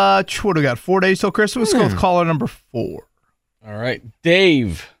with what do we got? 4 days till Christmas. Let's go with caller number 4. All right,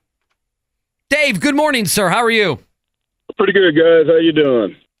 Dave. Dave, good morning, sir. How are you? Pretty good, guys. How you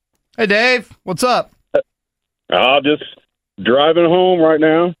doing? Hey, Dave. What's up? I'm just driving home right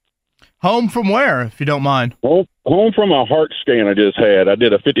now. Home from where, if you don't mind? Home from a heart scan I just had. I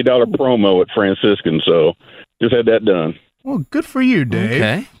did a $50 promo at Franciscan, so just had that done. Well, good for you, Dave.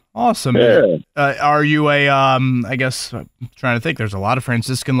 Okay. Awesome. Yeah. Are you I guess I'm trying to think. There's a lot of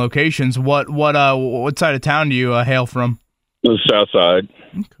Franciscan locations. What side of town do you hail from? The south side.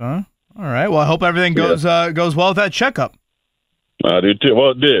 Okay. All right. Well, I hope everything goes well with that checkup. I do too.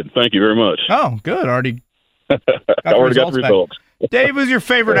 Well, it did. Thank you very much. Oh, good. Already got the results. Dave, who's your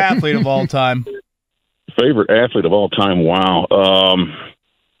favorite athlete of all time? Favorite athlete of all time? Wow.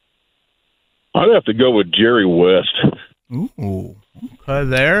 I'd have to go with Jerry West. Ooh. Okay,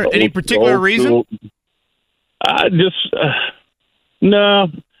 there. Any particular reason? I just no.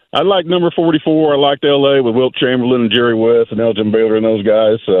 I like number 44. I liked L.A. with Wilt Chamberlain and Jerry West and Elgin Baylor and those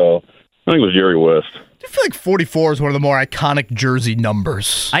guys. So I think it was Jerry West. I feel like 44 is one of the more iconic jersey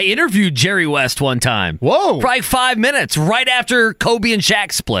numbers. I interviewed Jerry West one time. Whoa. For like 5 minutes, right after Kobe and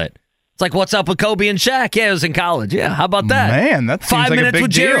Shaq split. It's like, what's up with Kobe and Shaq? Yeah, it was in college. Yeah, how about that? Man, that seems 5 like minutes a big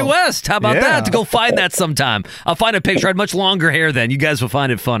with Jerry deal. West. How about that? To go find that sometime. I'll find a picture. I had much longer hair then. You guys will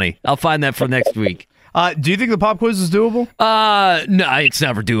find it funny. I'll find that for next week. Do you think the pop quiz is doable? No, it's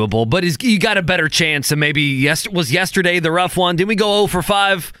never doable. But you got a better chance than maybe was yesterday the rough one. Didn't we go 0 for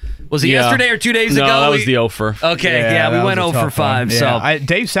 5? Was it yesterday or 2 days ago? No, that was the 0 for. Okay, we went 0 for 5. So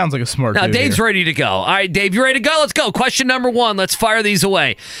Dave sounds like a smart dude. Dave's ready to go. All right, Dave, you ready to go? Let's go. Question number 1. Let's fire these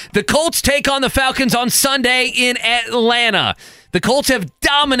away. The Colts take on the Falcons on Sunday in Atlanta. The Colts have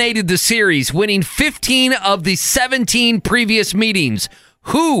dominated the series, winning 15 of the 17 previous meetings.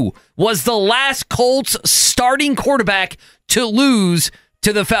 Who was the last Colts starting quarterback to lose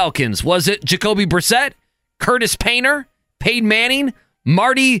to the Falcons? Was it Jacoby Brissett, Curtis Painter, Peyton Manning,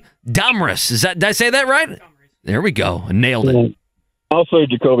 Marty Domris? Did I say that right? There we go. Nailed it. I'll say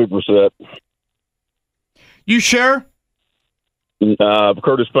Jacoby Brissett. You sure?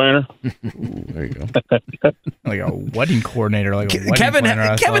 Curtis Painter. There you go. Like a wedding coordinator. Like a wedding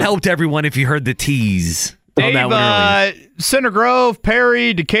planner, Kevin helped everyone if you heard the tease. Dave, Center Grove,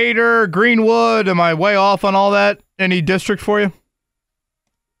 Perry, Decatur, Greenwood. Am I way off on all that? Any district for you?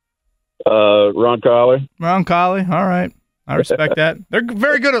 Ron Colley. Ron Colley. All right. I respect that. They're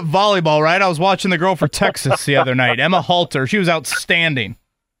very good at volleyball, right? I was watching the girl for Texas the other night, Emma Halter. She was outstanding.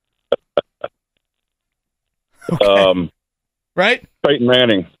 Okay. Right? Peyton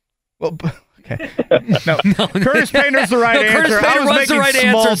Manning. Well, okay. No. Curtis Painter's the right answer. Curtis Painter was the right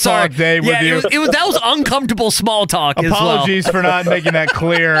answer. Sorry, Dave, with you. That was uncomfortable small talk. Apologies for not making that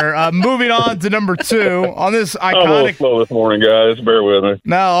clear. Moving on to number 2 on this iconic. I'm a little slow this morning, guys. Bear with me.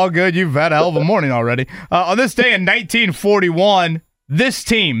 No, all good. You've had a hell of a morning already. On this day in 1941, this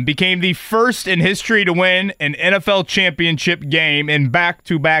team became the first in history to win an NFL championship game in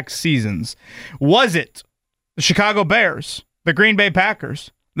back-to-back seasons. Was it the Chicago Bears, the Green Bay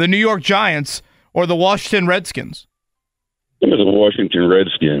Packers, the New York Giants, or the Washington Redskins? It was the Washington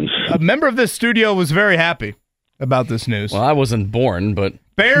Redskins. A member of this studio was very happy about this news. Well, I wasn't born, but...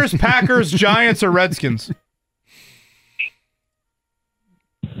 Bears, Packers, Giants, or Redskins?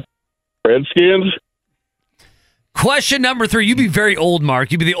 Redskins? Question number 3. You'd be very old,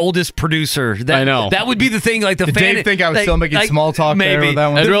 Mark. You'd be the oldest producer. I know. That would be the thing. Like the Did fan. Dave think I was still making small talk maybe. there with that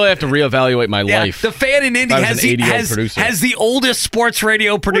one? I'd really have to reevaluate my life. The fan in Indy has the oldest sports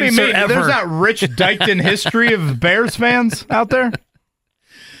radio producer what do you mean? ever. There's not rich Dykton history of Bears fans out there?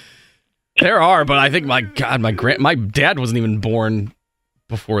 There are, but I think my dad wasn't even born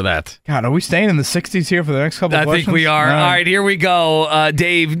before that. God, are we staying in the 60s here for the next couple of questions? I think we are. All right, here we go,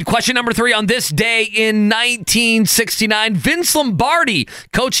 Dave. Question number 3. On this day in 1969, Vince Lombardi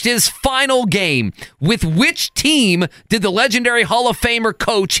coached his final game. With which team did the legendary Hall of Famer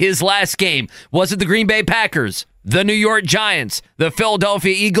coach his last game? Was it the Green Bay Packers, the New York Giants, the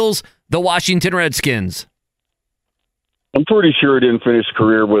Philadelphia Eagles, the Washington Redskins? I'm pretty sure he didn't finish his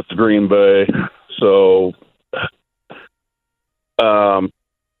career with Green Bay, so...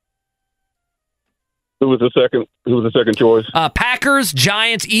 Who was the second choice? Packers,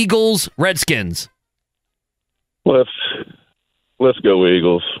 Giants, Eagles, Redskins. Let's go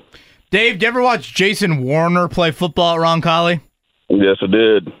Eagles. Dave, did you ever watch Jason Warner play football at Ron Colley? Yes, I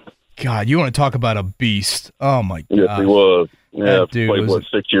did. God, you want to talk about a beast. Oh, my God. Yes, he was. Yeah, played,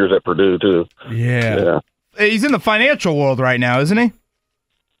 6 years at Purdue, too. Yeah. He's in the financial world right now, isn't he?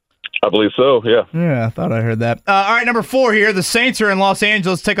 I believe so, yeah. Yeah, I thought I heard that. All right, number 4 here. The Saints are in Los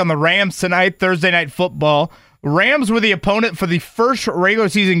Angeles, take on the Rams tonight, Thursday Night Football. Rams were the opponent for the first regular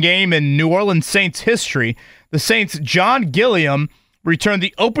season game in New Orleans Saints history. The Saints' John Gilliam returned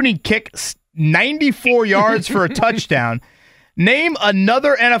the opening kick 94 yards for a touchdown. Name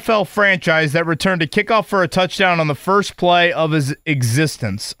another NFL franchise that returned a kickoff for a touchdown on the first play of his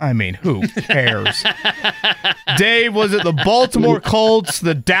existence. I mean, who cares? Dave, was it the Baltimore Colts,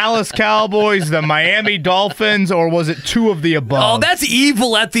 the Dallas Cowboys, the Miami Dolphins, or was it 2 of the above? Oh, that's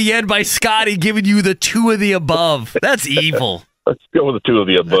evil at the end by Scotty giving you the 2 of the above. That's evil. Let's go with the 2 of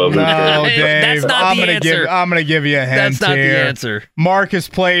the above. No, Dave. That's not the answer. I'm going to give you a hint. That's not here. the answer. Mark has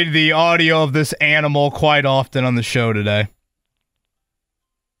played the audio of this animal quite often on the show today.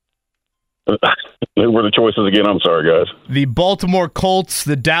 Who were the choices again? I'm sorry, guys. The Baltimore Colts,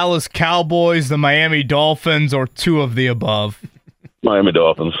 the Dallas Cowboys, the Miami Dolphins, or 2 of the above? Miami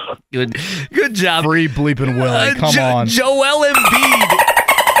Dolphins. Good job. Free bleeping Willie. Come on. Joel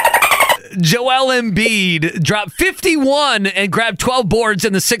Embiid dropped 51 and grabbed 12 boards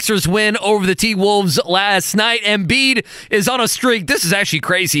in the Sixers win over the T-Wolves last night. Embiid is on a streak. This is actually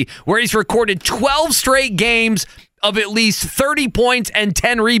crazy, where he's recorded 12 straight games of at least 30 points and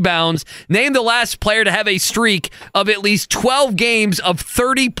 10 rebounds. Name the last player to have a streak of at least 12 games of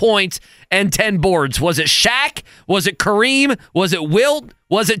 30 points and 10 boards. Was it Shaq? Was it Kareem? Was it Wilt?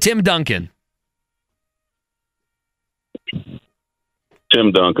 Was it Tim Duncan?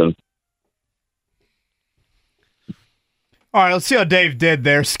 Tim Duncan. All right, let's see how Dave did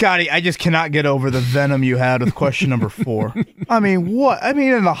there. Scotty, I just cannot get over the venom you had with question number 4. I mean, what? I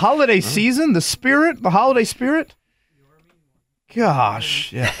mean, in the holiday season, the holiday spirit?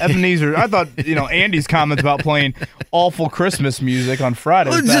 Gosh. Yeah, Ebenezer. I thought, Andy's comments about playing awful Christmas music on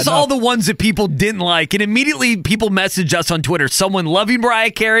Friday. Well, just all the ones that people didn't like. And immediately people message us on Twitter. Someone loving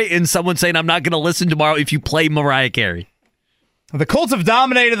Mariah Carey and someone saying, I'm not going to listen tomorrow if you play Mariah Carey. The Colts have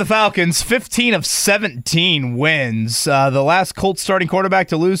dominated the Falcons, 15 of 17 wins. The last Colts starting quarterback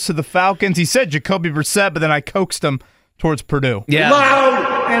to lose to the Falcons, he said Jacoby Brissett, but then I coaxed him towards Purdue. Yeah.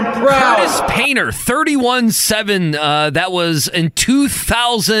 Loud and proud. Curtis Painter, 31-7. That was in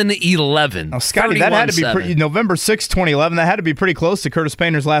 2011. Now, Scotty, that had to be November 6, 2011. That had to be pretty close to Curtis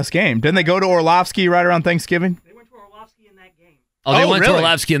Painter's last game. Didn't they go to Orlovsky right around Thanksgiving? Oh, they went to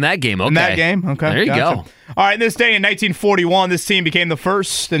Orlovsky in that game. Okay. In that game? Okay. There you go. All right, this day in 1941, this team became the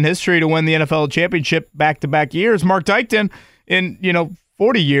first in history to win the NFL championship back-to-back years. Mark Dykton, in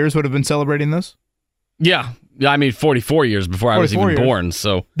 40 years, would have been celebrating this. Yeah. I mean, 44 years before I was even born.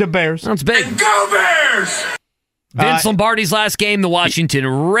 So the Bears. That's big. And go Bears! Vince Lombardi's last game, the Washington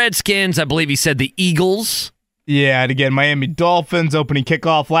Redskins. I believe he said the Eagles. Yeah, and again, Miami Dolphins opening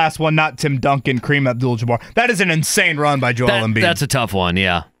kickoff. Last one, not Tim Duncan, Kareem Abdul-Jabbar. That is an insane run by Joel Embiid. That's a tough one,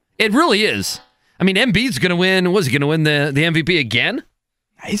 yeah. It really is. I mean, Embiid's going to win. Was he going to win the MVP again?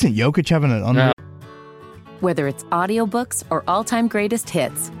 Isn't Jokic having an unreal? Whether it's audiobooks or all-time greatest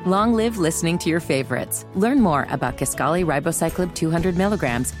hits, long live listening to your favorites. Learn more about Kisqali Ribociclib 200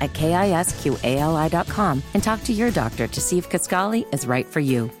 milligrams at KISQALI.com and talk to your doctor to see if Kisqali is right for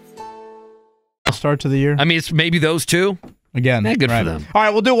you. Start to the year. I mean, it's maybe those two. Again, good for them. All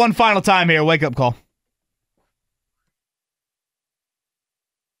right, we'll do one final time here. Wake up call.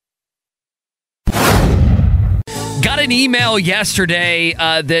 Got an email yesterday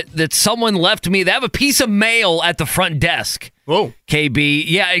that someone left me. They have a piece of mail at the front desk. Whoa. KB.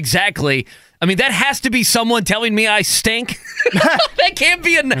 Yeah, exactly. I mean, that has to be someone telling me I stink. that can't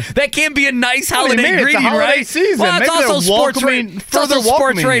be a nice holiday greeting, it's a holiday right? season. Well, it's maybe also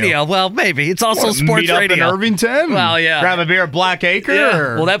sports radio. Well, maybe it's also sports meet up radio. in Irvington. Well, yeah. Grab a beer at Black Acre. Yeah.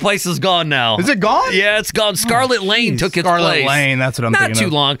 Or... Well, that place is gone now. Is it gone? Yeah, it's gone. Scarlet Lane took its place. Scarlet Lane. That's what I'm thinking. Not too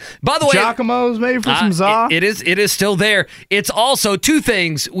long. By the way, Giacomo's maybe for some za. It is still there. It's also two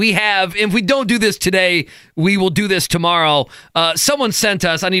things we have. If we don't do this today, we will do this tomorrow. Someone sent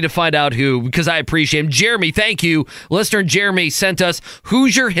us. I need to find out who because I appreciate him. Jeremy, thank you. Listener Jeremy sent us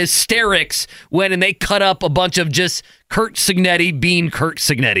Hoosier Hysterics and they cut up a bunch of just Curt Cignetti being Curt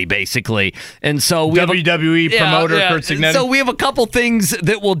Cignetti, basically. And so we WWE promoter Curt Cignetti. So we have a couple things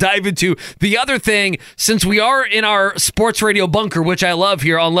that we'll dive into. The other thing, since we are in our sports radio bunker, which I love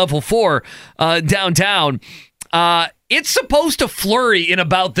here on level 4 downtown, it's supposed to flurry in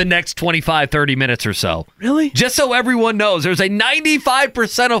about the next 25, 30 minutes or so. Really? Just so everyone knows, there's a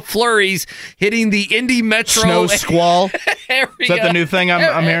 95% of flurries hitting the Indy Metro snow squall. area. Is that the new thing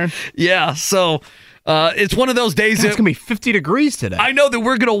I'm hearing? Yeah, so it's one of those days. It's gonna be 50 degrees today. I know that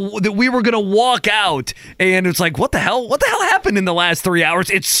we were gonna walk out, and it's like, what the hell? What the hell happened in the last 3 hours?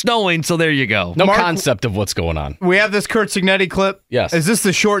 It's snowing, so there you go. No concept of what's going on. We have this Curt Cignetti clip. Yes. Is this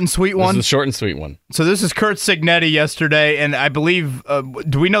the short and sweet one? This is the short and sweet one. So this is Curt Cignetti yesterday, and I believe.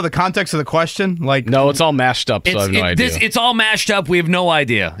 Do we know the context of the question? No, it's all mashed up, so I have no idea. It's all mashed up. We have no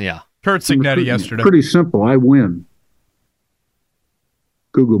idea. Yeah. Curt Cignetti yesterday. Pretty simple. I win.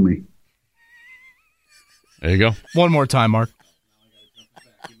 Google me. There you go. One more time, Mark.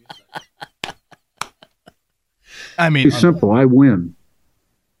 I mean, it's simple. I win.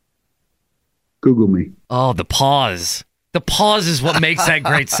 Google me. Oh, the pause. The pause is what makes that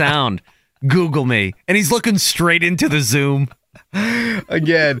great sound. Google me. And he's looking straight into the Zoom.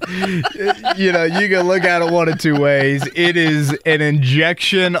 Again, you can look at it one of two ways. It is an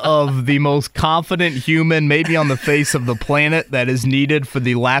injection of the most confident human maybe on the face of the planet that is needed for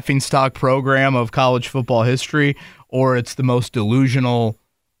the laughingstock program of college football history, or it's the most delusional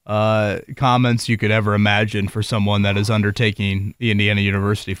comments you could ever imagine for someone that is undertaking the Indiana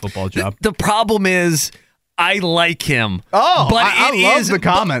University football job. The problem is I like him. Oh, but I love the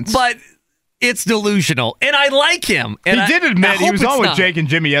comments. But it's delusional, and I like him. And he did admit, he was on with Jake and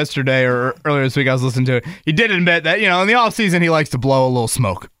Jimmy yesterday or earlier this week, I was listening to it. He did admit that, in the offseason, he likes to blow a little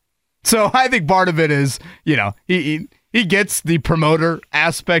smoke. So I think part of it is, he gets the promoter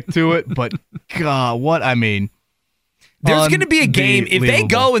aspect to it, but God, there's going to be a game, if they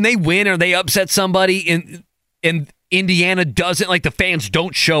go and they win or they upset somebody and Indiana doesn't, like the fans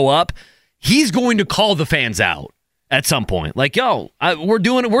don't show up, he's going to call the fans out. At some point, like, we're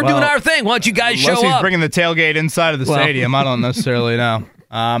doing our thing. Why don't you guys show up? Unless he's bringing the tailgate inside of the stadium, I don't necessarily know.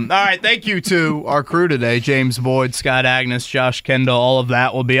 All right, thank you to our crew today, James Boyd, Scott Agness, Josh Kendall. All of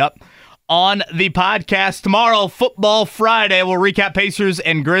that will be up on the podcast tomorrow. Football Friday. We'll recap Pacers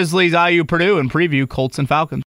and Grizzlies, IU Purdue, and preview Colts and Falcons.